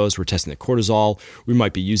ratios. We're testing the cortisol. We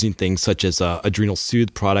might be using things such as adrenal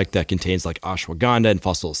soothe product that contains like ashwagandha and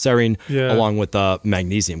phosphatidylserine, along with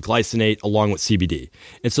magnesium glycinate, along with CBD.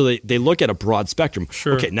 And so they look at a broad spectrum.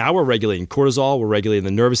 Sure. Okay, now we're regulating cortisol. We're regulating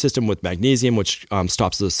the nervous system with magnesium, which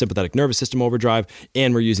stops the sympathetic nervous system overdrive,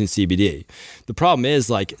 and we're using CBD. The problem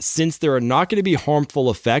is, since there are not going to be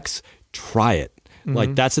harmful effects, try it.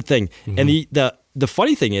 Like, that's the thing. And the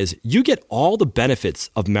funny thing is, you get all the benefits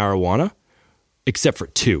of marijuana except for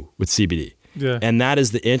 2 with CBD. Yeah. And that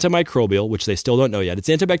is the antimicrobial, which they still don't know yet. It's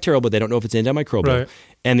antibacterial, but they don't know if it's antimicrobial. Right.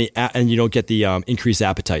 And you don't get the increased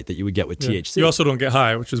appetite that you would get with THC. You also don't get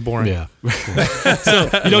high, which is boring. Yeah. So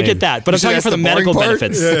you don't get that. But I'm talking for the medical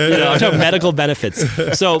benefits. I'm talking medical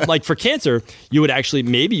benefits. So for cancer, you would actually,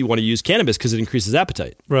 maybe you want to use cannabis because it increases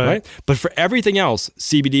appetite. Right. But for everything else,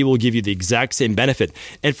 CBD will give you the exact same benefit.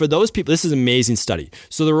 And for those people, this is an amazing study.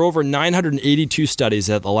 So there were over 982 studies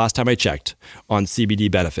at the last time I checked on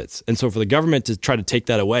CBD benefits. And so for the government to try to take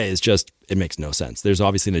that away is just, it makes no sense. There's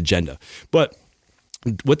obviously an agenda. But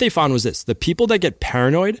what they found was this: the people that get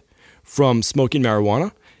paranoid from smoking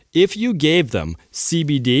marijuana, if you gave them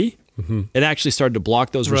CBD, it actually started to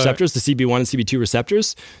block those receptors, the CB1 and CB2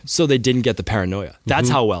 receptors, so they didn't get the paranoia. That's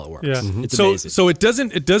how well it works. Yeah. It's amazing. So it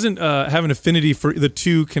doesn't have an affinity for the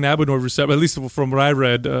 2 cannabinoid receptors, at least from what I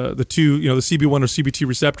read, the 2, the CB1 or CB2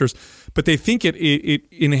 receptors, but they think it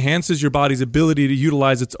enhances your body's ability to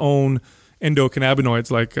utilize its own endocannabinoids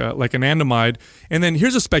like anandamide. And then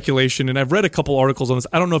here's a speculation, and I've read a couple articles on this.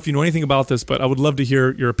 I don't know if you know anything about this, but I would love to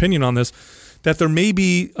hear your opinion on this, that there may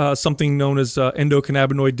be something known as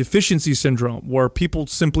endocannabinoid deficiency syndrome, where people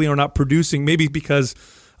simply are not producing, maybe because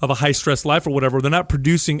of a high stress life or whatever, they're not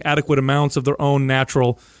producing adequate amounts of their own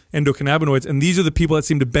natural endocannabinoids. And these are the people that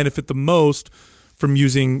seem to benefit the most from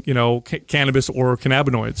using, cannabis or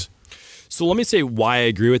cannabinoids. So let me say why I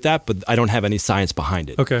agree with that, but I don't have any science behind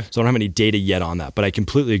it. Okay. So I don't have any data yet on that, but I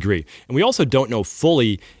completely agree. And we also don't know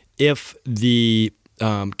fully if the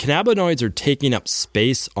cannabinoids are taking up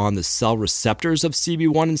space on the cell receptors of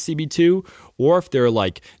CB1 and CB2, or if they're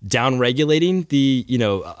like down-regulating the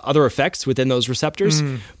other effects within those receptors.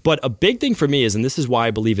 But a big thing for me is, and this is why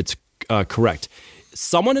I believe it's correct,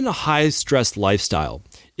 someone in a high-stress lifestyle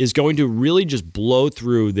is going to really just blow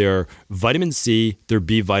through their vitamin C, their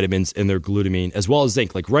B vitamins, and their glutamine, as well as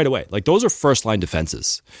zinc, like right away. Like those are first-line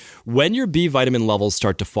defenses. When your B vitamin levels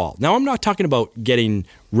start to fall, now I'm not talking about getting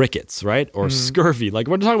rickets, right, or scurvy. Like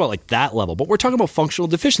we're talking about like that level, but we're talking about functional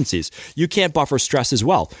deficiencies. You can't buffer stress as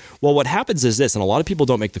well. Well, what happens is this, and a lot of people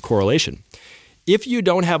don't make the correlation. If you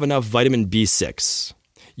don't have enough vitamin B6,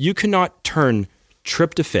 you cannot turn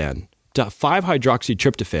tryptophan to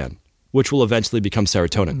 5-hydroxytryptophan, which will eventually become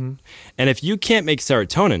serotonin. And if you can't make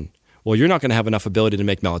serotonin, well, you're not going to have enough ability to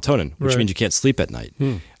make melatonin, which means you can't sleep at night.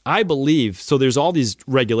 I believe, so there's all these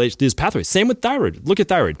regulations, these pathways. Same with thyroid. Look at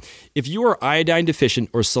thyroid. If you are iodine deficient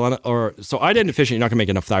so iodine deficient, you're not going to make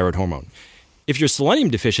enough thyroid hormone. If you're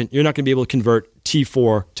selenium deficient, you're not going to be able to convert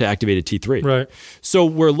T4 to activated T3. Right. So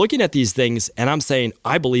we're looking at these things, and I'm saying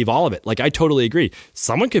I believe all of it. Like I totally agree.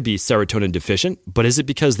 Someone could be serotonin deficient, but is it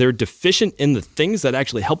because they're deficient in the things that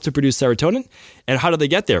actually help to produce serotonin? And how do they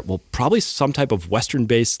get there? Well, probably some type of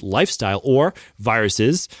Western-based lifestyle or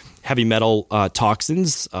viruses, heavy metal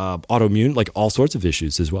toxins, autoimmune, like all sorts of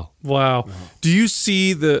issues as well. Wow. Do you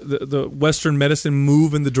see the Western medicine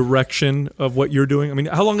move in the direction of what you're doing? I mean,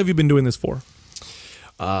 how long have you been doing this for?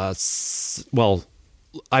 Well,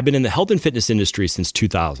 I've been in the health and fitness industry since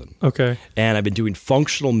 2000. Okay. And I've been doing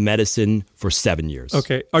functional medicine for 7 years.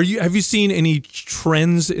 Okay. Have you seen any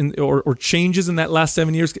trends or changes in that last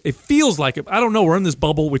 7 years? It feels like it. I don't know. We're in this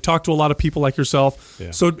bubble. We talk to a lot of people like yourself.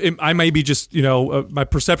 Yeah. So I may be just, my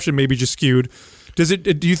perception may be just skewed. Do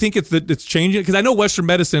you think it's changing? Because I know Western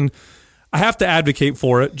medicine, I have to advocate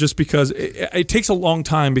for it just because it takes a long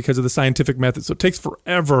time because of the scientific method. So it takes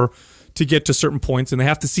forever to get to certain points, and they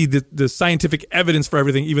have to see the scientific evidence for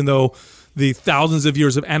everything, even though the thousands of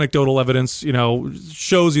years of anecdotal evidence,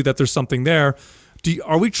 shows you that there's something there.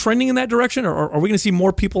 Are we trending in that direction, or are we going to see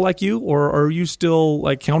more people like you, or are you still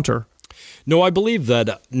like counter? No, I believe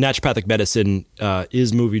that naturopathic medicine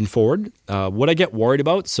is moving forward. What I get worried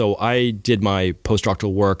about, so I did my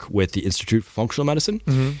postdoctoral work with the Institute for Functional Medicine,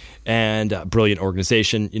 and a brilliant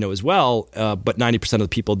organization, as well, but 90% of the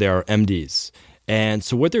people there are MDs. And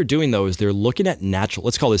so what they're doing, though, is they're looking at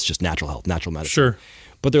let's call this just natural health, natural medicine. Sure.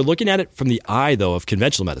 But they're looking at it from the eye, though, of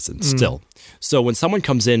conventional medicine still. So when someone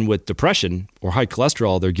comes in with depression or high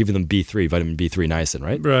cholesterol, they're giving them B3, vitamin B3 niacin,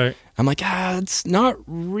 right? Right. I'm like, it's not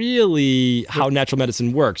really how natural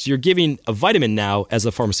medicine works. You're giving a vitamin now as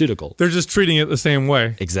a pharmaceutical. They're just treating it the same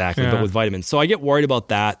way. Exactly, but with vitamins. So I get worried about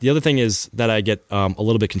that. The other thing is that I get a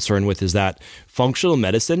little bit concerned with is that functional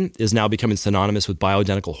medicine is now becoming synonymous with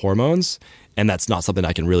bioidentical hormones. And that's not something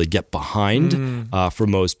I can really get behind for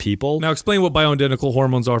most people. Now, explain what bioidentical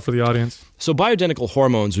hormones are for the audience. So bioidentical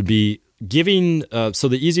hormones would be giving, so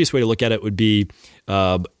the easiest way to look at it would be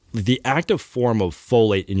the active form of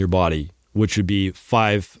folate in your body, which would be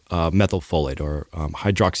 5-methylfolate or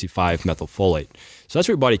hydroxy-5-methylfolate. So that's what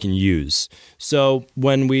your body can use. So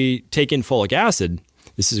when we take in folic acid,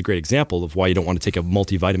 this is a great example of why you don't want to take a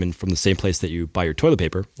multivitamin from the same place that you buy your toilet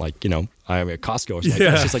paper, like, I'm at Costco or something.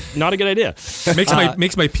 Yeah. It's just like not a good idea.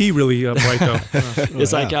 Makes my pee really bright though.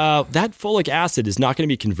 It's like that folic acid is not going to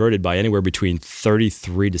be converted by anywhere between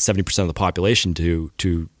 33 to 70% of the population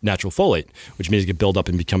to natural folate, which means it can build up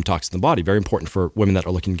and become toxic in the body. Very important for women that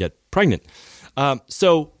are looking to get pregnant.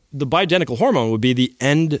 So the bioidentical hormone would be the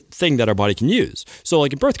end thing that our body can use. So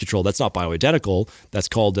like in birth control, that's not bioidentical. That's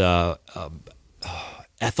called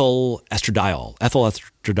ethyl estradiol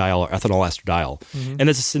or ethanol estradiol. And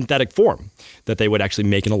it's a synthetic form that they would actually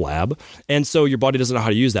make in a lab. And so your body doesn't know how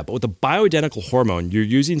to use that. But with the bioidentical hormone, you're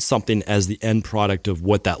using something as the end product of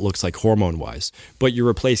what that looks like hormone-wise. But you're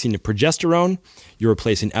replacing the progesterone, you're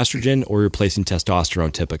replacing estrogen, or you're replacing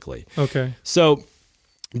testosterone typically. Okay. So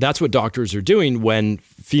that's what doctors are doing when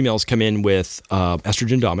females come in with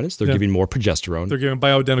estrogen dominance. They're giving more progesterone. They're giving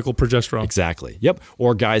bioidentical progesterone. Exactly. Yep.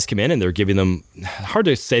 Or guys come in and they're giving them, hard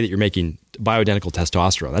to say that you're making bioidentical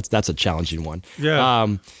testosterone. That's a challenging one. Yeah.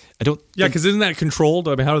 Because isn't that controlled?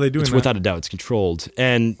 I mean, how are they doing that? Without a doubt, it's controlled.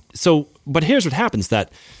 And so, but here's what happens,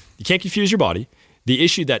 that You can't confuse your body. The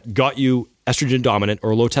issue that got you estrogen dominant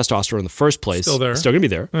or low testosterone in the first place still there. is still going to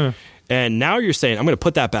be there. And now you're saying, I'm going to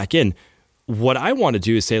put that back in. What I want to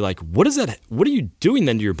do is say, like, what are you doing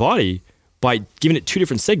then to your body by giving it two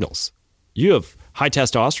different signals? You have high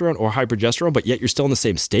testosterone or high progesterone, but yet you're still in the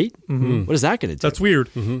same state? What is that going to do? That's weird.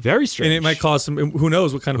 Very strange. And it might cause some, who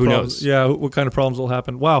knows what kind of problems. Yeah, what kind of problems will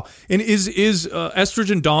happen. Wow. And is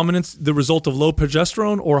estrogen dominance the result of low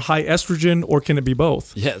progesterone or high estrogen, or can it be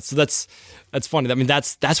both? Yeah, so that's funny. I mean,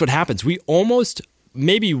 that's what happens. We almost,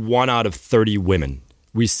 maybe 1 out of 30 women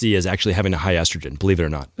we see as actually having a high estrogen, believe it or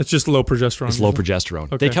not. It's just low progesterone. It's low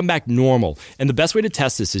progesterone. Okay. They come back normal. And the best way to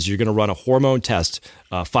test this is you're going to run a hormone test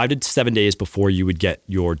 5 to 7 days before you would get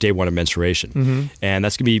your day 1 of menstruation. And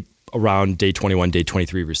that's going to be around day 21, day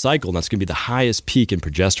 23 of your cycle. And that's going to be the highest peak in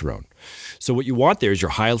progesterone. So what you want there is your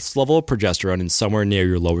highest level of progesterone and somewhere near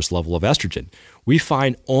your lowest level of estrogen. We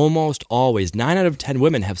find almost always 9 out of 10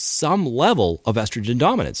 women have some level of estrogen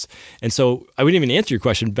dominance. And so I wouldn't even answer your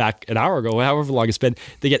question back an hour ago, however long it's been.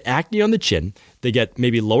 They get acne on the chin. They get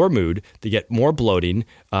maybe lower mood. They get more bloating,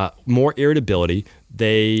 more irritability.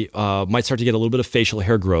 They might start to get a little bit of facial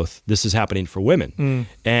hair growth. This is happening for women.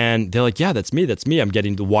 And they're like, yeah, that's me. I'm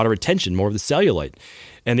getting the water retention, more of the cellulite.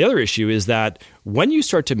 And the other issue is that when you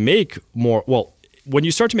start to make more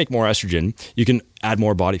estrogen, you can add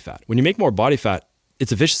more body fat. When you make more body fat,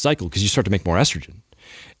 it's a vicious cycle because you start to make more estrogen.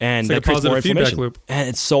 And it's like that creates more inflammation. feedback loop. And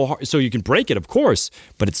it's so hard. So you can break it, of course,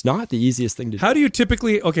 but it's not the easiest thing to do. How do you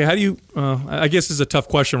typically, I guess this is a tough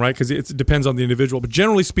question, right? Because it depends on the individual. But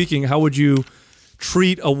generally speaking, how would you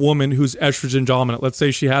treat a woman who's estrogen dominant? Let's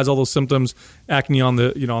say she has all those symptoms, acne on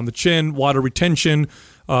the chin, water retention,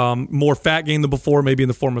 more fat gain than before, maybe in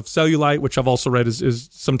the form of cellulite, which I've also read is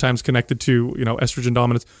sometimes connected to estrogen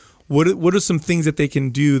dominance. What are some things that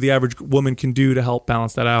the average woman can do to help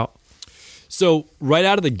balance that out? So right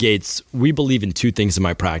out of the gates, we believe in two things in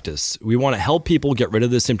my practice. We want to help people get rid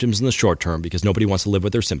of the symptoms in the short term because nobody wants to live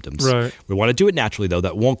with their symptoms. Right. We want to do it naturally, though.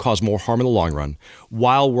 That won't cause more harm in the long run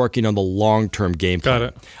while working on the long-term game plan. Got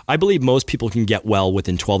it. I believe most people can get well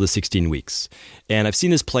within 12 to 16 weeks. And I've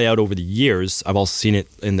seen this play out over the years. I've also seen it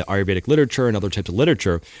in the Ayurvedic literature and other types of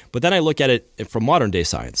literature. But then I look at it from modern-day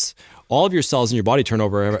science. All of your cells in your body turn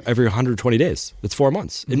over every 120 days. That's 4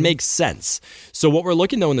 months. It makes sense. So what we're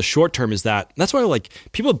looking, though, in the short term is that's why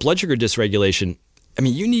people with blood sugar dysregulation, I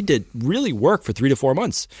mean, you need to really work for 3 to 4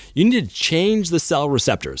 months. You need to change the cell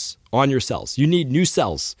receptors on your cells. You need new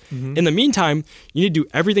cells. In the meantime, you need to do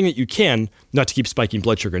everything that you can not to keep spiking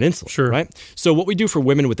blood sugar and insulin. Sure. Right? So what we do for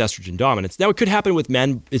women with estrogen dominance, now it could happen with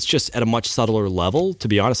men, it's just at a much subtler level, to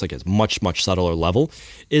be honest, like a much, much subtler level,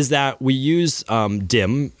 is that we use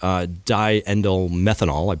DIM, diendyl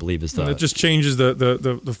methanol, I believe is the... It just changes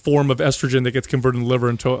the form of estrogen that gets converted in the liver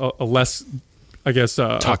into a less...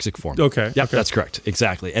 toxic form. Okay. Yep, that's correct.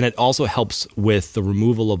 Exactly. And it also helps with the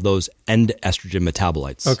removal of those end estrogen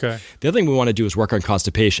metabolites. Okay. The other thing we want to do is work on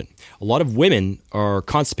constipation. A lot of women are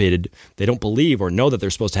constipated. They don't believe or know that they're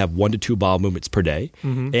supposed to have 1 to 2 bowel movements per day.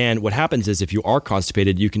 And what happens is if you are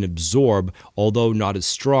constipated, you can absorb, although not as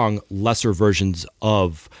strong, lesser versions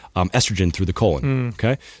of estrogen through the colon.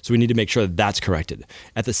 Okay. So we need to make sure that that's corrected.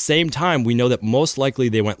 At the same time, we know that most likely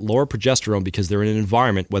they went lower progesterone because they're in an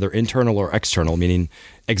environment, whether internal or external, meaning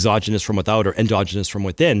exogenous from without or endogenous from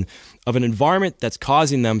within, of an environment that's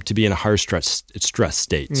causing them to be in a higher stress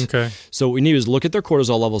state. Okay. So what we need is look at their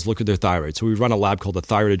cortisol levels, look at their thyroid. So we run a lab called the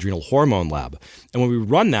thyroid adrenal hormone lab. And when we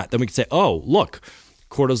run that, then we can say, oh, look,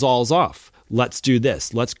 cortisol is off. Let's do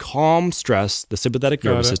this. Let's calm stress, the sympathetic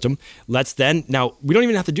nervous system. Now, we don't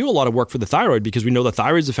even have to do a lot of work for the thyroid because we know the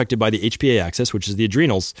thyroid is affected by the HPA axis, which is the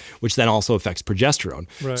adrenals, which then also affects progesterone.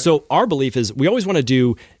 Right. So our belief is we always want to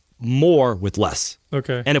do more with less.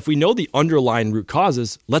 Okay. And if we know the underlying root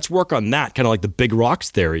causes, let's work on that, kind of like the big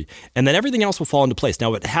rocks theory, and then everything else will fall into place.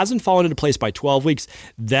 Now, if it hasn't fallen into place by 12 weeks,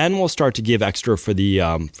 then we'll start to give extra for the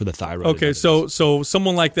thyroid. Okay, so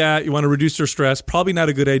someone like that, you want to reduce their stress, probably not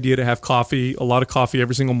a good idea to have a lot of coffee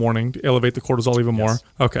every single morning to elevate the cortisol even more.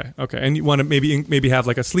 Okay. And you want to maybe have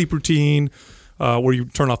like a sleep routine where you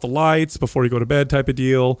turn off the lights before you go to bed type of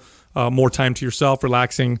deal. More time to yourself,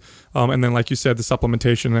 relaxing, and then, like you said, the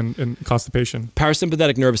supplementation and constipation.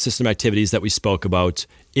 Parasympathetic nervous system activities that we spoke about,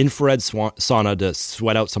 infrared sauna to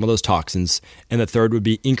sweat out some of those toxins, and the third would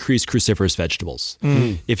be increased cruciferous vegetables.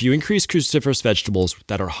 If you increase cruciferous vegetables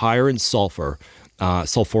that are higher in sulfur,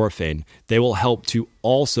 sulforaphane, they will help to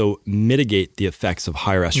also mitigate the effects of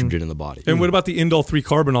higher estrogen in the body. And what about the indole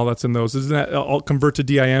 3-carbinol that's in those? Isn't that all convert to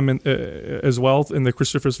DIM as well in the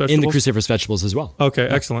cruciferous vegetables? In the cruciferous vegetables as well. Okay,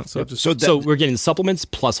 excellent. So we're getting supplements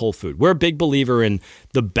plus whole food. We're a big believer in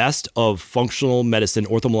the best of functional medicine,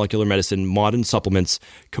 orthomolecular medicine, modern supplements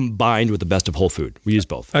combined with the best of whole food. We use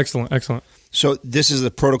both. Excellent. So this is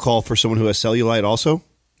the protocol for someone who has cellulite also?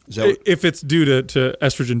 Is that if it's due to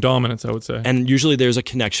estrogen dominance, I would say. And usually there's a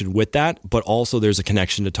connection with that, but also there's a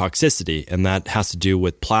connection to toxicity, and that has to do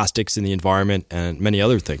with plastics in the environment and many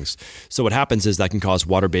other things. So what happens is that can cause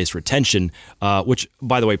water-based retention, which,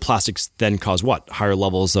 by the way, plastics then cause what? Higher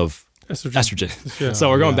levels of estrogen. Yeah. So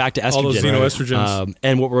we're going back to estrogen. All those xenoestrogens.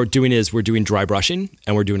 And what we're doing is we're doing dry brushing,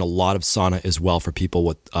 and we're doing a lot of sauna as well for people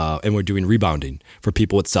with, and we're doing rebounding for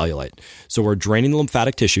people with cellulite. So we're draining the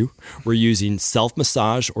lymphatic tissue. We're using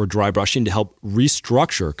self-massage or dry brushing to help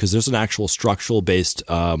restructure, because there's an actual structural-based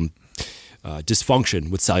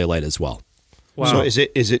dysfunction with cellulite as well. Wow. So is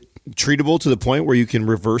it treatable to the point where you can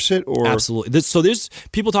reverse it? Or Absolutely. So there's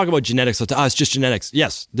people talk about genetics. It's just genetics.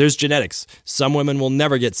 Yes, there's genetics. Some women will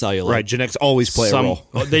never get cellulite. Right, genetics always play a role.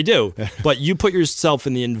 They do. But you put yourself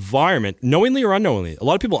in the environment, knowingly or unknowingly. A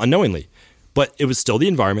lot of people unknowingly. But it was still the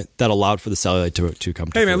environment that allowed for the cellulite to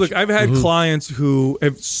come to Hey, man, look, I've had clients who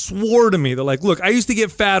have swore to me, they're like, look, I used to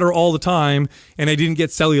get fatter all the time, and I didn't get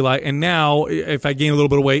cellulite, and now if I gain a little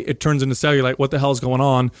bit of weight, it turns into cellulite. What the hell is going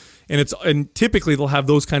on? And typically they'll have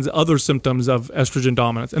those kinds of other symptoms of estrogen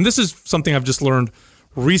dominance. And this is something I've just learned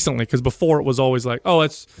recently, because before it was always like, oh,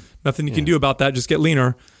 it's nothing you can do about that. Just get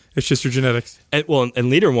leaner. It's just your genetics. And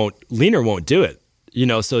leaner won't do it.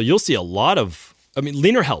 So you'll see a lot of.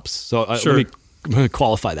 Leaner helps. So Sure. let me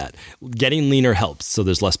qualify that. Getting leaner helps, so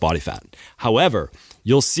there's less body fat. However,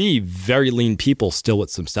 you'll see very lean people still with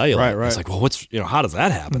some cellulite. Right. It's like, well, how does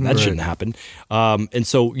that happen? That shouldn't happen. And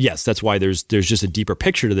so, yes, that's why there's just a deeper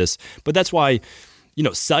picture to this. But that's why,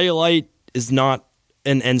 cellulite is not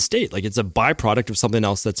an end state. Like, it's a byproduct of something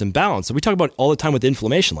else that's imbalanced. So we talk about all the time with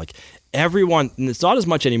inflammation. Like, everyone, and it's not as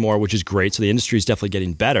much anymore, which is great. So the industry is definitely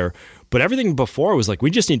getting better. But everything before was like, we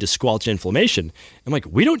just need to squelch inflammation. I'm like,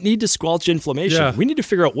 we don't need to squelch inflammation. Yeah. We need to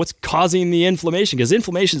figure out what's causing the inflammation, because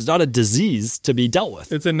inflammation is not a disease to be dealt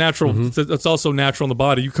with. It's a natural. It's also natural in the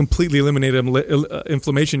body. You completely eliminate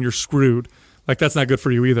inflammation, you're screwed. Like, that's not good for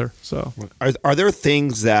you either. So, are there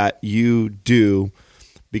things that you do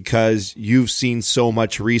because you've seen so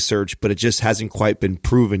much research, but it just hasn't quite been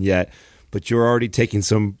proven yet, but you're already taking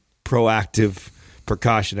some proactive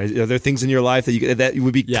precaution? Are there things in your life that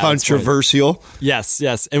would be controversial? Yes.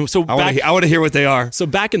 And so I want to hear what they are. So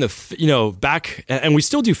back in the, and we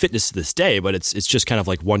still do fitness to this day, but it's just kind of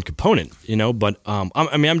like one component, but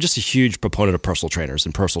I'm just a huge proponent of personal trainers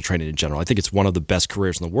and personal training in general. I think it's one of the best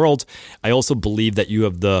careers in the world. I also believe that you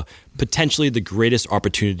have potentially the greatest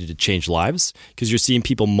opportunity to change lives, because you're seeing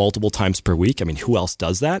people multiple times per week. Who else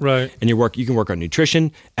does that? Right. And you can work on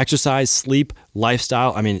nutrition, exercise, sleep,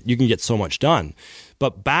 lifestyle. You can get so much done.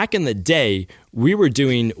 But back in the day, we were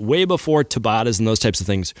doing, way before Tabatas and those types of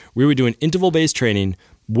things, we were doing interval-based training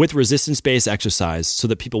with resistance-based exercise so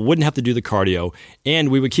that people wouldn't have to do the cardio, and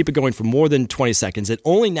we would keep it going for more than 20 seconds. And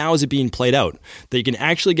only now is it being played out that you can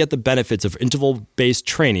actually get the benefits of interval-based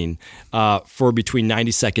training for between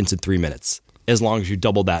 90 seconds and 3 minutes, as long as you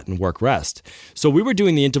double that in work rest. So we were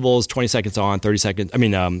doing the intervals 20 seconds on, 20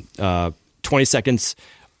 seconds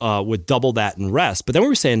with double that in rest. But then we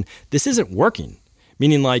were saying, this isn't working.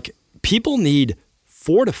 Meaning, like, people need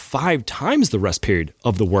 4 to 5 times the rest period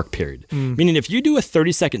of the work period. Meaning, if you do a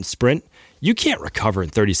 30-second sprint, you can't recover in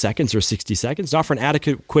 30 seconds or 60 seconds, not for an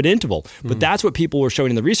adequate interval. But that's what people were showing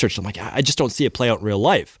in the research. I'm like, I just don't see it play out in real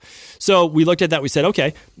life. So we looked at that. We said,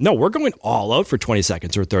 okay, no, we're going all out for 20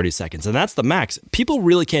 seconds or 30 seconds. And that's the max. People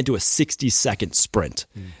really can't do a 60-second sprint.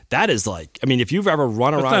 That is like, if you've ever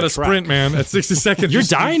run around not a sprint, man. At 60 seconds, you're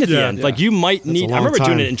dying at the end. Yeah. Like, you might need, I remember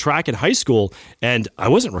doing it in track in high school, and I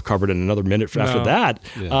wasn't recovered in another minute after that.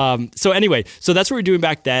 Yeah. So anyway, so that's what we were doing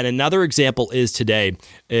back then. Another example is today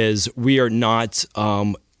is we are not,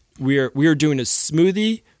 we are doing a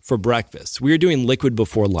smoothie for breakfast. We are doing liquid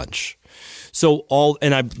before lunch. So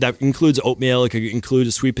that includes oatmeal. It could include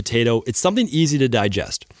a sweet potato. It's something easy to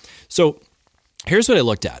digest. So here's what I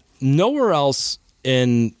looked at. Nowhere else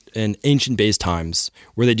in ancient base times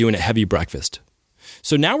were they doing a heavy breakfast.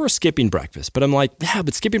 So now we're skipping breakfast, but I'm like,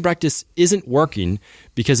 but skipping breakfast isn't working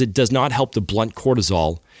because it does not help to blunt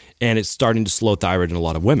cortisol, and it's starting to slow thyroid in a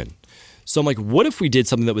lot of women. So I'm like, what if we did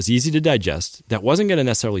something that was easy to digest, that wasn't going to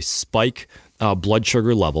necessarily spike blood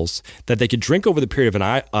sugar levels that they could drink over the period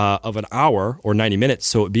of an hour or 90 minutes.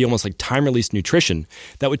 So it would be almost like time-released nutrition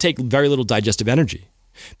that would take very little digestive energy.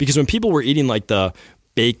 Because when people were eating like the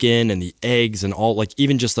bacon and the eggs and all, like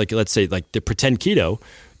even just like, let's say like the pretend keto,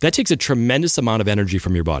 that takes a tremendous amount of energy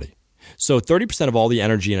from your body. So 30% of all the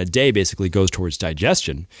energy in a day basically goes towards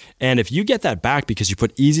digestion. And if you get that back because you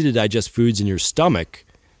put easy to digest foods in your stomach,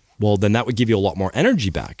 well, then that would give you a lot more energy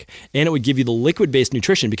back. And it would give you the liquid-based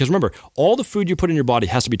nutrition. Because remember, all the food you put in your body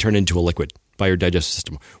has to be turned into a liquid by your digestive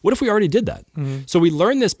system. What if we already did that? So we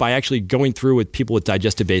learned this by actually going through with people with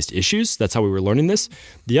digestive-based issues. That's how we were learning this.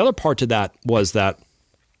 The other part to that was that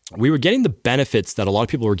we were getting the benefits that a lot of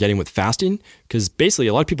people were getting with fasting, because basically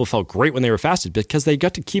a lot of people felt great when they were fasted because they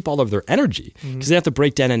got to keep all of their energy because they have to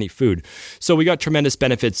break down any food. So we got tremendous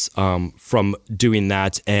benefits from doing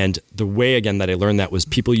that. And the way, again, that I learned that was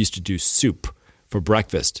people used to do soup for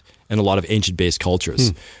breakfast in a lot of ancient-based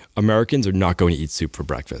cultures. Americans are not going to eat soup for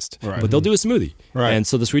breakfast, but they'll do a smoothie. And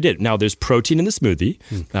so this we did. Now, there's protein in the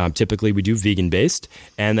smoothie. Typically, we do vegan-based.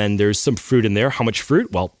 And then there's some fruit in there. How much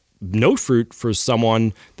fruit? Well, no fruit for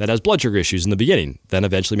someone that has blood sugar issues in the beginning. Then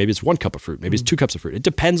eventually maybe it's 1 cup of fruit, maybe it's 2 cups of fruit. It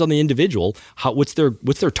depends on the individual, what's their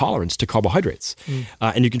tolerance to carbohydrates.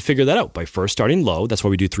 And you can figure that out by first starting low. That's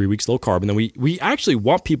why we do 3 weeks low carb. And then we actually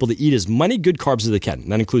want people to eat as many good carbs as they can.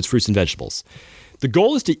 And that includes fruits and vegetables. The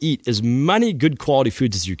goal is to eat as many good quality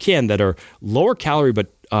foods as you can that are lower calorie,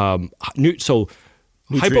 but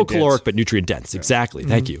hypocaloric, but nutrient dense. Exactly.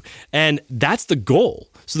 Thank you. And that's the goal.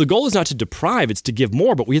 So the goal is not to deprive, it's to give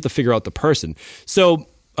more, but we have to figure out the person. So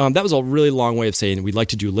that was a really long way of saying we'd like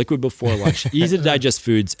to do liquid before lunch, easy to digest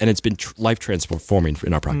foods, and it's been life transforming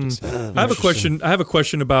in our practice. I have a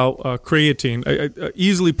question about creatine.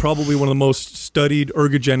 Easily probably one of the most studied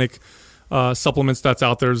ergogenic supplements that's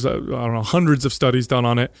out there. There's, I don't know, hundreds of studies done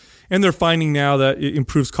on it. And they're finding now that it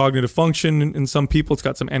improves cognitive function in some people. It's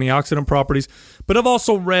got some antioxidant properties. But I've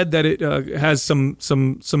also read that it has some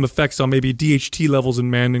effects on maybe DHT levels in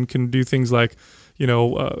men and can do things like,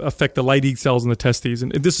 affect the Leydig cells in the testes.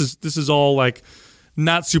 And this is all like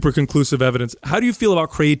not super conclusive evidence. How do you feel about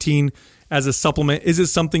creatine as a supplement? Is it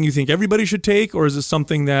something you think everybody should take, or is it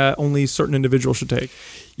something that only certain individuals should take?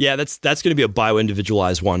 Yeah, that's going to be a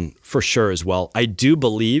bio-individualized one for sure as well. I do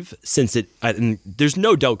believe, and there's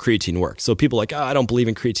no doubt creatine works. So people are like, I don't believe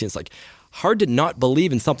in creatine. It's like hard to not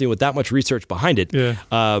believe in something with that much research behind it. Yeah.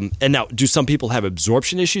 And now, do some people have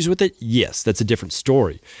absorption issues with it? Yes, that's a different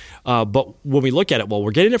story. But when we look at it, well,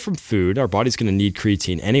 we're getting it from food. Our body's going to need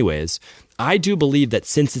creatine anyways. I do believe that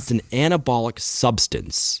since it's an anabolic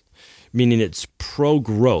substance, meaning it's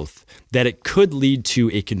pro-growth, that it could lead to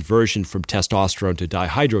a conversion from testosterone to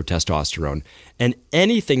dihydrotestosterone. And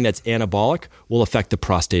anything that's anabolic will affect the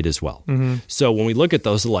prostate as well. So when we look at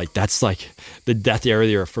those, that's like the death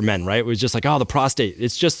area for men, right? It was just like, the prostate.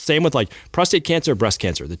 It's just same with like prostate cancer or breast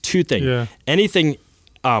cancer. The two things. Yeah. Anything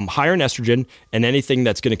higher in estrogen and anything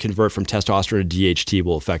that's going to convert from testosterone to DHT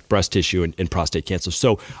will affect breast tissue and prostate cancer.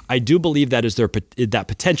 So I do believe that is that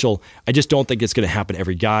potential. I just don't think it's going to happen to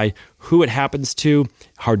every guy. Who it happens to,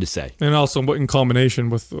 hard to say. And also in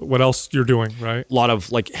combination with what else you're doing, right? A lot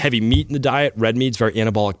of like heavy meat in the diet, red meats, very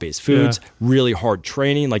anabolic based foods, really hard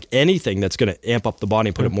training, like anything that's going to amp up the body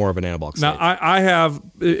and put it more of an anabolic state. Now I have,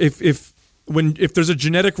 if there's a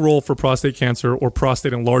genetic role for prostate cancer or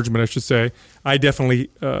prostate enlargement, I should say, I definitely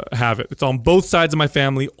have it. It's on both sides of my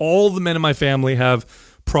family. All the men in my family have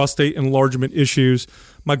prostate enlargement issues.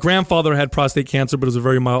 My grandfather had prostate cancer, but it was a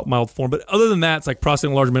very mild form. But other than that, it's like prostate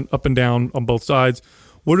enlargement up and down on both sides.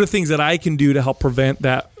 What are the things that I can do to help prevent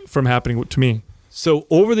that from happening to me? So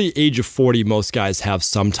over the age of 40, most guys have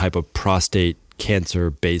some type of prostate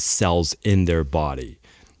cancer-based cells in their body.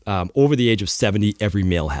 Over the age of 70, every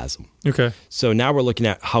male has them. Okay. So now we're looking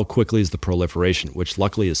at how quickly is the proliferation, which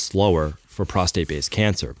luckily is slower for prostate-based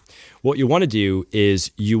cancer. What you want to do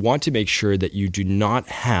is you want to make sure that you do not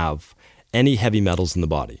have any heavy metals in the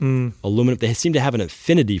body. Aluminum, they seem to have an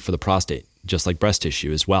affinity for the prostate, just like breast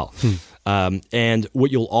tissue as well. And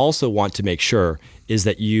what you'll also want to make sure is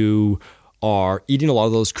that you are eating a lot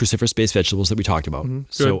of those cruciferous-based vegetables that we talked about. Good,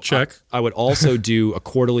 so check. I would also do a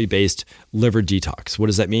quarterly-based liver detox. What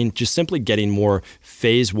does that mean? Just simply getting more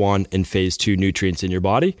phase 1 and phase 2 nutrients in your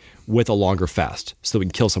body with a longer fast so that we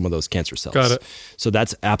can kill some of those cancer cells. Got it. So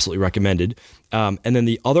that's absolutely recommended. And then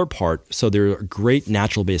the other part, so they're a great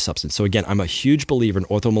natural-based substance. So again, I'm a huge believer in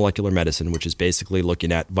orthomolecular medicine, which is basically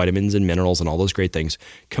looking at vitamins and minerals and all those great things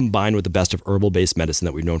combined with the best of herbal-based medicine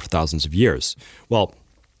that we've known for thousands of years. Well,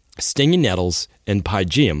 stinging nettles and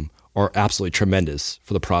pygeum are absolutely tremendous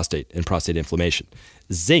for the prostate and prostate inflammation.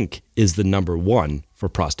 Zinc is the number one for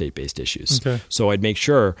prostate-based issues. Okay. So I'd make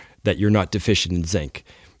sure that you're not deficient in zinc.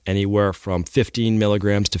 Anywhere from 15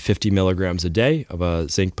 milligrams to 50 milligrams a day of a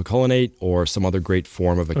zinc picolinate or some other great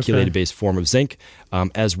form of a chelated-based form of zinc,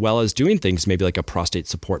 as well as doing things maybe like a prostate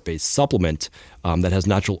support-based supplement that has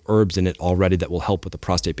natural herbs in it already that will help with the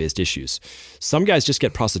prostate-based issues. Some guys just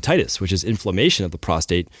get prostatitis, which is inflammation of the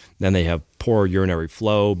prostate. Then they have poor urinary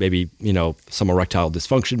flow, maybe some erectile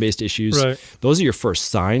dysfunction-based issues. Right. Those are your first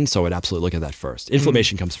signs, so I'd absolutely look at that first.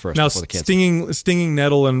 Inflammation comes first Now, before the cancer. stinging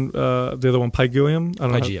nettle and the other one,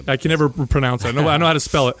 Pygium? I can never pronounce it. I know how to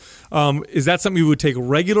spell it. Is that something you would take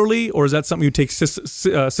regularly, or is that something you take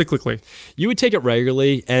cyclically? You would take it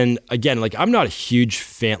regularly. And again, like, I'm not a huge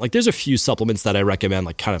fan. Like, there's a few supplements that I recommend,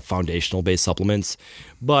 like kind of foundational based supplements.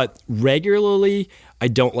 But regularly, I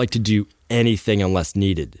don't like to do anything unless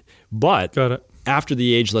needed. But Got it. After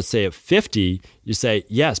the age, let's say of 50, you say,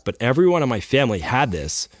 yes, but everyone in my family had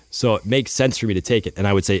this, so it makes sense for me to take it. And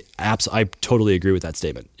I would say, I totally agree with that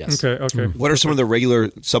statement. Yes. Okay. What are some of the regular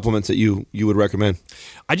supplements that you would recommend?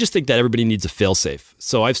 I just think that everybody needs a fail-safe.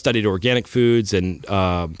 So I've studied organic foods and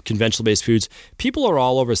conventional-based foods. People are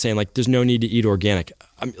all over saying, like, there's no need to eat organic.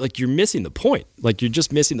 Like, you're missing the point. Like, you're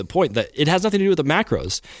just missing the point that it has nothing to do with the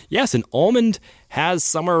macros. Yes, an almond has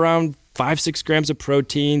somewhere around 5-6 grams of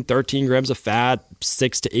protein, 13 grams of fat,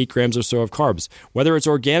 6 to 8 grams or so of carbs, whether it's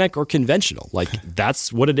organic or conventional. Like,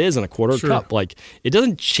 that's what it is in a quarter cup. Like, it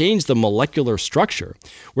doesn't change the molecular structure.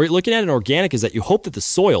 Where you're looking at an organic is that you hope that the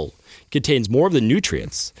soil contains more of the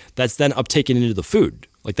nutrients that's then uptaken into the food.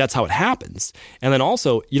 Like, that's how it happens. And then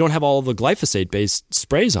also, you don't have all of the glyphosate-based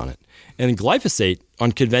sprays on it. And glyphosate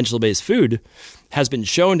on conventional-based food has been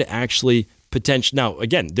shown to actually Now,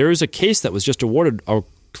 again, there is a case that was just awarded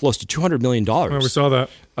close to $200 million. I never saw that.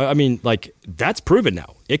 I mean, like, that's proven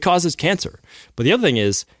now. It causes cancer. But the other thing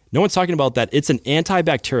is, no one's talking about that. It's an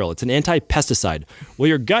antibacterial. It's an anti-pesticide. Well,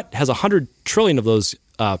 your gut has 100 trillion of those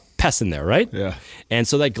pests in there, right? Yeah. And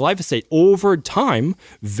so that glyphosate over time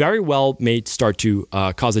very well may start to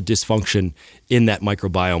cause a dysfunction in that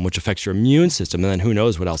microbiome, which affects your immune system, and then who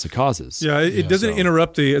knows what else it causes. Yeah, it doesn't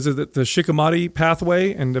interrupt the Shikimadi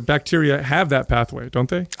pathway, and the bacteria have that pathway, don't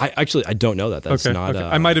they? I don't know that. That's not. Okay.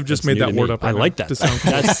 I might have just made that word up. I like that.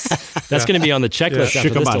 That's going to be on the checklist. After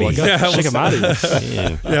Shikimadi.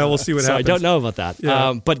 Shikimadi. Yeah, we'll see what happens. I don't know about that.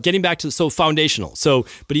 Yeah. But getting back to foundational.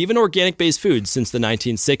 But even organic-based foods since the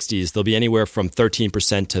 1960s, they'll be anywhere from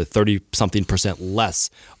 13% to 30-something% less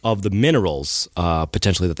of the minerals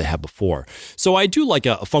potentially that they had before. So I do like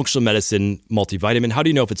a functional medicine multivitamin. How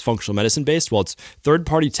do you know if it's functional medicine based? Well, it's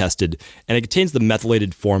third-party tested, and it contains the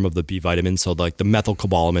methylated form of the B vitamin. So like the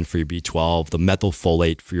methylcobalamin for your B12, the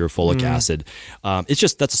methylfolate for your folic acid.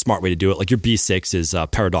 That's a smart way to do it. Like your B6 is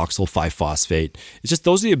paradoxal 5-phosphate. It's just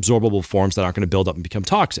those are the absorbable forms that aren't going to build up and become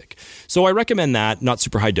toxic. So I recommend that, not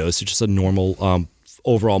super high dose. It's just a normal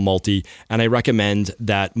overall multi, and I recommend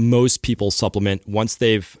that most people supplement once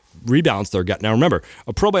they've rebalanced their gut. Now remember,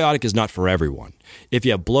 a probiotic is not for everyone. If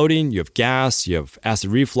you have bloating, you have gas, you have acid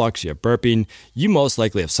reflux, you have burping, you most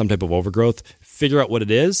likely have some type of overgrowth. Figure out what it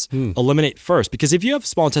is, eliminate first. Because if you have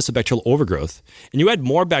small intestinal bacterial overgrowth and you add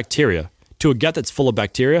more bacteria to a gut that's full of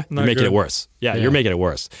bacteria, you're making it worse. Yeah, you're making it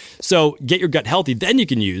worse. So get your gut healthy, then you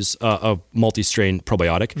can use a multi-strain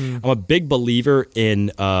probiotic. I'm a big believer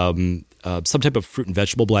in some type of fruit and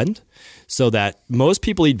vegetable blend, so that most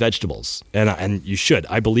people eat vegetables, and you should.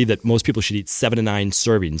 I believe that most people should eat 7 to 9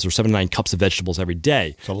 servings or 7 to 9 cups of vegetables every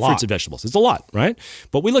day. It's a lot. Fruits and vegetables. It's a lot, right?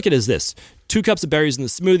 But we look at it as this: 2 cups of berries in the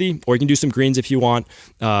smoothie, or you can do some greens if you want.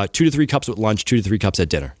 2 to 3 cups with lunch, 2 to 3 cups at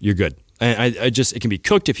dinner. You're good. And it can be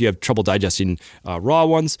cooked if you have trouble digesting raw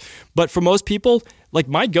ones. But for most people, like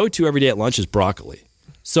my go-to every day at lunch is broccoli.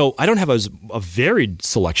 So I don't have a varied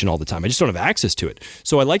selection all the time. I just don't have access to it.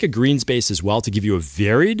 So I like a greens base as well to give you a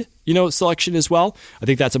varied, selection as well. I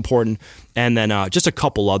think that's important. And then just a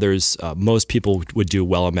couple others. Most people would do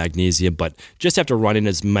well on magnesium, but just have to run in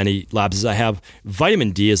as many labs as I have.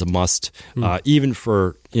 Vitamin D is a must, even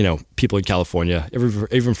for people in California,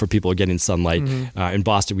 even for people getting sunlight. In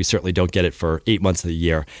Boston, we certainly don't get it for 8 months of the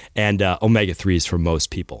year. And omega-3s for most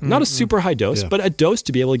people. Not a super high dose, but a dose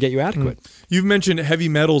to be able to get you adequate. You've mentioned heavy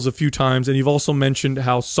metals a few times, and you've also mentioned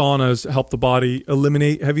how saunas help the body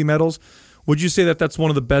eliminate heavy metals. Would you say that that's one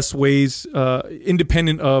of the best ways,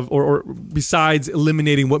 independent of or besides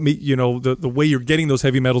eliminating the way you're getting those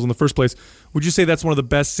heavy metals in the first place? Would you say that's one of the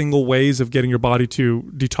best single ways of getting your body to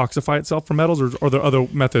detoxify itself from metals, or are there other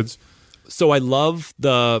methods? So I love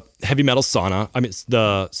the heavy metal sauna. I mean,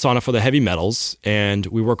 the sauna for the heavy metals, and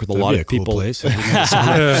we work with a lot of people. Cool place. And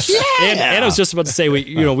I was just about to say,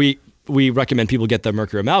 we recommend people get the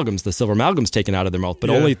mercury amalgams, the silver amalgams taken out of their mouth, but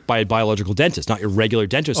only by a biological dentist, not your regular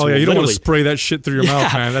dentist. Oh, yeah, you don't want to spray that shit through your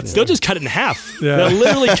mouth, man. They'll just cut it in half. They'll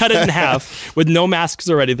literally cut it in half with no masks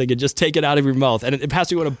or anything and just take it out of your mouth. And it has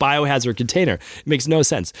to go in a biohazard container. It makes no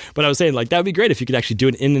sense. But I was saying, like, that would be great if you could actually do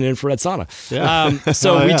it in an infrared sauna. Yeah.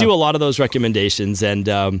 So we do a lot of those recommendations.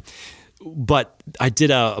 And but I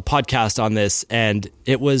did a podcast on this, and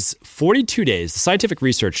it was 42 days. The scientific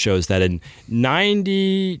research shows that in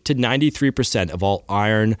 90 to 93% of all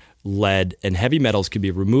iron, lead, and heavy metals can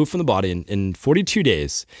be removed from the body in 42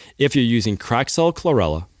 days if you're using cracked cell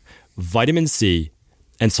chlorella, vitamin C,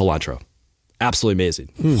 and cilantro. Absolutely amazing.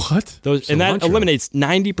 What? And that eliminates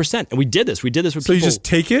 90%. And we did this. We did this with people. So you just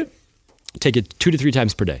take it? Take it 2 to 3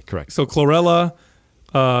 times per day, correct. So chlorella,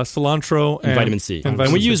 cilantro, and vitamin C. And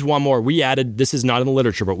we use one more. We added, this is not in the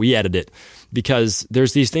literature, but we added it because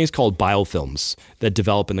there's these things called biofilms that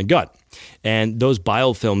develop in the gut. And those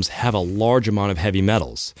biofilms have a large amount of heavy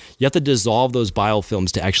metals. You have to dissolve those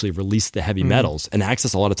biofilms to actually release the heavy metals and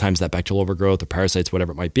access a lot of times that bacterial overgrowth or parasites,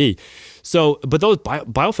 whatever it might be. So, but those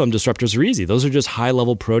biofilm disruptors are easy. Those are just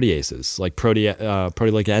high-level proteases, like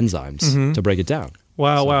proteolytic enzymes to break it down.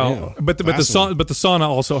 Wow, wow. Yeah. But the sauna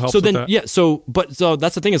also helps with that. So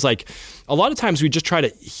that's the thing is, like, a lot of times we just try to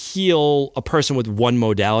heal a person with one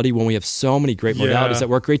modality when we have so many great modalities that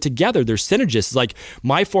work great together. They're synergists. It's like,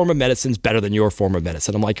 my form of medicine's better than your form of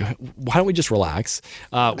medicine. I'm like, why don't we just relax?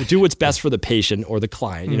 Do what's best for the patient or the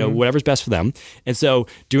client, whatever's best for them. And so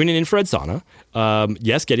doing an infrared sauna,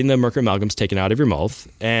 yes, getting the mercury amalgams taken out of your mouth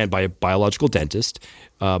and by a biological dentist,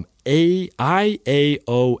 IAOM.org,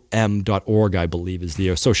 I believe, is the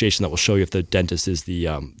association that will show you if the dentist is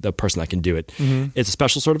the person that can do it. It's a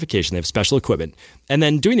special certification. They have special equipment. And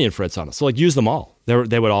then doing the infrared sauna. So, like, use them all.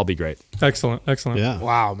 They would all be great. Excellent. Yeah.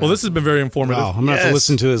 Wow, man. Well, this has been very informative. Wow, I'm going to have to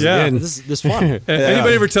listen to this again. This is fun.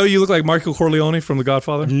 Anybody ever tell you look like Michael Corleone from The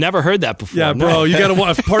Godfather? Never heard that before. Yeah, bro, you got to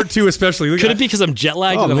watch part 2 especially. Could it be because I'm jet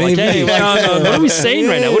lagged? Oh, and I'm maybe. like, hey, what are we saying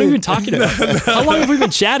right now? What are we even talking about? How long have we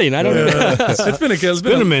been chatting? I don't know. It's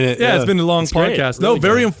been a minute. Yeah, it's been a long podcast. Really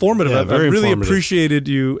very informative. Yeah, I really appreciated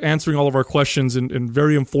you answering all of our questions and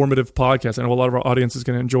very informative podcast. I know a lot of our audience is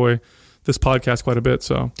going to enjoy this podcast quite a bit.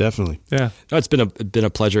 So definitely, yeah. No, it's been a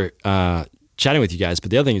pleasure chatting with you guys.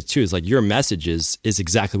 But the other thing is too is, like, your message is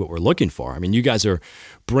exactly what we're looking for. I mean, you guys are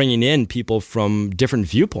bringing in people from different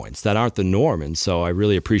viewpoints that aren't the norm, and so I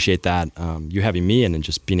really appreciate that you having me in and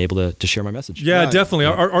just being able to share my message. Yeah, definitely.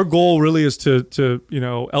 Our goal really is to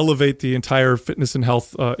elevate the entire fitness and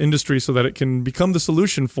health industry so that it can become the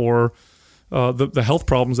solution for the health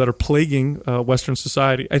problems that are plaguing Western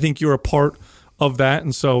society. I think you're a part of that,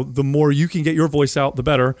 and so the more you can get your voice out, the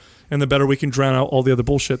better, and the better we can drown out all the other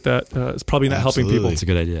bullshit that is probably not helping people. That's a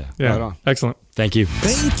good idea. Yeah, Right on. Excellent. Thank you.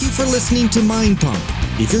 Thank you for listening to Mind Pump.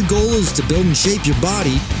 If your goal is to build and shape your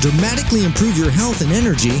body, dramatically improve your health and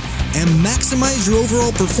energy, and maximize your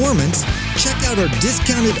overall performance, check out our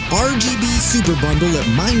discounted RGB Super Bundle at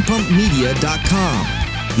mindpumpmedia.com.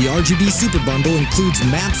 The RGB Super Bundle includes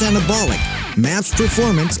MAPS Anabolic, MAPS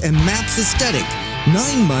Performance, and MAPS Aesthetic.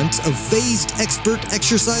 9 months of phased expert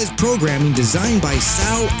exercise programming designed by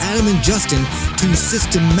Sal, Adam, and Justin to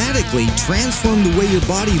systematically transform the way your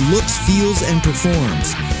body looks, feels, and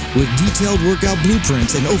performs. With detailed workout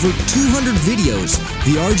blueprints and over 200 videos,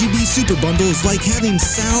 the RGB Super Bundle is like having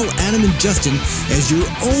Sal, Adam, and Justin as your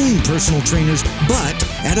own personal trainers, but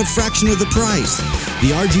at a fraction of the price.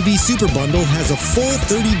 The RGB Super Bundle has a full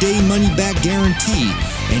 30-day money-back guarantee,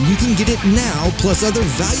 and you can get it now plus other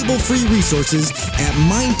valuable free resources at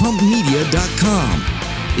mindpumpmedia.com.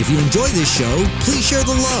 If you enjoy this show, please share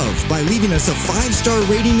the love by leaving us a 5-star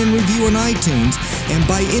rating and review on iTunes and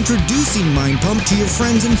by introducing Mind Pump to your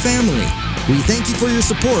friends and family. We thank you for your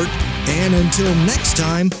support, and until next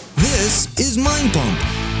time, this is Mind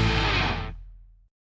Pump.